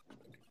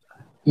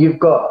 you've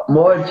got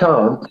more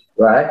chance,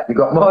 right? You've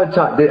got more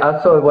chance.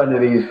 I saw one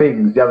of these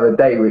things the other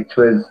day, which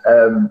was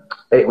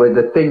it was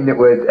a thing that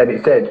was, and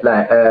it said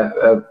like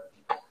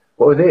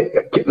what was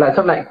it? Like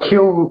something like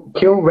kill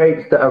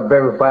rates that are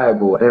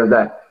verifiable, and it was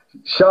like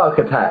shark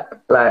attack,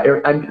 like,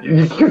 and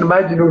you can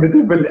imagine all the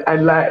different,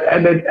 and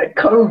then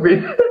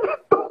COVID,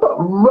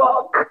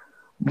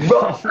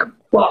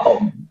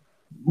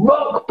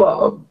 rock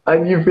bottom,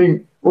 and you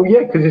think, well,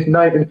 yeah, because it's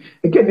 90.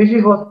 Again, this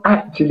is what's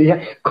actually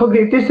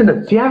cognitive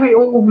dissonance. See how it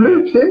all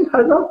loops in?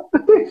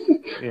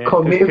 Yeah,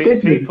 cognitive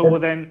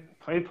dissonance.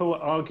 People will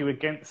argue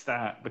against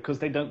that because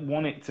they don't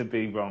want it to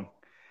be wrong.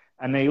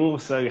 And they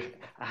also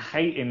are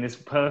hating this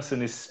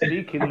person is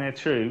speaking their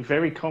truth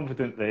very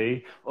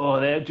confidently,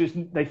 or they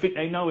think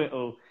they know it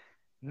all.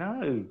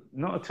 No,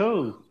 not at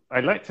all.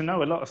 I'd like to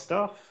know a lot of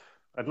stuff.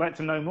 I'd like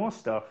to know more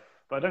stuff,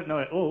 but I don't know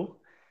it all.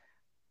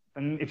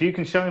 And if you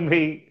can show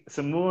me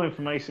some more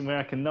information where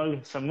I can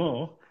know some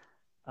more,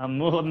 I'm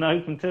more than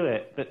open to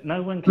it. But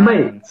no one can.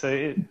 Mate,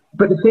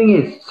 but the thing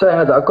is, so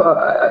I've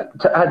got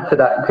to add to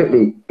that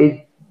quickly, is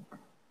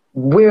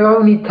we're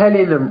only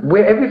telling them,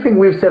 everything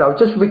we've said, I was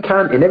just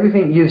recounting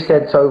everything you've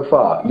said so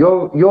far.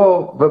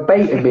 You're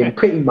verbatim in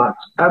pretty much,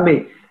 I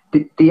mean,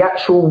 the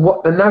actual,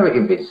 what the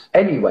narrative is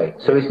anyway.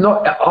 So it's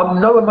not,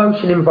 no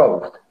emotion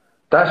involved.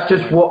 That's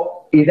just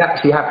what is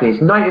actually happening.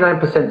 It's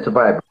 99%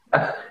 survival.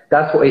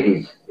 That's what it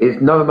is.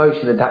 There's no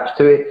emotion attached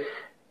to it.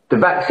 The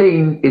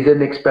vaccine is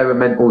an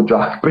experimental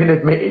drug, been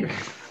admitted.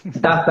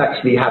 That's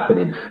actually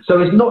happening.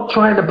 So it's not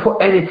trying to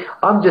put any,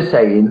 I'm just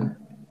saying,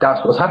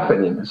 that's what's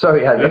happening.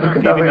 Sorry,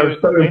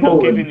 we're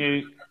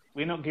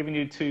not giving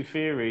you two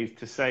theories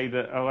to say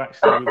that, oh,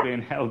 actually, we're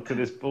being held to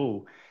this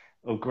ball.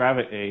 or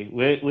gravity.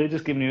 We're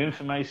just giving you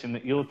information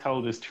that you're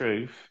told is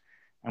truth,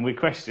 and we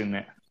question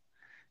it.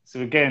 So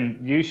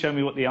again, you show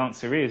me what the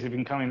answer is. If you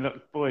can come in,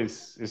 look,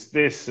 boys, it's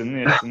this,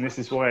 and this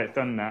is why it's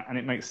done that, and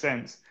it makes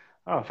sense.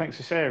 Oh, thanks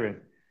for sharing.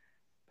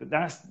 But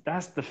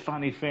that's the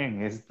funny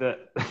thing, is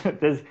that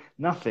there's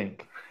nothing.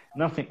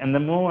 And the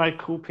more I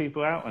call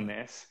people out on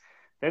this,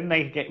 then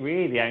they get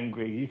really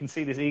angry. You can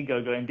see this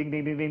ego going ding,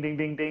 ding, ding, ding, ding,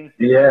 ding, ding.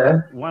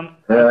 Yeah. I've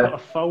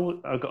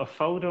got a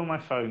folder on my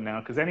phone now,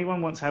 because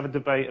anyone wants to have a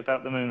debate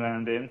about the moon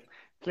landing,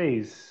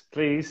 please,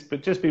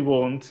 but just be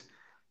warned.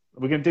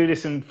 We're going to do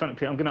this in front of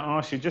people. I'm going to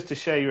ask you just to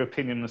share your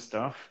opinion on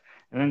stuff,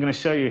 and I'm going to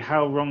show you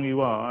how wrong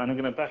you are, and I'm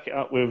going to back it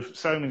up with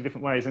so many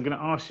different ways. I'm going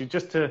to ask you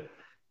just to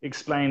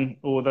explain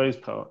all those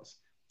parts.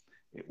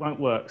 It won't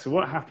work. So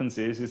what happens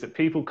is that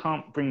people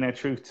can't bring their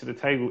truth to the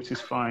table, which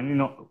is fine. You're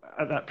not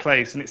at that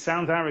place, and it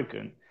sounds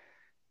arrogant,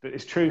 but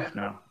it's truth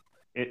now.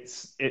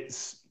 It's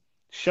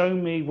show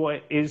me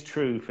what is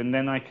truth, and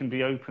then I can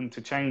be open to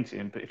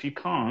changing. But if you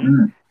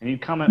can't, and you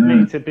come at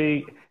me to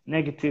be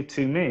negative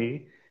to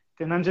me,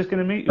 then I'm just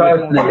going to meet you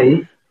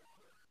personally.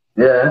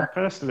 Yeah.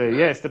 Personally,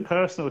 yeah, it's the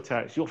personal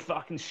attacks. You're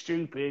fucking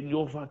stupid.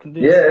 You're fucking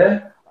this.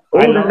 Yeah.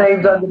 All the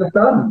names under the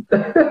sun.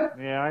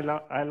 Yeah,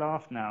 I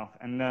laugh now,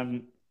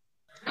 and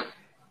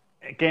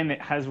again,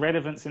 it has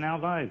relevance in our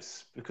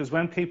lives, because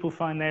when people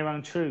find their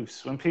own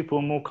truths, when people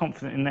are more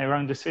confident in their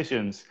own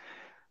decisions,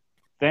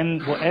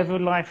 then whatever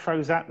life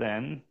throws at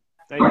them,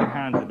 they can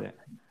handle it.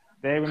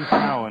 They're in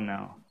power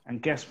now,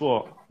 and guess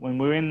what? When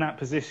we're in that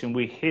position,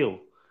 we heal.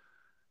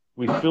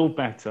 We feel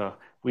better.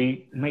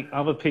 We make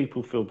other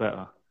people feel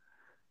better.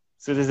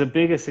 So there's a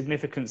bigger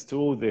significance to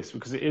all this,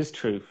 because it is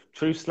truth.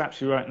 Truth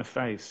slaps you right in the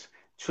face.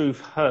 Truth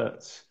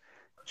hurts.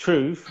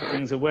 Truth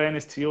brings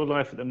awareness to your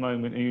life at the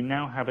moment, and you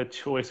now have a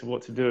choice of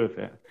what to do with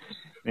it.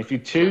 And if you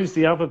choose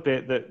the other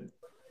bit, that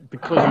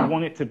because you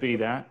want it to be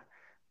that,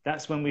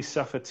 that's when we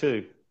suffer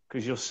too,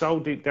 because your soul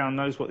deep down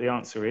knows what the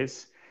answer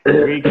is.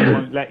 Your ego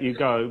won't let you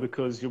go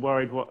because you're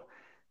worried what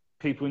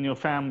people in your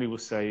family will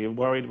say. You're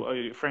worried what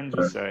your friends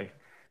will say.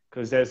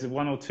 Because there's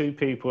one or two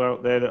people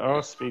out there that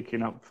are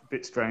speaking up a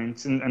bit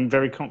strange and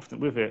very confident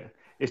with it.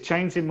 It's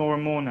changing more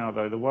and more now,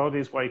 though. The world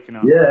is waking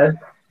up. Yeah,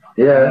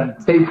 yeah.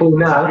 People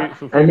now,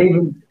 and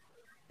even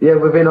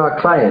within our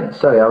clients.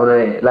 Sorry, I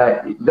want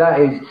to that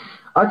is.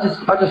 I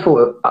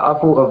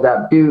thought of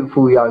that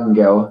beautiful young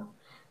girl,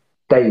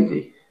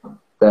 Daisy,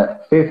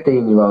 that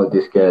 15-year-old.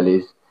 This girl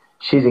is.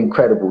 She's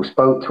incredible.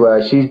 Spoke to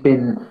her. She's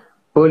been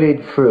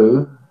bullied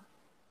through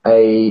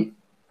a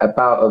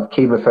bout of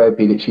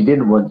chemotherapy that she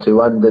didn't want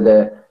to, under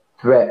the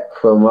threat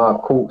from our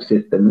court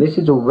system. This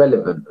is all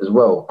relevant as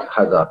well,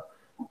 Hazza,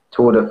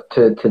 to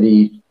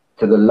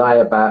the lie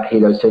about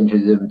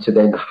heliocentrism, to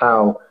then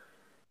how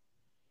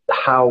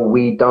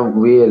we don't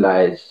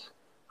realise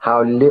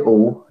how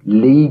little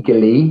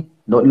legally,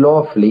 not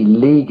lawfully,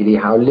 legally,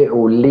 how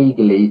little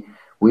legally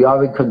we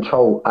are in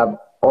control of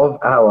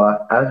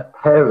our, as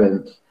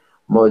parents,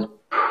 most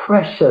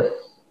precious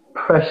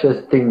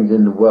things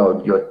in the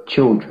world, your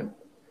children.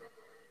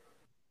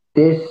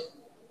 This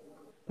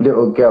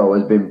little girl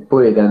has been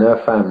bullied, and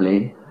her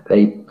family,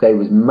 they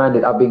was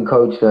managed. I've been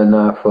coaching her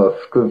now for a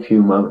good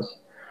few months.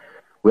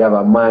 We have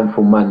our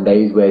Mindful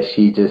Mondays where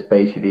she just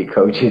basically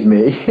coaches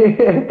me.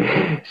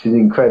 She's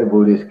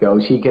incredible, this girl.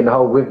 She can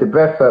hold with the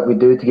breath work we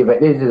do to give her,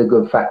 this is a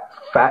good fact,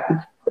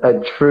 a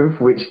truth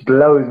which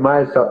blows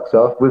my socks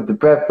off. With the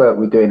breath work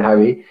we're doing,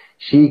 Harry,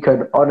 she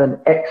can, on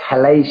an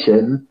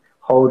exhalation,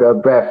 hold her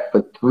breath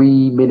for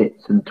 3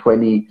 minutes and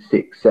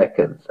 26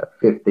 seconds at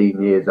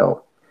 15 years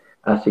old.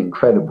 That's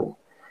incredible.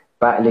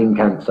 Battling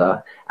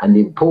cancer, and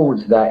the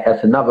importance of that,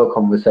 that's another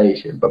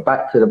conversation. But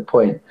back to the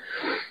point.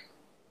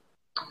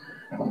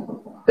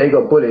 They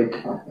got bullied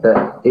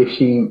that if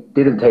she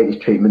didn't take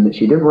this treatment that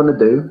she didn't want to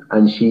do,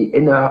 and she,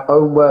 in her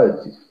own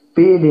words, is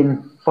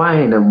feeling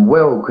fine and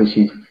well because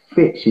she's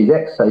fit, she's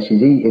exercised,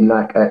 she's eating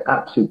like an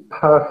absolute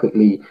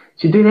perfectly,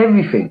 she's doing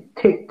everything,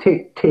 tick,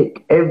 tick,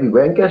 tick,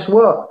 everywhere. And guess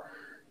what?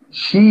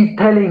 She's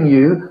telling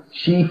you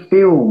she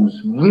feels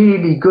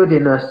really good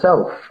in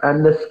herself,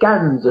 and the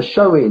scans are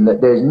showing that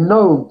there's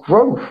no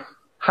growth,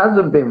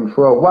 hasn't been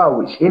for a while,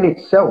 which in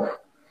itself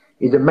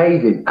is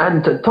amazing.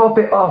 And to top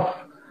it off,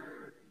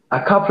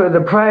 a couple of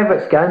the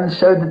private scans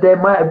showed that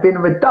there might have been a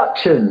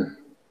reduction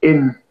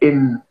in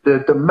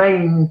the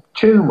main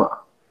tumour.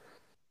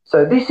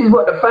 So this is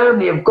what the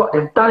family have got.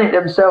 They've done it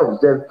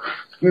themselves. They've,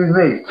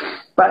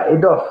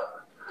 batted off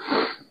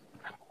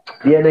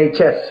the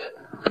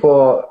NHS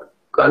for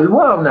a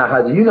while now,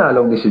 Hazzy. You know how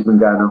long this has been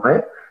going on,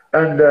 right?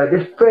 And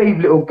this brave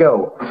little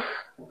girl,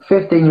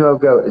 15-year-old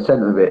girl at the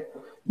centre of it,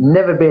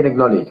 never being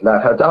acknowledged.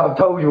 Like, I've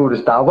told you all the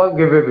stuff. I won't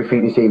give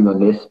everything this evening on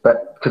this,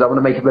 but because I want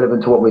to make it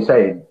relevant to what we're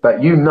saying.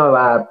 But you know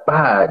how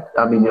bad.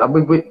 I mean,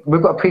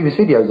 we've got previous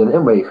videos on it,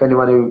 haven't we? For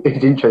anyone who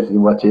is interested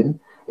in watching,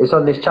 it's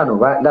on this channel,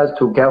 right? Lads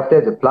Talk Health.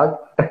 There's a plug.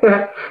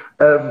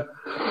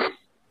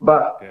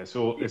 But yeah, it's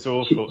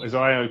awful. It's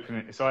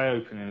eye-opening. It's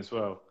eye-opening as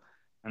well.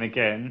 And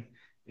again,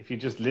 if you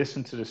just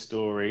listen to the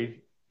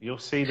story, you'll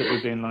see that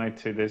we're being lied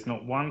to. There's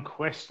not one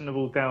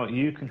questionable doubt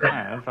you can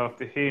have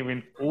after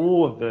hearing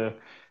all of the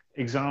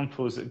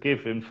examples that are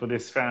given for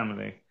this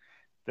family,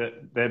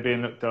 that they're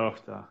being looked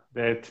after,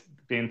 they're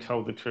being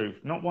told the truth.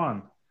 Not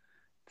one.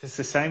 It's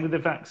the same with the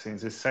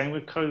vaccines. It's the same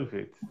with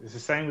COVID. It's the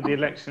same with the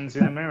elections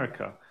in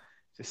America.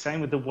 It's the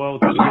same with the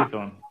world that we live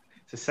on.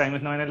 It's the same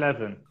with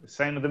 9/11. The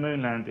same with the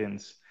moon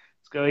landings.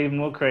 Let's go even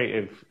more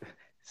creative.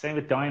 Same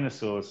with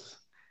dinosaurs.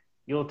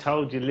 You're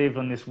told you live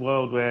on this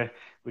world where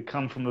we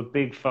come from a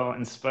big fart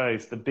in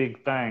space, the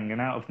Big Bang, and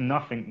out of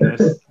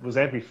nothingness was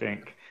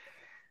everything.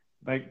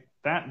 Like,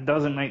 that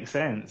doesn't make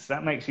sense.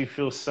 That makes you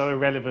feel so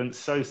irrelevant,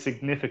 so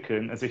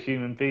significant as a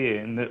human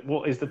being that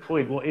what is the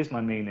point? What is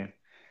my meaning?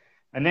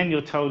 And then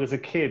you're told as a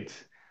kid,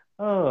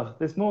 oh,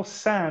 there's more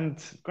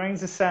sand,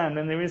 grains of sand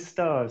than there is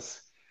stars.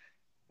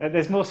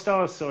 There's more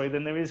stars, sorry,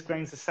 than there is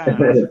grains of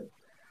sand.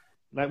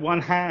 Like,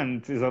 one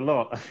hand is a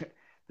lot.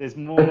 There's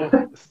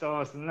more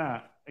stars than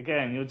that.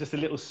 Again, you're just a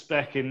little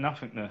speck in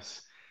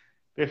nothingness.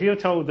 But if you're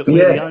told that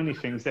we're the only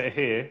things that are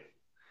here,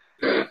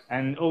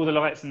 and all the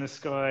lights in the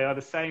sky are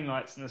the same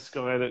lights in the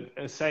sky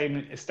that stay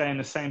in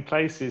the same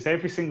places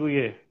every single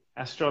year,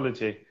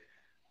 astrology,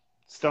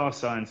 star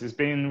signs has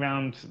been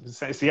around.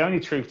 It's the only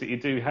truth that you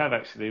do have,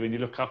 actually, when you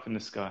look up in the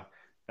sky.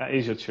 That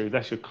is your truth.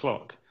 That's your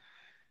clock.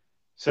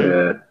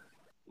 So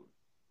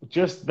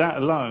just that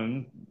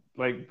alone,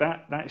 like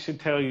that should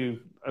tell you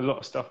a lot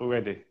of stuff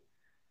already.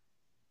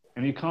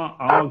 And you can't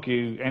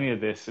argue any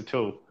of this at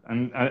all.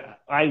 And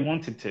I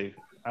wanted to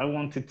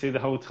the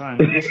whole time.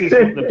 This is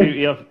what the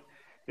beauty of.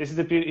 This is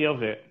the beauty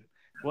of it.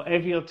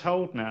 Whatever you're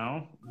told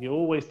now, you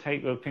always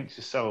take with a pinch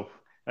of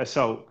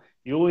salt.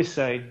 You always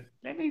say,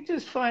 let me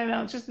just find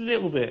out just a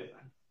little bit.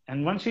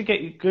 And once you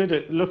get good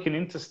at looking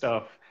into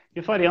stuff,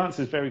 you'll find the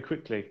answers very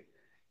quickly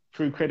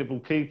through credible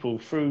people,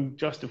 through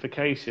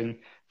justification,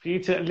 for you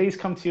to at least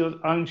come to your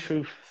own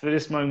truth for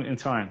this moment in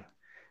time.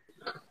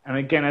 And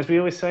again, as we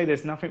always say,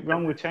 there's nothing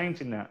wrong with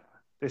changing that.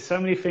 There's so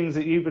many things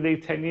that you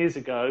believed 10 years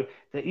ago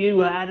that you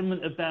were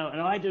adamant about,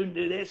 and I don't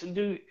do this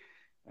and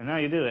now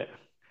you do it.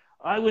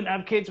 I wouldn't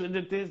have kids with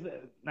this.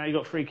 Now you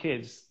got 3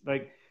 kids.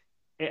 Like,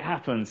 it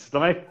happens.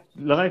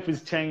 Life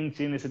is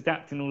changing. It's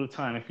adapting all the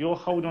time. If you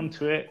hold on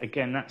to it,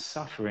 again, that's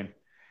suffering.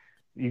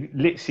 You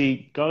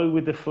literally go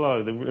with the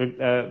flow,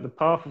 the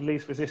path of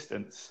least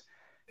resistance.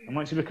 And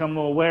once you become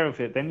more aware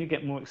of it, then you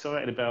get more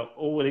excited about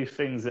all of these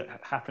things that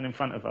happen in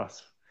front of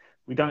us.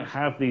 We don't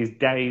have these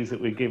days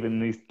that we're given,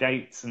 these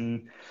dates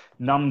and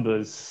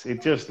numbers.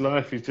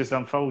 Life is just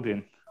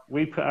unfolding.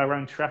 We put our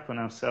own trap on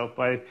ourselves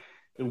by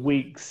the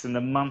weeks and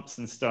the months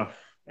and stuff.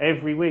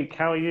 Every week,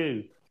 how are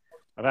you?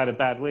 I've had a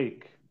bad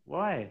week.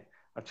 Why?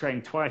 I've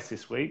trained twice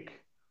this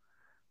week.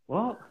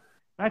 What?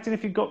 Imagine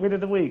if you got rid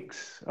of the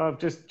weeks. I've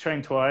just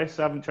trained twice.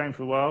 I haven't trained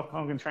for a while.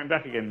 I'm going to train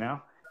back again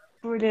now.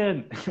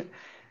 Brilliant.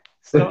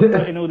 Start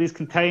putting all these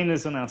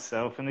containers on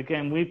ourselves. And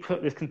again, we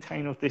put this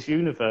container of this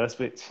universe,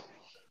 which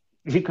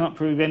you can't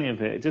prove any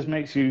of it. It just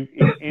makes you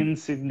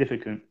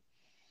insignificant.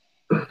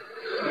 And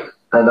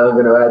I'm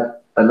going to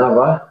add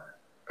another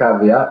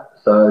caveat.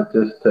 So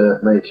just to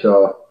make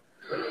sure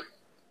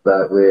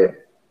that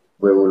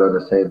we're all on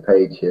the same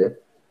page here,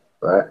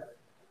 right?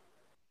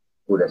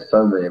 Well, there's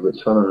so many.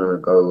 Which one am I going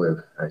to go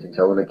with? Actually,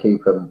 so I want to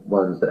keep them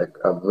ones that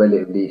are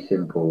relatively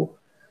simple.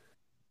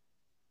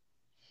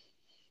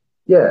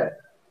 Yeah,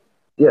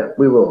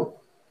 we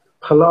will.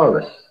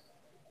 Polaris,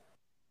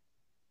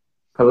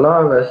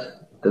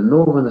 the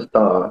Northern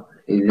Star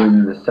is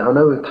in the. I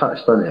know we've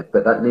touched on it,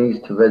 but that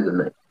needs to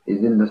resonate.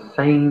 Is in the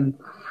same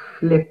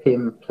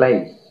flipping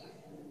place.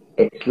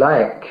 It's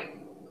like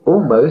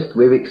almost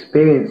we're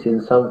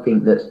experiencing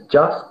something that's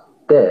just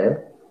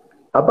there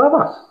above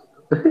us.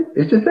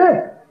 It's just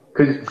there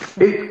because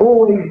it's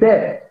always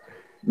there.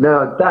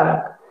 Now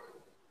that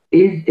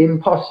is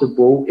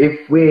impossible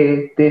if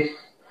we're this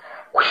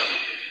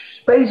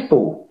space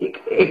ball.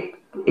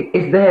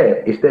 It's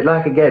there. It's there.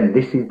 Like again,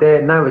 this is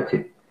their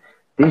narrative.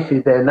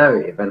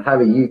 And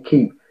Harry, you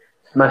keep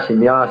smashing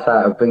the arse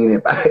out of bringing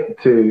it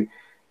back to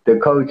the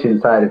coaching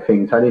side of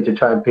things. I need to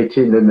try and pitch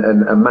in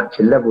and match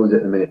your levels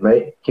at the minute,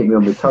 mate. Keep me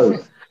on my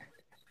toes.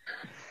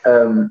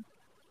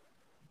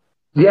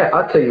 Yeah,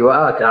 I'll tell you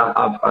what.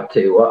 I'll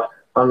tell you what.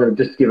 I'm going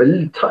to just give a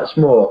little touch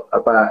more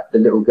about the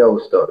little girl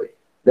story.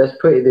 Let's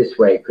put it this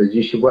way, because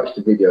you should watch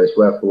the video. It's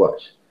worth a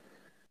watch.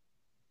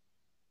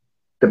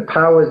 The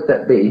powers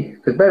that be,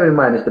 because bear in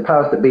mind, it's the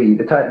powers that be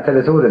that tell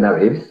us all the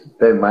narratives.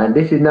 Bear in mind,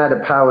 this is now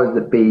the powers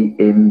that be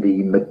in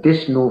the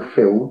medicinal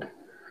field,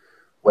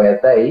 where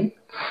they,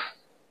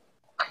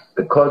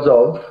 because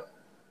of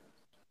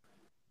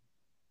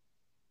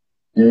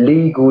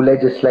legal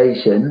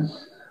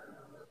legislations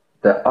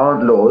that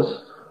aren't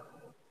laws,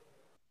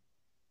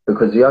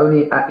 because the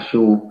only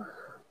actual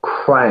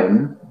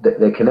crime that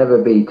there can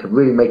ever be to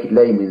really make it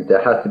layman's,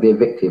 there has to be a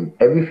victim.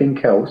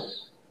 Everything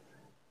else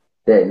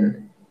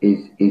then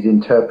is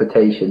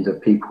interpretations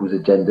of people's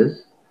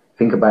agendas.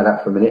 Think about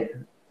that for a minute.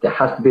 There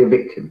has to be a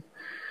victim.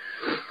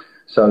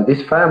 So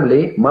this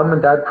family, mum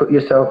and dad, put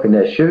yourself in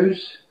their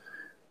shoes.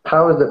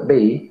 Powers that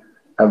be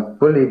have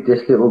bullied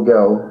this little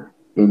girl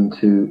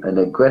into an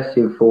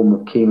aggressive form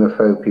of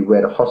chemotherapy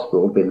where the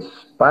hospital have been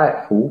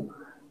spiteful,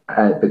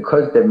 and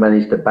because they've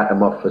managed to bat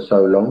them off for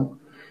so long,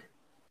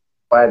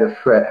 by the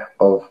threat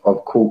of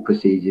court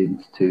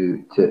proceedings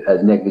to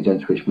as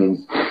negligence, which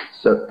means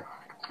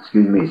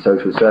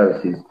social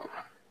services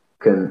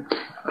can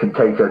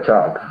take your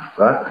child,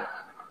 right?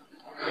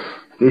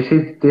 This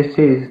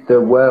is the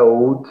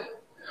world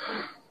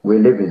we're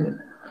living in.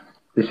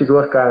 This is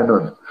what's going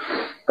on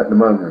at the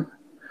moment.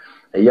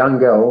 A young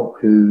girl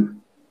who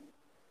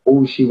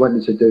all she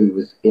wanted to do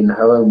was, in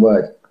her own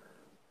words,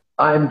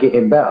 I'm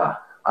getting better.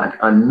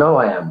 I know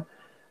I am.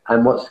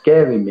 And what's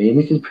scaring me, and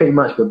this is pretty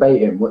much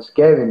verbatim, what's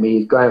scaring me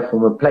is going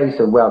from a place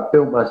of where I've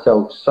built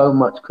myself so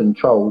much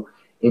control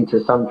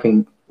into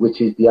something which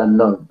is the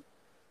unknown.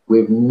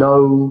 With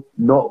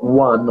not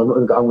one,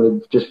 I'm going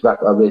to just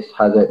wrap up this,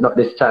 not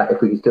this chat, if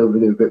we can still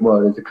do a bit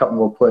more, there's a couple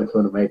more points I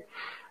want to make.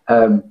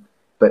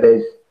 But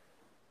there's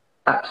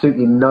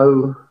absolutely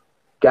no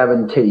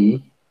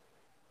guarantee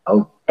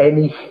of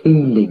any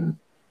healing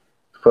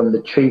from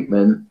the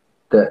treatment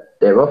that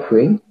they're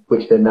offering,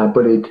 which they're now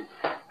bullied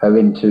her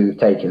into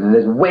taking. And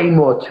there's way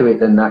more to it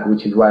than that,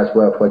 which is why it's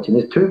worth watching.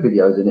 There's 2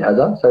 videos in it,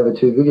 Hazza. It's over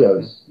 2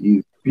 videos.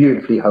 You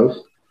beautifully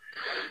host.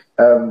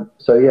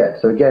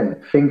 So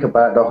again, think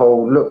about the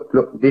whole, look,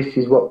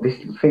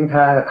 think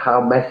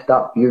how messed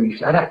up you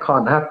say that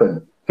can't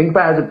happen. Think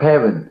about it as a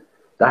parent,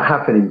 that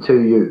happening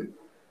to you.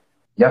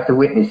 You have to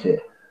witness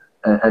it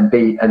and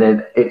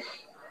then it's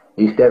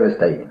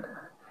devastating.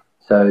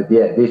 So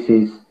yeah,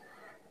 is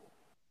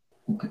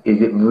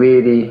it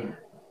really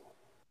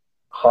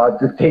hard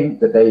to think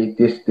that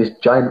this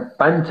giant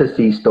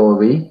fantasy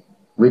story,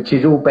 which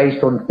is all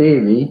based on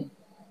theory,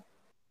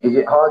 is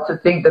it hard to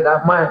think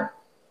that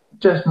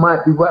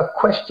might be worth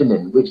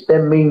questioning, which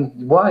then means,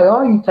 why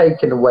are you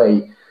taking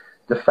away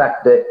the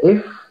fact that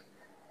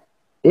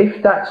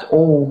if that's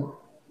all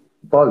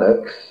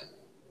bollocks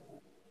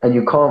and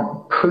you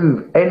can't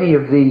prove any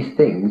of these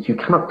things, you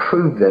cannot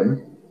prove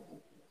them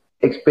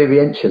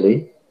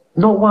experientially,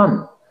 not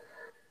one,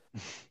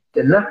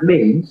 then that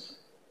means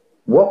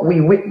what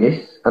we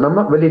witness, and I'm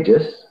not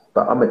religious,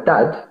 but I'm a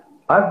dad,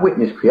 I've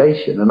witnessed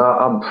creation, and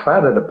I'm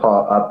proud of the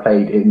part I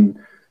played in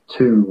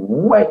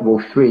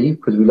 3,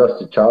 because we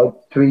lost a child,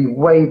 3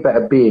 way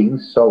better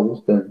beings,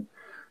 souls, than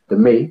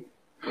me.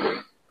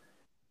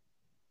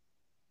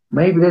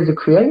 Maybe there's a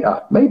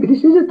creator. Maybe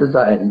this is a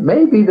design.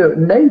 Maybe the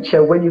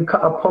nature, when you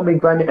cut a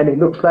pomegranate and it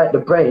looks like the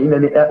brain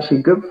and it's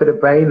actually good for the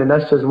brain, and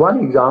that's just one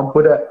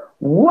example that,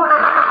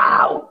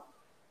 wow,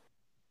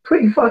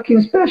 pretty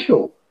fucking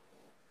special.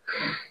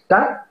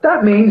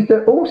 That means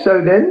that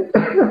also then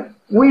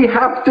we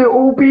have to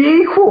all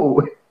be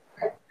equal.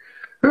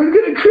 Who's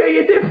going to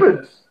create a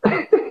difference?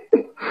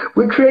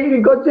 We're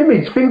creating God's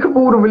image. Think of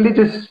all the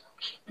religious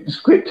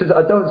scriptures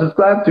I don't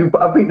subscribe to,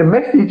 but I think the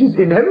message is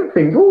in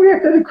everything. Oh, we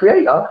have to the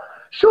creator.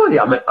 Surely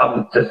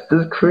I'm just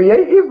as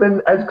creative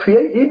and as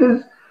created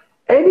as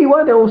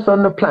anyone else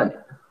on the planet.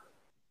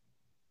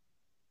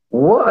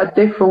 What a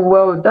different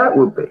world that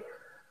would be.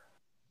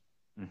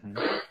 Mm-hmm.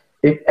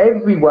 If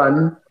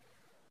everyone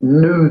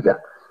knew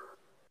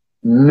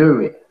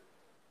it.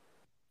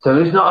 So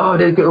it's not,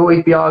 there's going to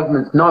always be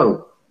arguments.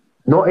 No.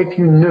 Not if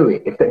you knew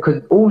it,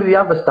 because all of the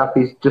other stuff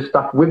is just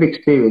stuff with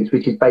experience,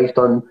 which is based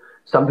on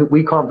something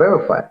we can't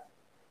verify.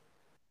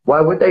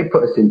 Why would they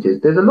put us into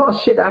this? There's a lot of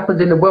shit that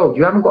happens in the world.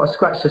 You haven't got to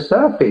scratch the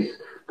surface.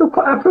 Look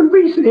what happened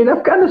recently in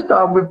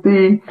Afghanistan with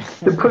the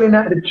pulling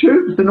out the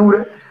troops and all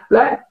that.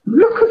 Like,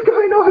 look what's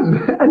going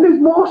on. And there's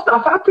more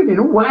stuff happening.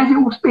 Why is it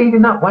all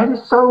speeding up? Why is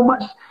there so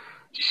much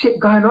shit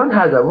going on,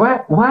 Hazza?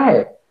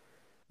 Why?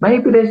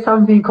 Maybe there's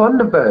something on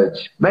the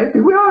verge.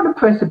 Maybe we are on the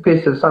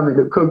precipice of something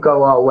that could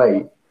go our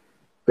way.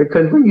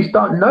 Because when you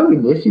start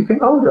knowing this, you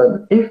think, hold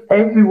on, if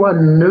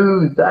everyone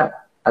knew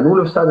that, and all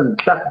of a sudden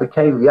that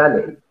became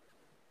reality,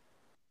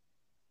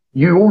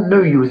 you all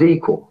knew you was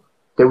equal.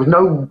 There was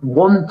no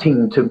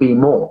wanting to be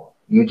more.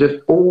 You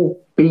just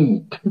all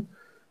beed.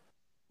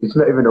 It's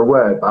not even a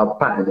word, but I'll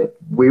pattern it.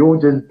 We all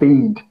just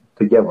beed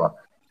together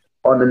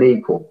on an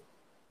equal.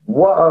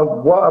 What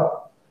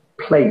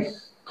a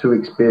place to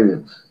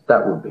experience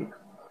that would be.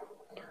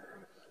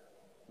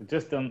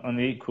 Just on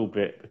the equal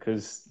bit,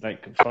 because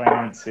like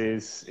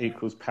finances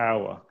equals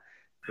power.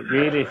 But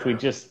really, if we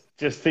just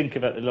think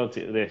about the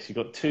logic of this, you've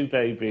got 2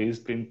 babies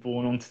being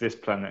born onto this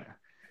planet.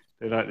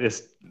 They're like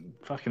this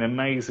fucking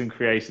amazing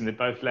creation. They're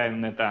both laying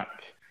on their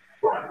back.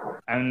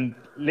 And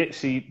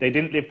literally, they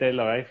didn't live their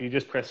life. You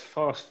just press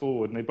fast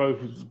forward, and they both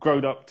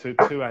grown up to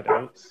 2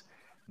 adults.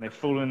 And they've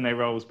fallen in their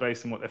roles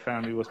based on what their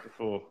family was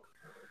before.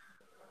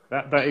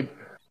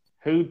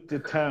 Who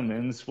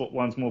determines what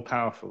one's more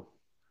powerful?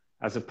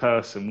 As a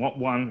person, what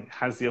one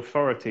has the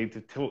authority to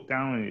talk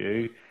down on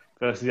you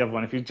versus the other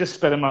one. If you just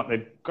sped them up,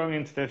 they're going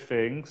into their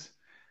things.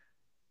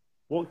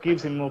 What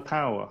gives him more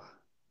power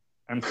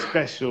and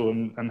special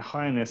and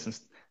highness and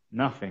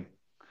nothing?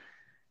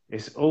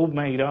 It's all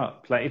made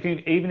up. Like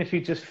even if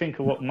you just think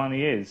of what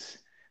money is,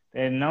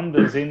 they're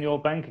numbers in your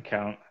bank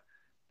account.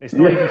 It's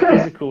not even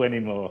physical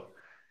anymore.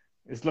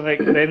 It's like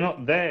they're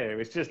not there.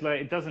 It's just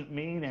like it doesn't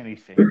mean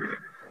anything.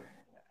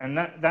 And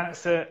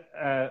that's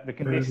the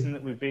condition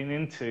that we've been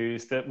into,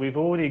 is that we've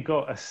already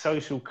got a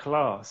social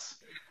class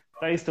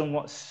based on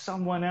what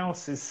someone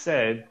else has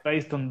said,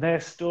 based on their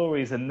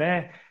stories and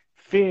their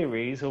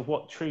theories of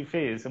what truth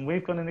is, and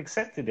we've gone and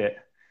accepted it.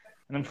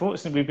 And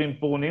unfortunately, we've been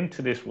born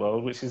into this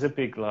world, which is a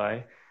big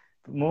lie.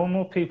 But more and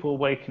more people are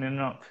waking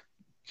up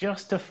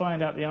just to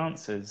find out the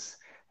answers.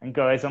 And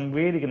guys, I'm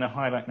really going to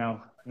highlight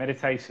now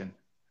meditation.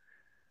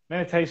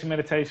 Meditation,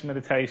 meditation,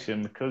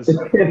 meditation, because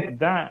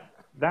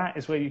that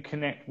is where you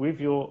connect with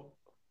your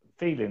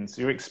feelings,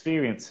 your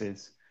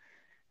experiences.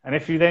 And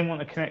if you then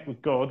want to connect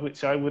with God,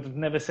 which I would have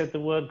never said the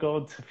word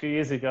God a few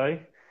years ago,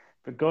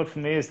 but God for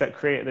me is that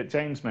creator that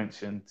James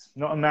mentioned,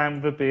 not a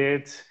man with a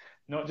beard,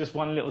 not just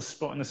one little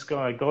spot in the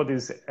sky. God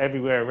is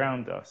everywhere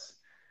around us.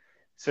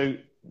 So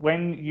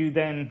when you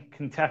then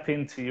can tap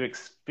into your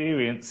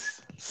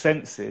experience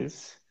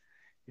senses,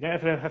 you don't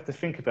ever have to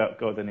think about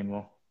God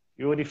anymore.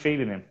 You're already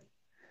feeling him.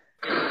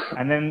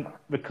 And then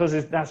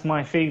because that's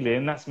my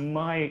feeling, that's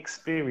my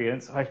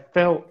experience, I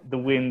felt the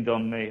wind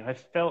on me. I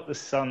felt the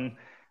sun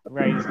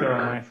rays go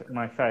on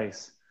my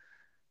face.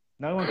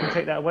 No one can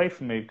take that away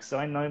from me because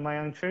I know my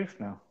own truth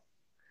now.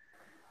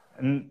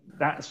 And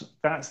that's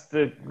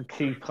the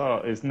key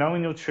part, is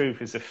knowing your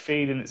truth is a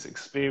feeling, it's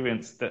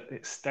experience that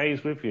it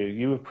stays with you.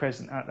 You were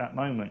present at that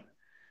moment.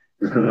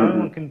 So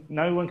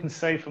no one can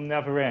say from the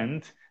other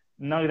end,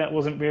 no, that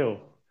wasn't real.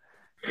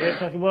 Yeah,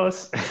 like it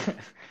was.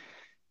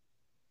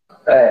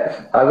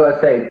 I gotta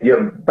say,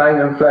 you're bang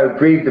and flow,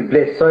 breathe the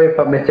bliss. Sorry if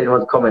I missed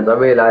anyone's comments. I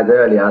realised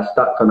earlier I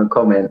stuck on a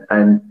comment,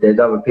 and there's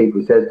other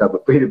people who said stuff,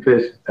 but breathe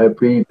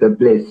the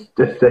bliss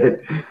just said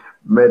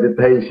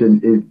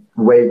meditation is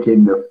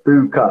waking the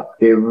fuck up.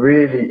 It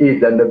really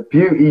is, and the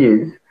beauty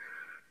is,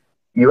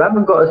 you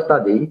haven't got to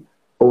study,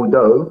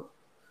 although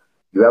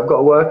you have got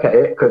to work at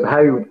it. Because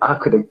Harry,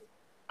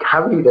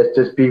 let's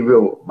just be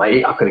real,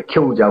 mate, I could have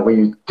killed you. When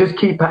you just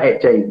keep at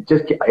it, James,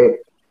 just keep at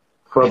it.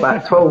 For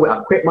about 12 weeks, I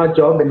quit my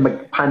job in the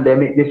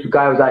pandemic. This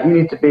guy was like, you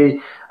need to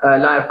be a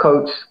life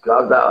coach. I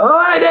was like,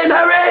 oh, I didn't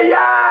hurry,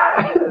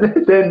 yeah!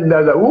 Then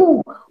I was like,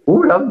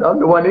 I'm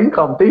the one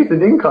income,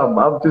 decent income.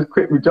 I've just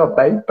quit my job,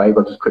 babe. I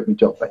just quit my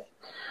job, babe.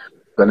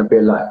 I'm going to be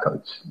a life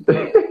coach.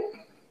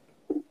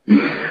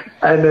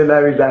 And then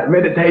I was like,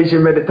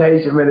 meditation. For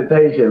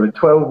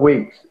 12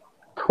 weeks,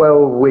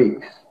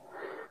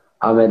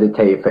 I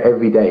meditate for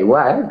every day.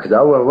 Why? Because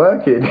I wasn't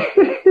working.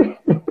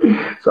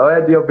 So I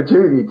had the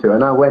opportunity to,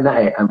 and I went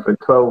at it, and for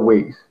 12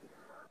 weeks,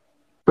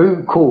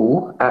 food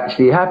call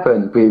actually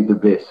happened with the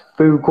bliss.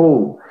 Food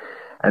call.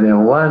 And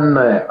then one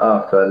night,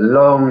 after a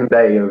long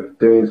day of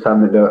doing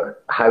something that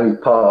Harry's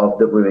part of,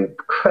 that we're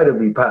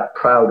incredibly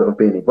proud of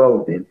being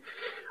involved in,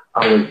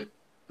 I was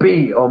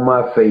beat on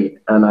my feet,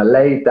 and I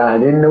laid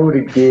down in all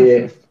the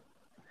gear,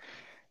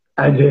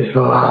 and just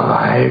thought,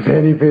 oh, if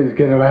anything's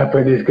going to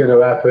happen, it's going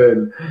to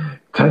happen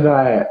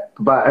tonight.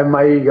 But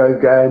my ego's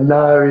going,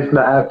 no, it's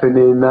not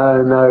happening.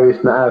 No,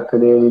 it's not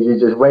happening. You're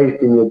just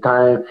wasting your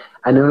time.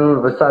 And then all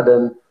of a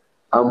sudden,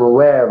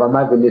 I'm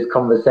having this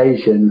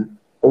conversation,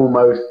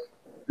 almost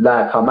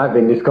like I'm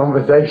having this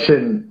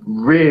conversation,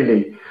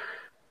 really.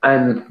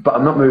 But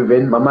I'm not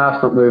moving. My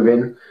mouth's not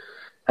moving.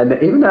 And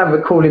even though I'm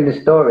recalling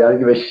this story, I don't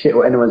give a shit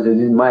what anyone says.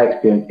 In my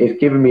experience, it's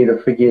giving me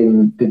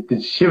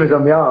the shivers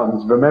on my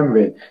arms,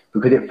 remembering,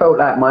 because it felt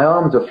like my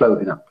arms were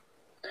floating up.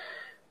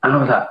 And I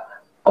was like,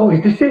 oh,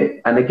 is this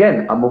it? And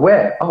again, I'm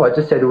aware. Oh, I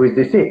just said, oh, is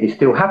this it? It's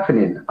still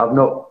happening. I've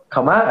not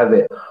come out of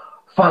it.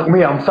 Fuck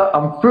me, I'm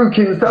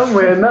freaking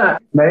somewhere in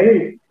that,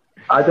 mate.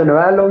 I don't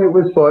know how long it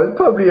was for. It was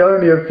probably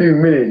only a few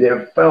minutes.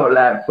 It felt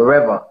like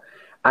forever.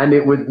 And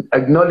it was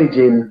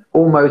acknowledging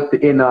almost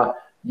the inner,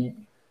 you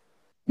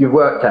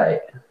worked at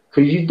it.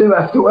 Because you do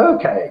have to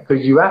work at it.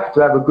 Because you have to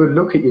have a good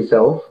look at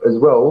yourself as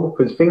well.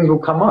 Because things will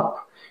come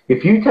up.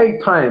 If you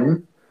take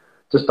time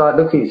to start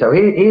looking at yourself.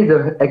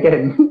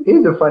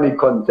 Here's a funny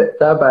concept.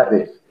 How about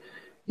this?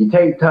 You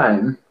take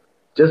time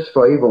just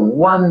for even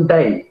one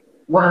day,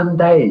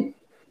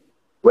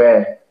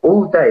 where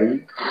all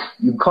day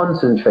you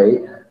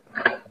concentrate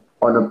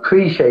on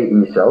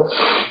appreciating yourself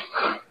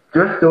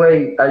just the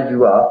way as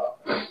you are,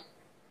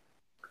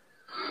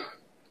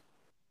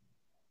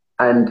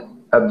 and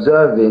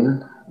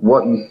observing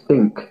what you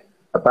think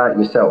about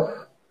yourself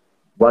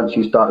once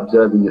you start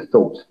observing your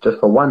thoughts, just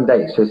for one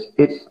day. So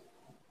it's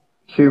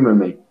humour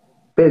me,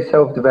 bit of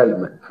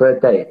self-development for a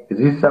day.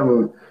 Because this is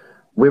something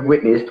we've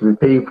witnessed with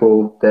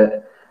people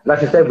that,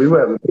 like I said, we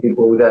work with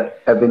people that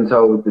have been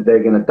told that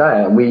they're going to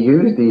die, and we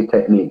use these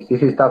techniques.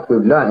 This is stuff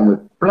we've learned and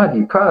we're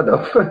bloody proud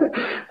of.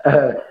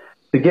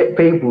 To get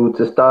people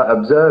to start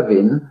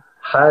observing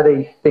how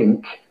they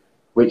think,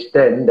 which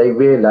then they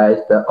realise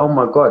that, oh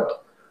my God,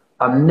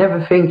 I'm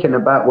never thinking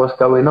about what's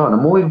going on.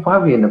 I'm always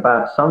worrying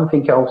about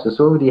something else that's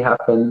already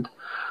happened,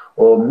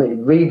 or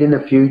reading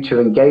the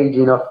future,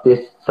 engaging off this,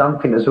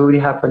 something that's already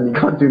happened, you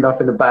can't do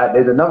nothing about it.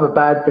 There's another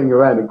bad thing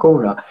around the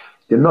corner.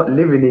 You're not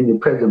living in your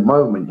present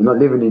moment. You're not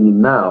living in your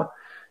now.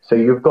 So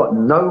you've got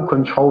no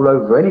control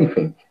over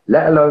anything,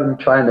 let alone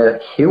trying to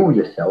heal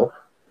yourself.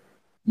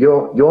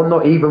 you're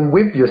not even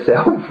with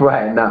yourself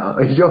right now.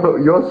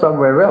 You're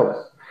somewhere else.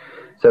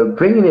 So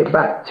bringing it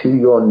back to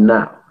your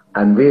now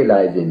and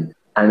realizing,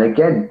 and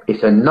again,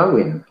 it's a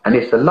knowing, and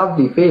it's a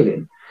lovely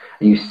feeling.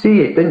 And you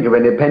see it, don't you,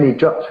 when the penny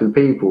drops for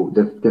people,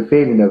 the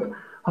feeling of,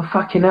 oh,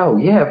 fucking hell,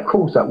 yeah, of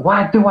course. Like,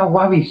 why do I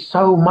worry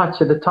so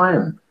much of the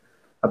time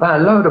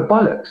about a load of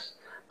bollocks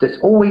that's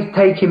always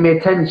taking my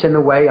attention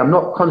away? I'm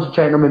not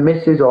concentrating on my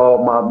missus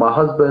or my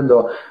husband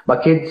or my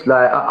kids.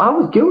 Like, I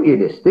was guilty of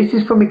this. This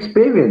is from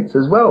experience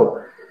as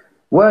well.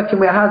 Working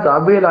with Hazza,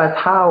 I realised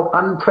how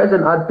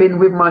unpresent I'd been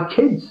with my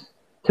kids,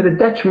 to the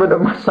detriment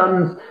of my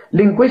son's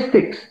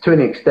linguistics to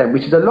an extent,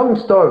 which is a long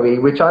story,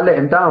 which I let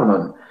him down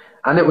on.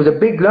 And it was a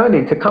big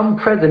learning to come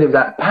present with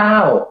that,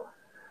 pow,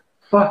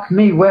 fuck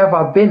me, where have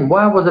I been?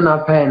 Why wasn't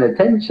I paying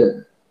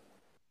attention?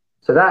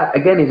 So that,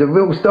 again, is a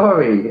real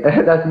story.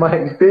 That's my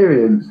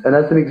experience. And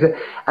that's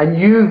and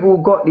you've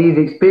all got these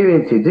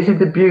experiences. This is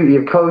the beauty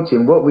of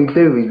coaching. What we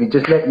do is we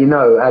just let you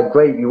know how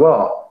great you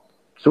are.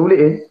 That's all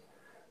it is.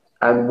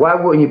 And why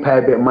wouldn't you pay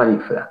a bit of money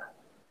for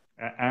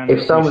that? And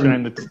if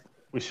someone...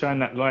 we're showing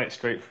that light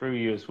straight through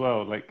you as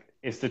well. Like,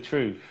 it's the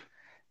truth.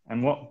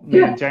 And what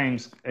me and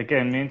James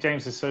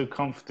are so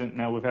confident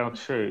now with our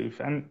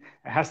truth, and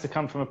it has to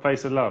come from a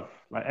place of love.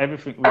 Like,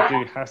 everything we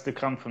do has to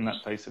come from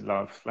that place of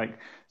love. Like,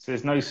 so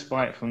there's no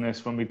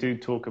spitefulness when we do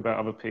talk about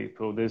other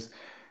people. There's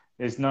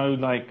no,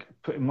 like,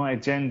 putting my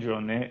agenda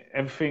on it.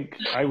 Everything,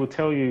 I will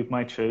tell you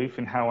my truth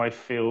and how I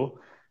feel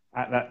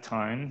at that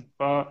time,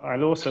 but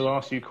I'll also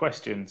ask you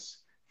questions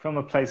from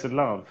a place of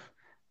love.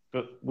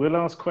 But we'll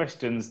ask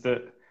questions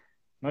that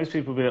most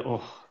people will be like,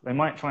 oh, they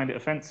might find it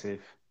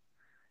offensive.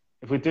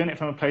 If we're doing it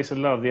from a place of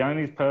love, the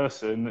only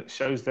person that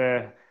shows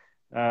their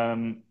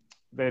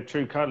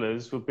true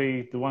colours will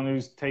be the one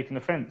who's taken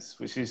offence,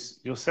 which is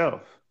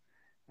yourself.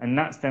 And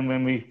that's then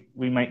when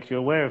we make you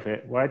aware of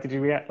it. Why did you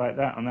react like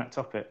that on that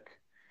topic?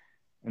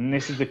 And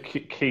this is the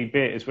key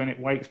bit, is when it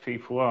wakes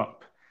people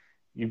up,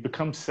 you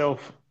become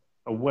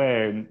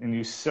self-aware and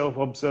you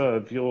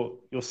self-observe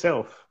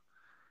yourself.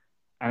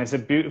 And it's a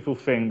beautiful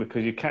thing,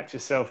 because you catch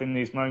yourself in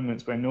these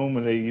moments where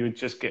normally you would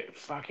just get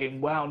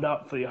fucking wound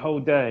up for your whole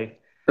day.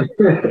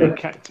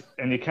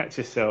 and you catch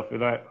yourself, you're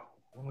like,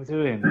 what am I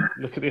doing?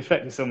 Look at the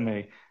effect it's on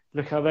me.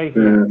 Look how they've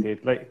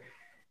reacted. Like,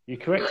 you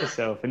correct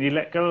yourself and you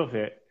let go of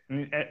it.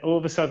 And all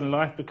of a sudden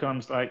life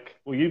becomes like,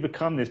 well, you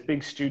become this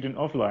big student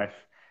of life.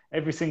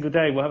 Every single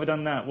day, well, have I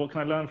done that? What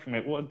can I learn from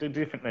it? What do I do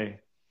differently?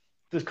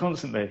 Just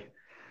constantly.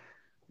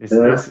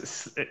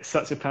 It's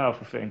such a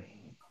powerful thing.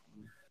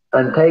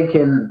 And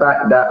taking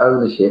back that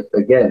ownership,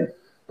 again,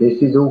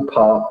 this is all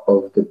part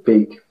of the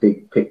big,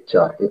 big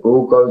picture. It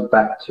all goes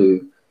back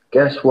to,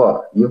 guess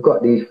what? You've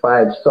got these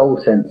 5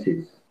 soul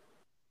senses.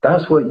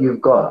 That's what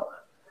you've got.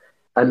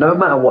 And no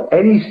matter what,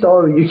 any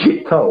story you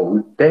get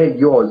told, they're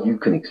yours. You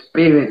can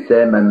experience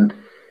them, and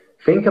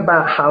think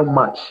about how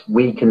much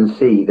we can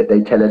see that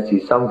they tell us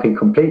is something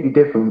completely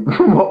different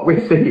from what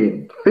we're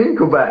seeing. Think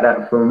about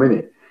that for a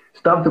minute.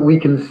 Stuff that we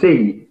can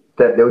see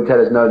that they'll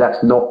tell us, no,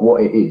 that's not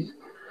what it is.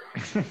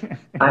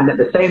 And at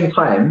the same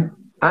time,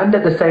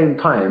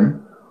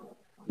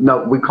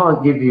 no, we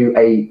can't give you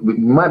we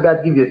might be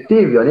able to give you a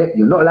theory on it.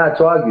 You're not allowed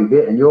to argue with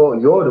it, and you're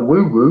the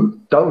woo-woo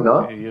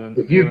donor.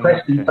 If you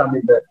question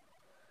something that,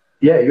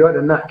 you're the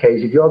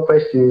nutcase. If you're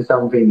questioning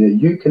something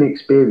that you can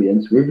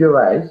experience with your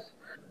eyes,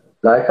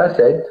 like I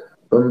said,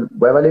 from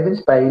where I live in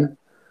Spain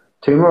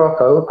to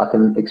Morocco, I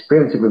can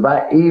experience it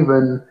without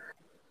even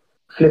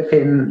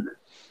flipping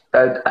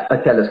a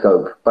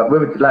telescope. But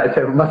like I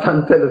said, my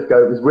son's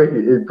telescope is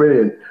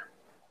brilliant.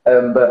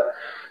 But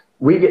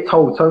we get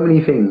told so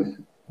many things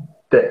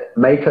that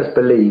make us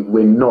believe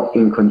we're not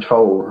in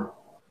control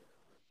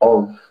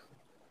of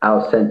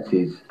our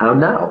senses, our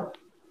now.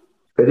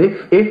 But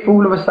if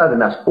all of a sudden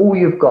that's all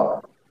you've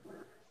got,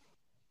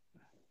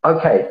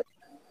 okay,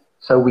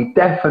 so we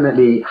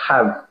definitely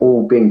have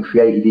all been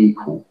created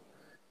equal.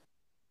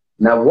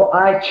 Now, what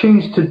I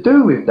choose to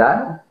do with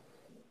that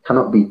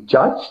cannot be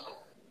judged.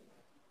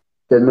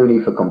 There's no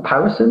need for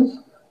comparisons.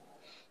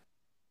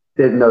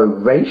 There's no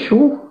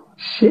racial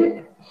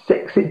shit,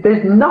 sexist.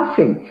 There's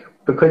nothing.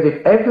 Because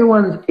if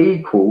everyone's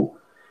equal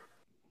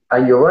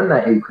and you're on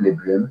that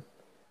equilibrium,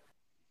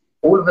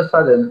 all of a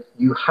sudden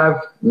you have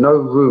no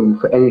room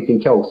for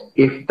anything else,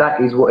 if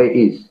that is what it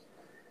is.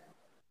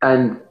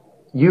 And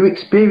you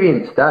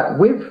experience that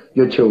with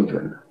your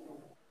children.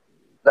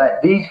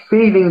 That these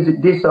feelings,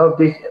 this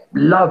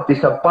love,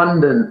 this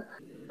abundant,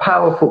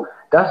 powerful,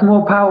 that's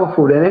more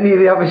powerful than any of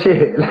the other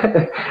shit.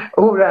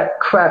 All that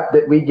crap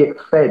that we get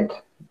fed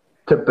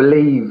to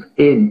believe,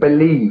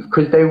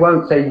 because they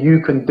won't say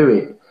you can do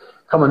it.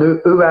 Come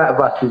on, who out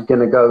of us is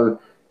going to go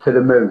to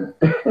the moon?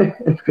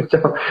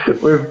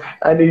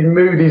 And these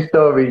moody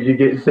stories you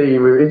get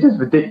seen, it's just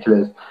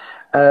ridiculous.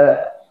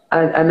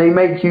 And they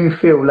make you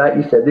feel, like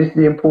you said, this is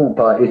the important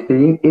part, it's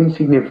the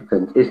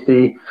insignificance, it's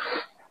the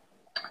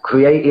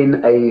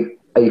creating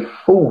a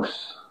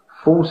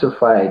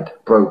falsified,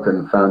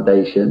 broken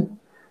foundation,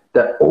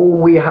 that all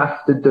we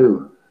have to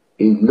do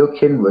is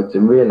look inwards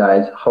and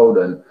realize, hold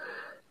on,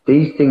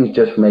 these things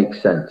just make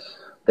sense.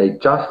 They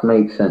just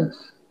make sense.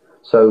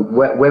 So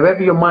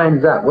wherever your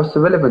mind's at, what's the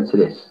relevance to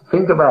this?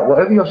 Think about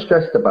whatever you're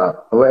stressed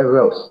about or whatever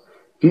else.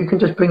 If you can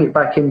just bring it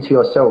back into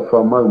yourself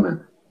for a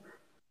moment.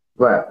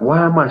 Right,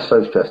 why am I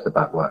so stressed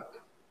about work?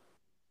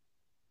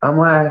 Am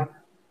I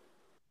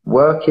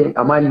working?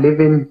 Am I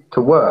living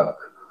to work?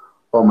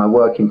 Or am I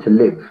working to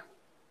live?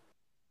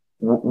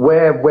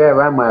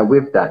 Where am I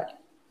with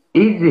that?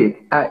 Is it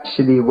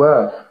actually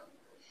worth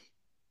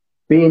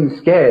being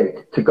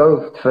scared to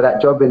go for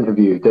that job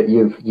interview that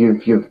you've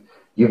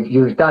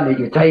done it,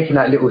 you've taken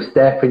that little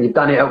step and you've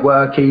done it at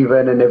work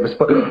even, and they've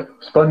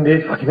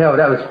responded, fucking hell,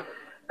 that was,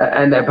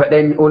 but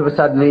then all of a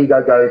sudden the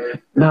ego goes,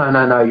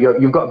 no,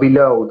 you've got to be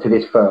loyal to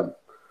this firm.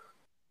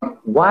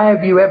 Why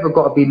have you ever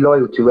got to be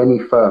loyal to any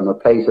firm or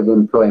place of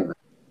employment?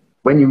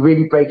 When you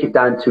really break it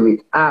down to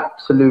its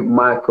absolute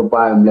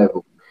microbiome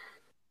level,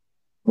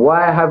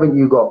 why haven't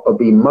you got to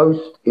be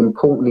most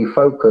importantly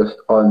focused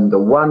on the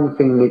one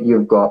thing that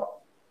you've got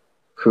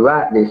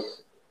throughout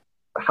this,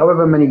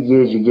 however many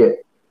years you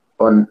get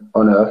on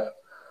earth?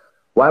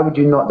 Why would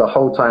you not the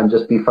whole time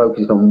just be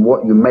focused on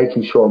what you're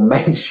making sure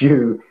makes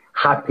you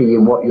happy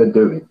in what you're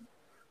doing,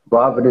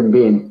 rather than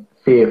being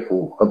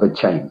fearful of a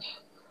change?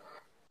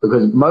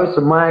 Because most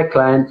of my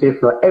clients,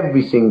 if not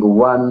every single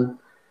one,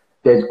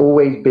 there's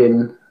always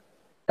been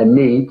a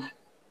need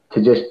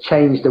to just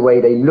change the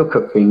way they look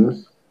at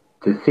things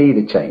to see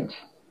the change.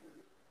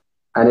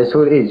 And it's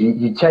all it is.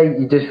 You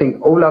just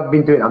think, all I've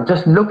been doing, I'm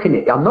just looking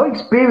at it. I'm not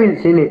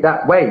experiencing it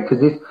that way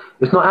because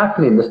it's not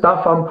happening. The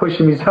stuff I'm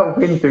pushing myself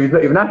into is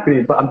not even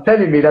happening. But I'm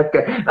telling you that's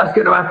going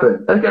to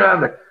happen. That's going to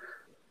happen.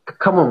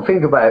 Come on,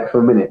 think about it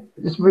for a minute.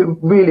 Just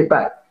reel it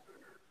back.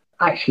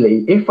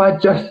 Actually, if I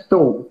just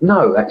thought,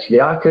 no, actually,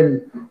 I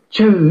can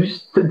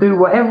choose to do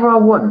whatever I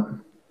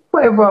want.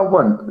 Whatever I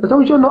want. As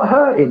long as you're not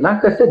hurting.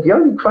 Like I said, the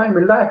only crime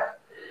in life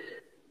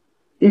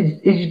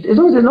is as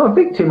long as you're not a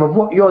victim of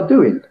what you're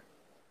doing.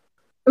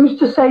 Who's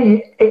to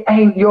say it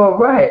ain't your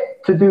right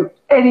to do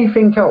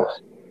anything else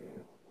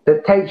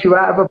that takes you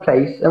out of a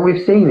place? And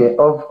we've seen it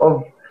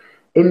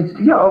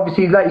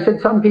obviously, like you said,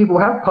 some people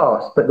have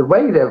passed, but the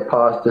way they've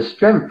passed, the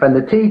strength and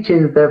the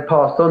teachings they've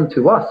passed on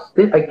to us.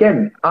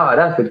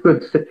 That's a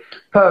good,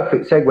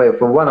 perfect segue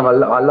from one of my,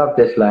 I love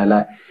this line.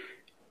 Like,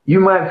 you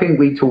might think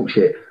we talk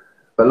shit,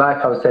 but like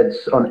I've said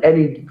on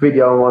any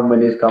video on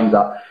when this comes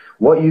up,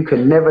 what you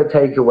can never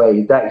take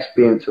away is that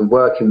experience of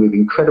working with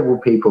incredible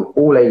people of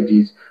all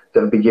ages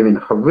that have been given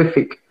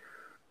horrific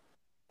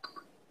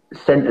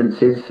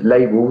sentences,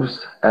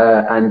 labels,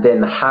 and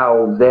then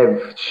how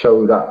they've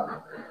showed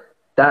up.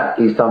 That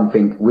is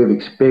something we've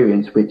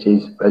experienced, which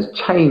has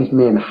changed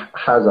me and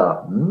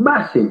Hazza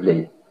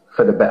massively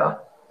for the better.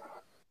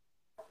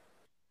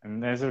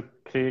 And there's a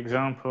key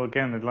example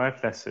again, the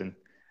life lesson.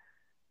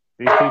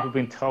 These people have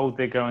been told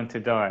they're going to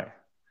die.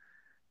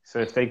 So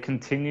if they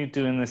continue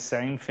doing the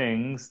same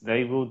things,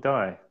 they will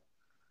die.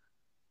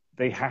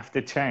 They have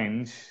to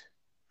change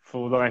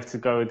for life to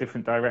go a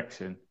different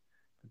direction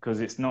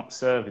because it's not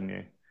serving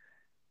you,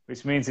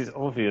 which means it's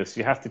obvious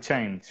you have to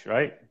change,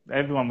 right?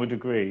 Everyone would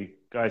agree,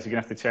 guys, you're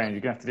going to have to change,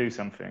 you're going to have to do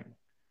something.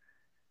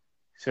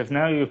 So if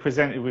now you're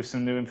presented with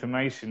some new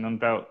information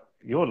about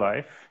your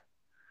life,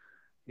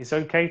 it's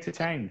okay to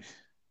change.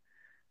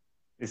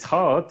 It's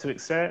hard to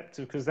accept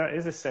because that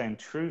is a saying,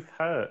 truth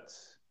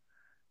hurts.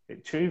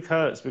 Truth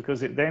hurts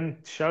because it then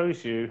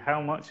shows you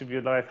how much of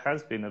your life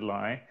has been a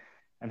lie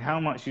and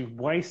how much you've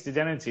wasted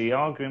energy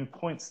arguing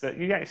points that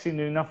you actually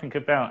knew nothing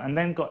about, and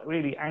then got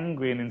really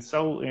angry and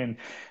insulting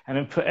and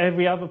then put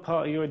every other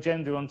part of your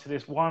agenda onto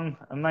this one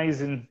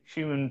amazing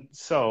human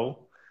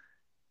soul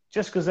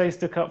just because they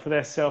stuck up for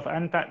themselves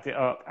and backed it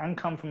up and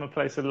come from a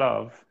place of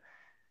love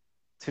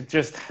to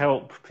just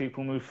help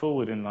people move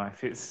forward in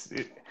life.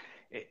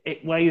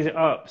 It weighs it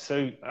up.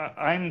 So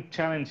I'm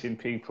challenging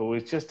people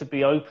is just to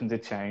be open to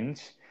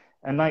change.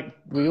 And like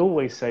we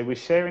always say, we're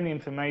sharing the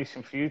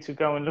information for you to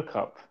go and look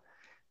up.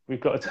 We've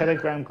got a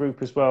Telegram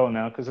group as well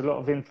now because a lot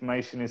of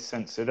information is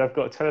censored. I've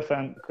got a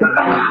Telegram group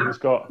that's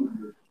got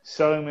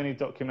so many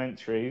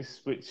documentaries,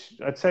 which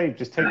I'd say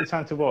just take the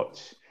time to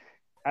watch.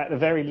 At the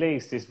very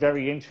least, it's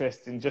very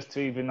interesting just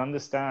to even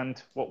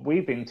understand what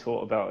we've been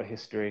taught about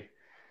history,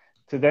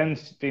 to then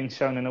being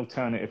shown an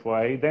alternative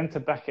way, then to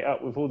back it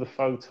up with all the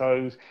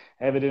photos,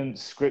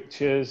 evidence,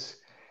 scriptures.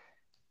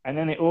 And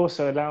then it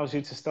also allows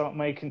you to start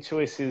making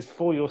choices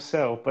for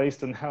yourself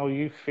based on how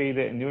you feel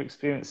it and your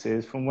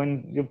experiences from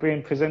when you're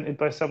being presented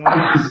by someone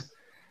else.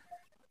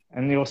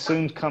 And you'll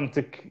soon come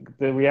to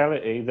the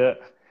reality that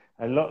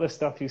a lot of the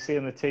stuff you see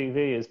on the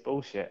TV is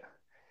bullshit.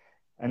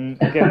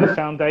 And again, the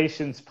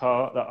foundations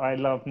part that I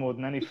love more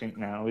than anything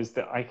now is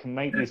that I can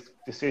make these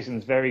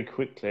decisions very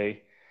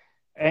quickly.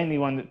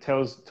 Anyone that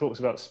talks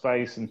about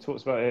space and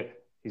talks about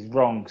it is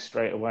wrong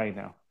straight away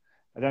now.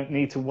 I don't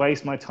need to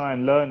waste my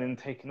time learning,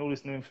 taking all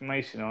this new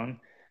information on,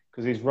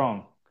 because he's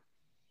wrong.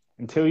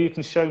 Until you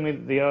can show me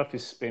that the Earth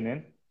is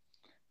spinning,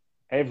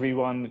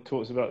 everyone that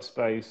talks about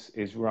space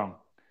is wrong.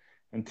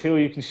 Until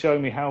you can show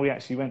me how we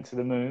actually went to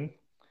the moon,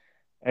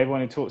 everyone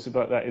who talks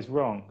about that is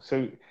wrong.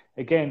 So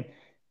again,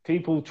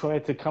 people try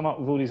to come up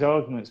with all these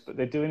arguments, but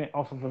they're doing it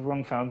off of a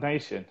wrong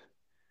foundation.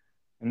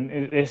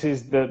 And this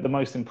is the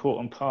most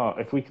important part.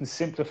 If we can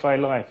simplify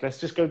life, let's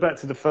just go back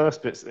to the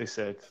first bits that they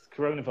said,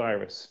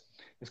 coronavirus.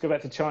 Let's go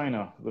back to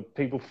China, the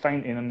people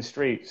fainting on the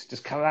streets,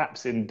 just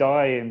collapsing,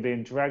 dying,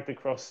 being dragged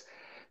across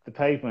the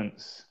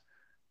pavements.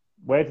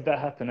 Where did that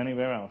happen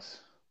anywhere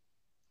else?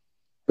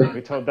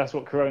 We're told that's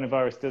what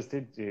coronavirus does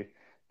to you.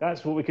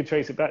 That's what we could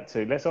trace it back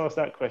to. Let's ask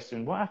that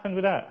question. What happened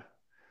with that?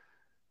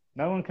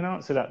 No one can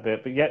answer that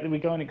bit, but yet we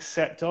go and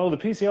accept, the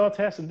PCR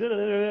tests and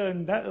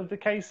and that of the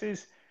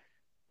cases.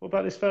 What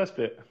about this first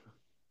bit?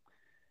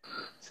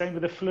 Same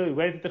with the flu.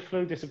 Where did the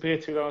flu disappear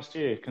to last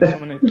year? Can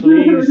someone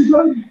please...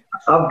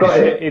 I've got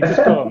it. It's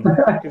just gone.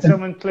 Can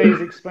someone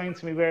please explain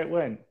to me where it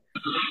went?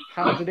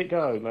 How did it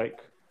go?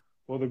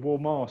 They wore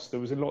masks. There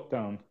was a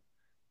lockdown.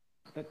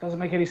 That doesn't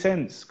make any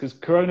sense because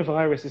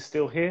coronavirus is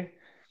still here.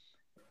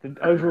 The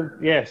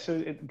overall, so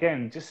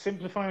again, just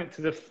simplifying it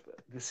to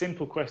the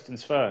simple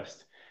questions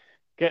first.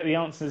 Get the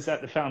answers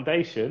at the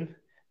foundation,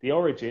 the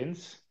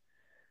origins,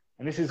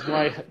 and this is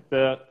why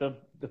the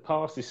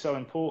past is so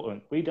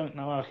important. We don't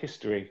know our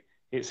history.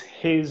 It's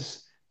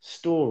his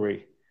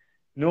story.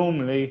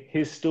 Normally,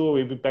 his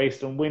story would be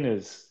based on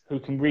winners who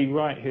can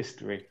rewrite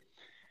history.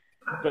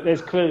 But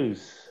there's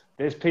clues.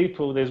 There's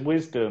people. There's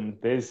wisdom.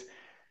 There's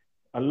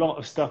a lot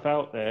of stuff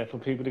out there for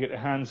people to get their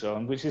hands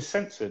on, which is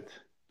censored.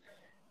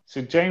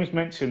 So James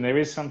mentioned there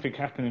is something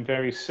happening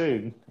very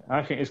soon.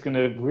 I think it's going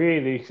to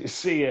really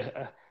see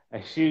a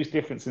huge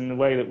difference in the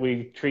way that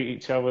we treat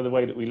each other, the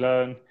way that we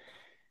learn.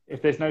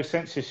 If there's no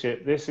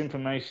censorship, this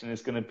information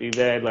is going to be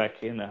there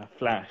like in a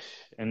flash.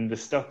 And the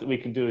stuff that we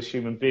can do as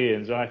human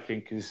beings, I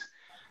think,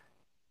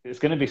 it's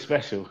going to be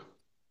special.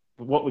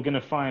 But what we're going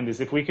to find is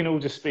if we can all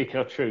just speak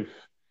our truth,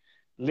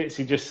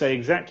 literally just say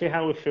exactly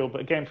how we feel, but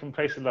again, from a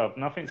place of love.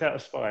 Nothing's out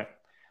of spite.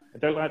 I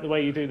don't like the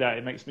way you do that.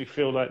 It makes me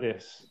feel like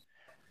this.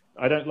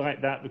 I don't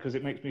like that because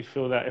it makes me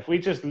feel that. If we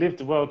just lived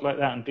the world like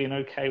that and being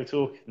okay with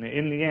talking,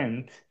 in the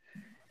end,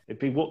 it'd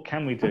be what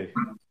can we do?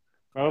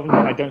 Rather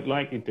than I don't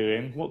like you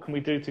doing, what can we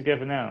do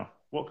together now?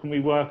 What can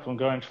we work on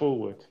going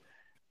forward?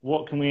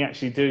 What can we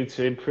actually do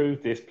to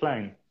improve this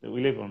plane that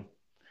we live on?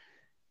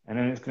 And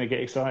then it's going to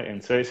get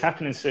exciting. So it's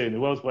happening soon. The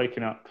world's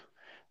waking up.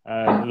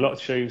 A lot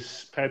of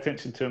truths. Pay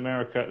attention to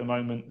America at the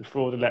moment, the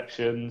fraud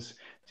elections,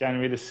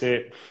 January the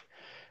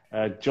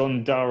 6th,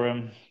 John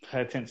Durham,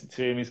 pay attention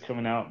to him, he's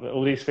coming out. But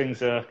all these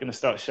things are going to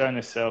start showing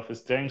themselves.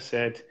 As James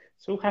said,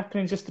 it's all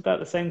happening just about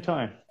the same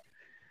time.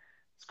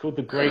 It's called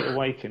the Great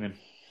Awakening.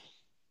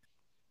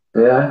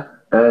 Yeah,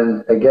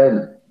 and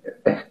again,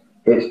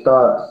 it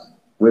starts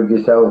with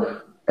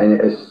yourself.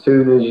 And as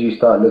soon as you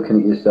start looking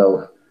at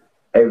yourself,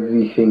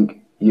 everything...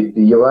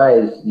 your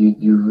eyes,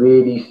 you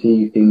really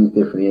see things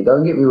differently. And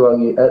don't get me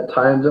wrong, at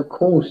times, of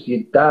course,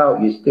 you doubt,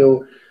 I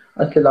still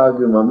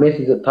argue with my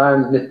missus at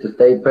times, Mr.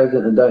 Stay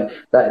Present, and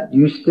that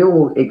you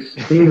still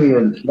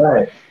experience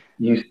life.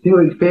 You still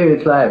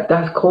experience life.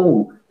 That's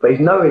cool. But it's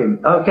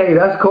knowing, okay,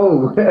 that's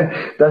cool.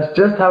 That's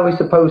just how it's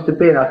supposed to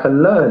be. And I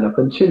can learn, I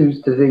can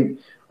choose to think,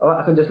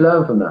 I can just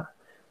learn from that.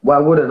 Why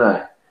wouldn't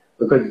I?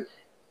 Because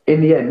in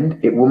the end,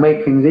 it will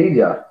make things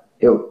easier.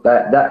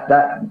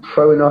 That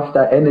throwing off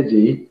that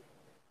energy,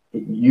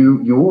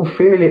 you will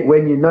feel it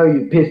when you know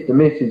you pissed the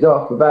missus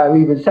off without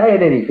even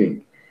saying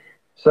anything.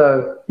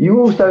 So you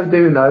also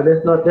do know,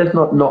 let's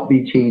not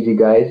be cheesy,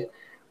 guys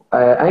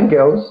and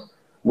girls,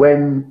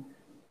 when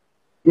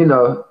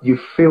you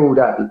feel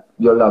that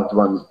your loved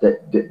ones,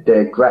 that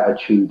their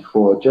gratitude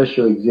for just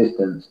your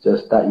existence,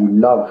 just that you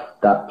love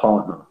that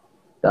partner,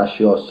 that's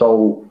your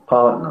soul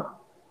partner.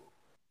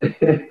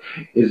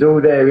 It's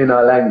all there in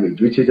our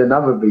language, which is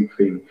another big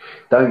thing.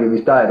 Don't get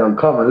me started on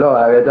common law.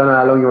 I don't know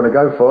how long you want to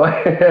go for,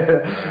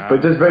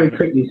 but just very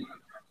quickly.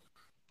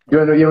 You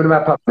want to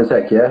wrap up in a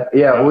sec, yeah?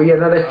 Yeah, well,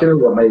 no, let's do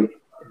what, mate.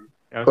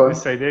 I was going to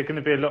say, there are going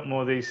to be a lot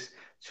more of these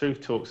truth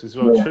talks as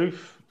well. Yeah.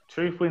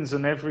 Truth wins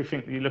on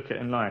everything that you look at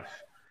in life.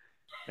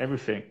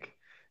 Everything.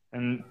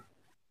 And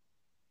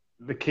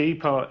the key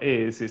part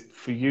is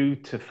for you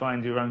to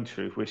find your own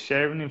truth. We're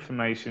sharing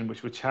information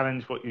which will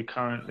challenge what you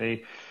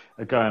currently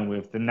are going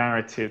with, the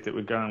narrative that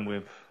we're going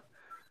with.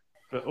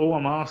 But all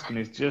I'm asking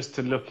is just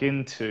to look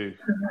into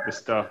the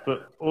stuff.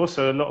 But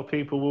also a lot of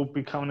people will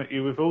be coming at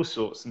you with all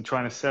sorts and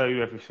trying to sell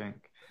you everything.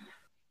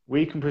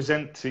 We can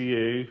present to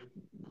you,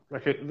 there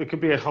could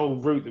be a whole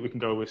route that we can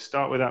go with.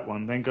 Start with that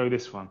one, then go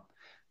this one.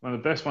 One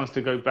of the best ones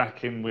to go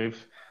back in with,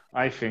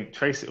 I think,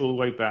 trace it all the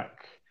way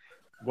back.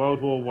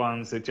 World War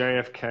I, the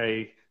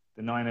JFK,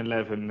 the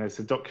 9/11. There's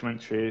a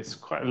documentary, it's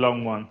quite a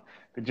long one,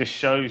 that just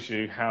shows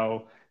you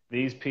how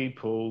these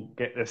people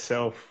get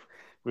themselves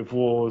with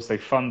wars, they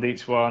fund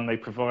each one, they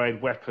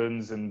provide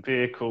weapons and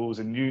vehicles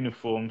and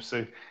uniforms,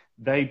 so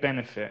they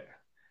benefit.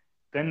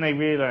 Then they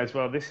realize,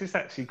 well, this is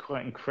actually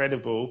quite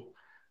incredible.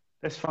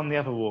 Let's fund the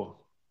other war.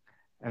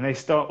 And they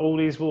start all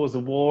these wars, the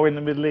war in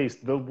the Middle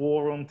East, the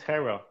war on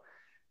terror.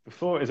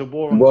 Before it was a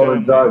war on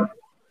Germany.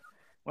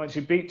 Once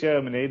you beat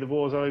Germany, the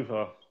war's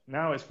over.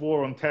 Now it's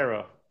war on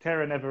terror.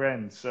 Terror never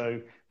ends.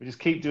 So we just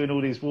keep doing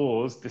all these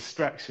wars,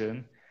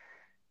 distraction.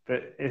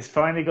 But it's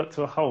finally got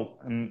to a halt,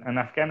 and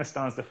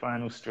Afghanistan's the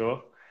final straw.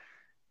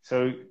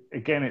 So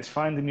again, it's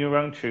finding your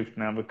own truth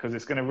now, because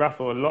it's going to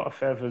ruffle a lot of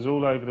feathers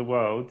all over the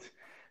world.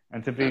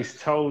 And to be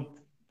told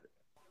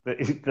that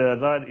the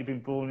life that you've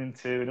been born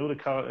into, and all the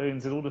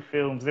cartoons and all the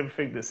films and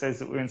everything that says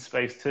that we're in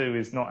space too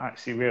is not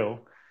actually real,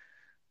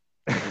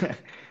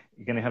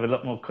 you're going to have a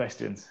lot more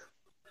questions.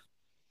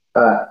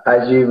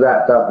 As you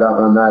wrapped up that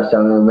one, I'm going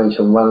to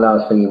mention one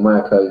last thing in my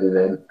closing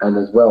then, and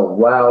as well,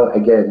 while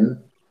again,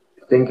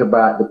 think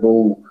about the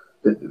ball.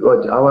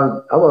 I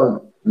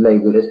won't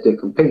label this, they're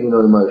completely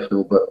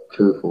non-emotional but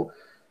truthful.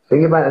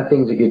 Think about the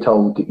things that you're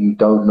told that you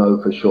don't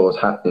know for sure is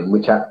happening,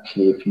 which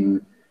actually, if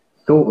you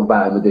thought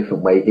about it in a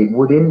different way, it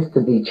would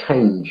instantly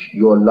change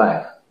your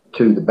life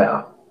to the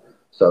better.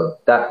 So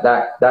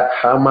that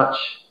how much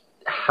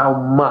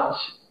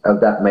of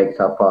that makes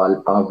up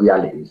our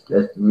realities.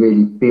 Let's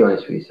really be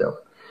honest with yourself.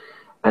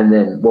 And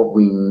then what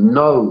we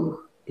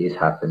know is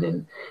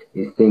happening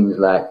is things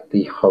like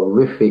the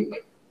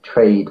horrific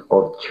trade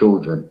of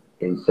children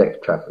in sex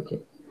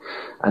trafficking.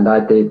 And I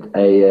did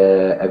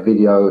a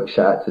video,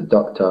 shout out to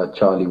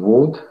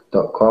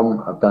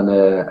drcharlieward.com. I've done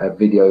a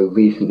video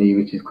recently,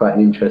 which is quite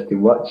an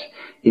interesting watch.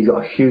 He's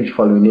got a huge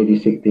following, nearly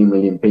 16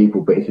 million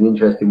people, but it's an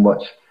interesting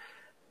watch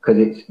because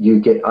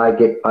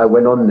I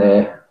went on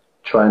there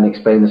try and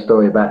explain the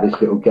story about this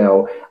little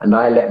girl, and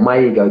I let my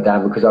ego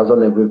down because I was on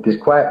there with this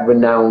quite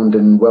renowned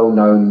and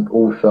well-known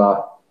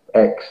author,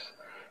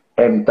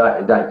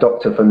 that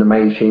doctor from the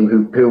mainstream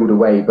who peeled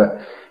away,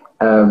 but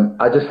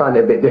I just found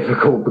it a bit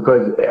difficult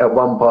because at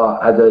one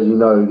part, as you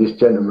know, this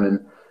gentleman,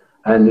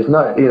 and it's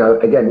not,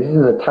 again, this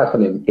isn't an attack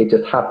on him, it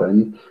just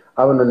happened.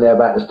 I went on there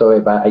about the story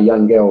about a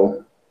young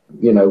girl,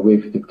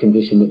 with the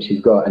condition that she's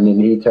got, and then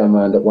he turned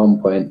around at one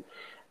point.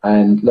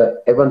 And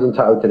look, everyone's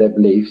entitled to their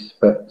beliefs,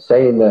 but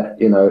saying that,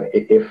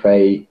 if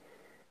a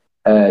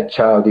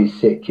child is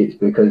sick, it's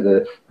because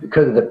of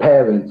the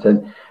parents.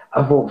 And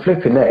I thought,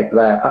 flipping neck,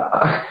 like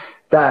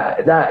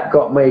that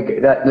got me.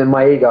 Then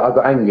my ego, I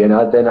got angry, and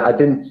I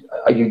didn't.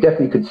 You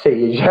definitely could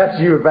see as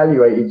you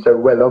evaluated so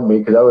well on me,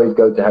 because I always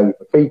go to Harry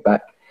for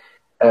feedback.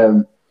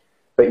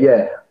 But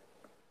yeah,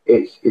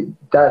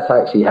 that's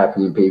actually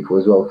happening, people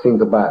as well.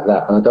 Think about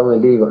that, and I don't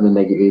want to leave it on the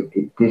negative.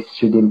 This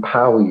should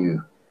empower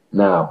you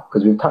now,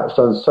 because we've touched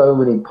on so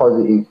many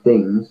positive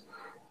things.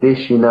 This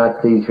should now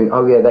please think,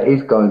 oh yeah, that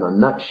is going on.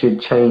 That should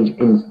change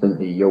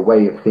instantly your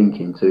way of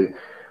thinking to,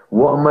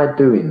 what am I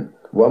doing?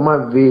 What am I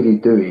really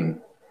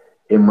doing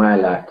in my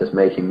life that's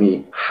making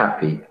me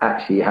happy,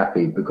 actually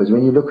happy? Because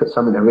when you look at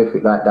something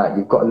horrific like that,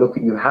 you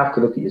have to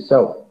look at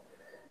yourself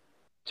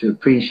to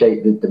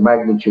appreciate the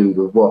magnitude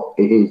of what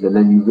it is, and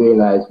then you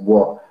realize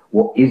what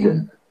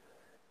isn't,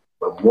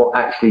 but what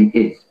actually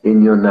is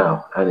in your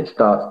now. And it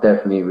starts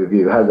definitely with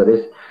you. How's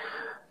this?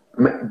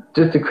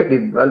 Just to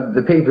quickly,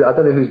 the people, I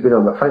don't know who's been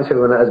on, but thanks to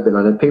everyone that has been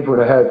on, and people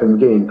that heard from the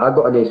beginning. I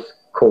got on this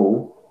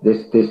call,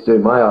 this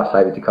doing my arse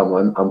over to come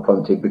on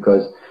unprompted,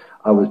 because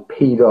I was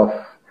peed off,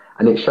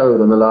 and it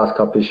showed on the last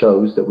couple of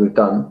shows that we've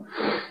done,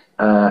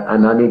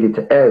 and I needed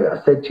to air it. I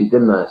said to you,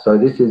 didn't I? So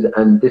this has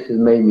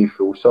made me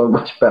feel so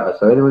much better.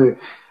 So anyone who,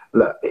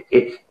 look,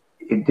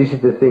 this is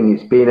the thing,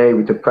 it's being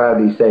able to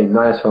proudly say,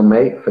 nice one,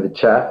 mate, for the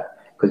chat,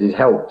 because it's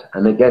helped.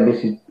 And again,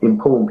 this is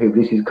important,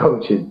 people, this is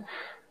coaching.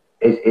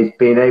 It's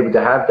being able to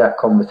have that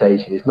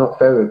conversation. It's not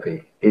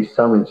therapy. It's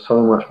something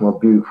so much more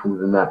beautiful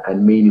than that,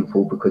 and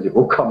meaningful, because it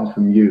all comes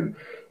from you.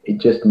 It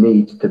just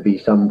needs to be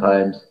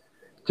sometimes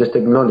just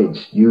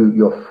acknowledged.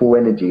 Your full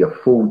energy, your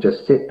full,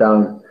 just sit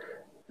down,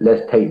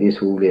 let's take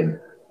this all in.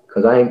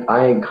 Because I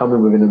ain't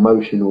coming with an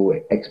emotional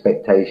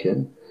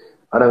expectation.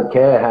 I don't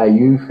care how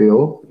you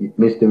feel,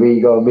 Mr.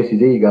 Ego or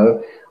Mrs.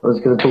 Ego. I'm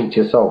just going to talk to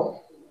your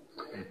soul.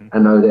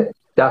 And know that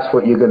that's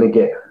what you're going to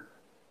get.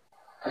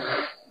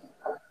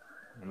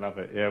 Love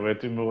it. Yeah, we'll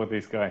do more of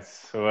these guys.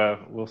 So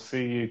we'll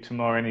see you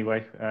tomorrow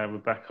anyway. We're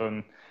back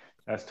on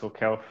Let's Talk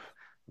Health.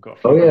 I've got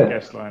a few good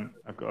guest line.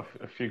 I've got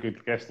a few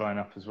good guest line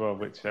up as well,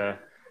 which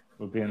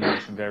will be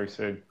announcing very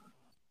soon.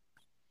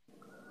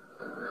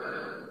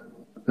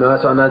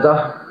 Nice one,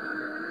 Nazar.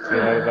 See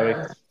you later, buddy.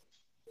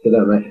 See you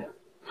later, mate.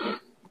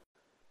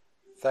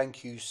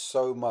 Thank you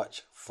so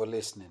much for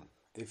listening.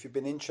 If you've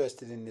been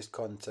interested in this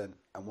content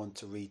and want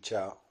to reach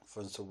out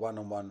for some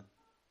one-on-one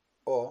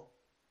or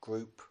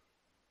group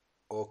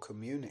or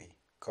community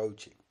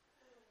coaching,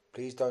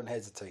 please don't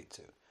hesitate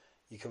to.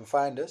 You can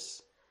find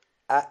us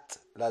at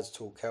Lads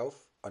Talk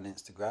Health on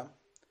Instagram.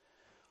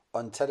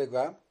 On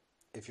Telegram,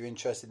 if you're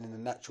interested in the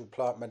natural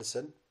plant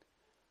medicine,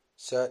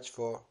 search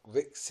for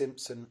Rick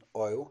Simpson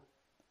Oil,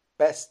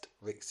 best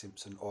Rick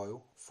Simpson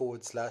Oil,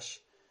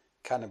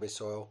 /cannabis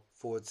oil,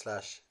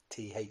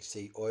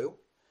 /THC oil.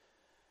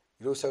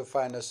 You'll also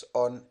find us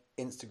on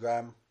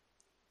Instagram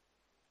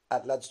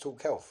at Lads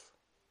Talk Health.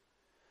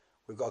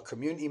 We've got a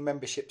community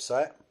membership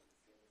site.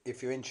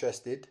 If you're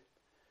interested,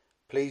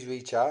 please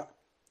reach out.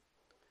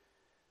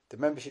 The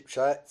membership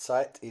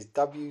site is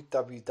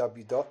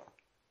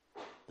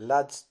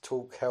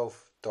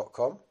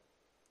www.ladstalkhealth.com.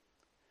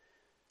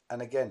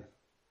 And again,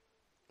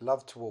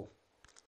 love to all.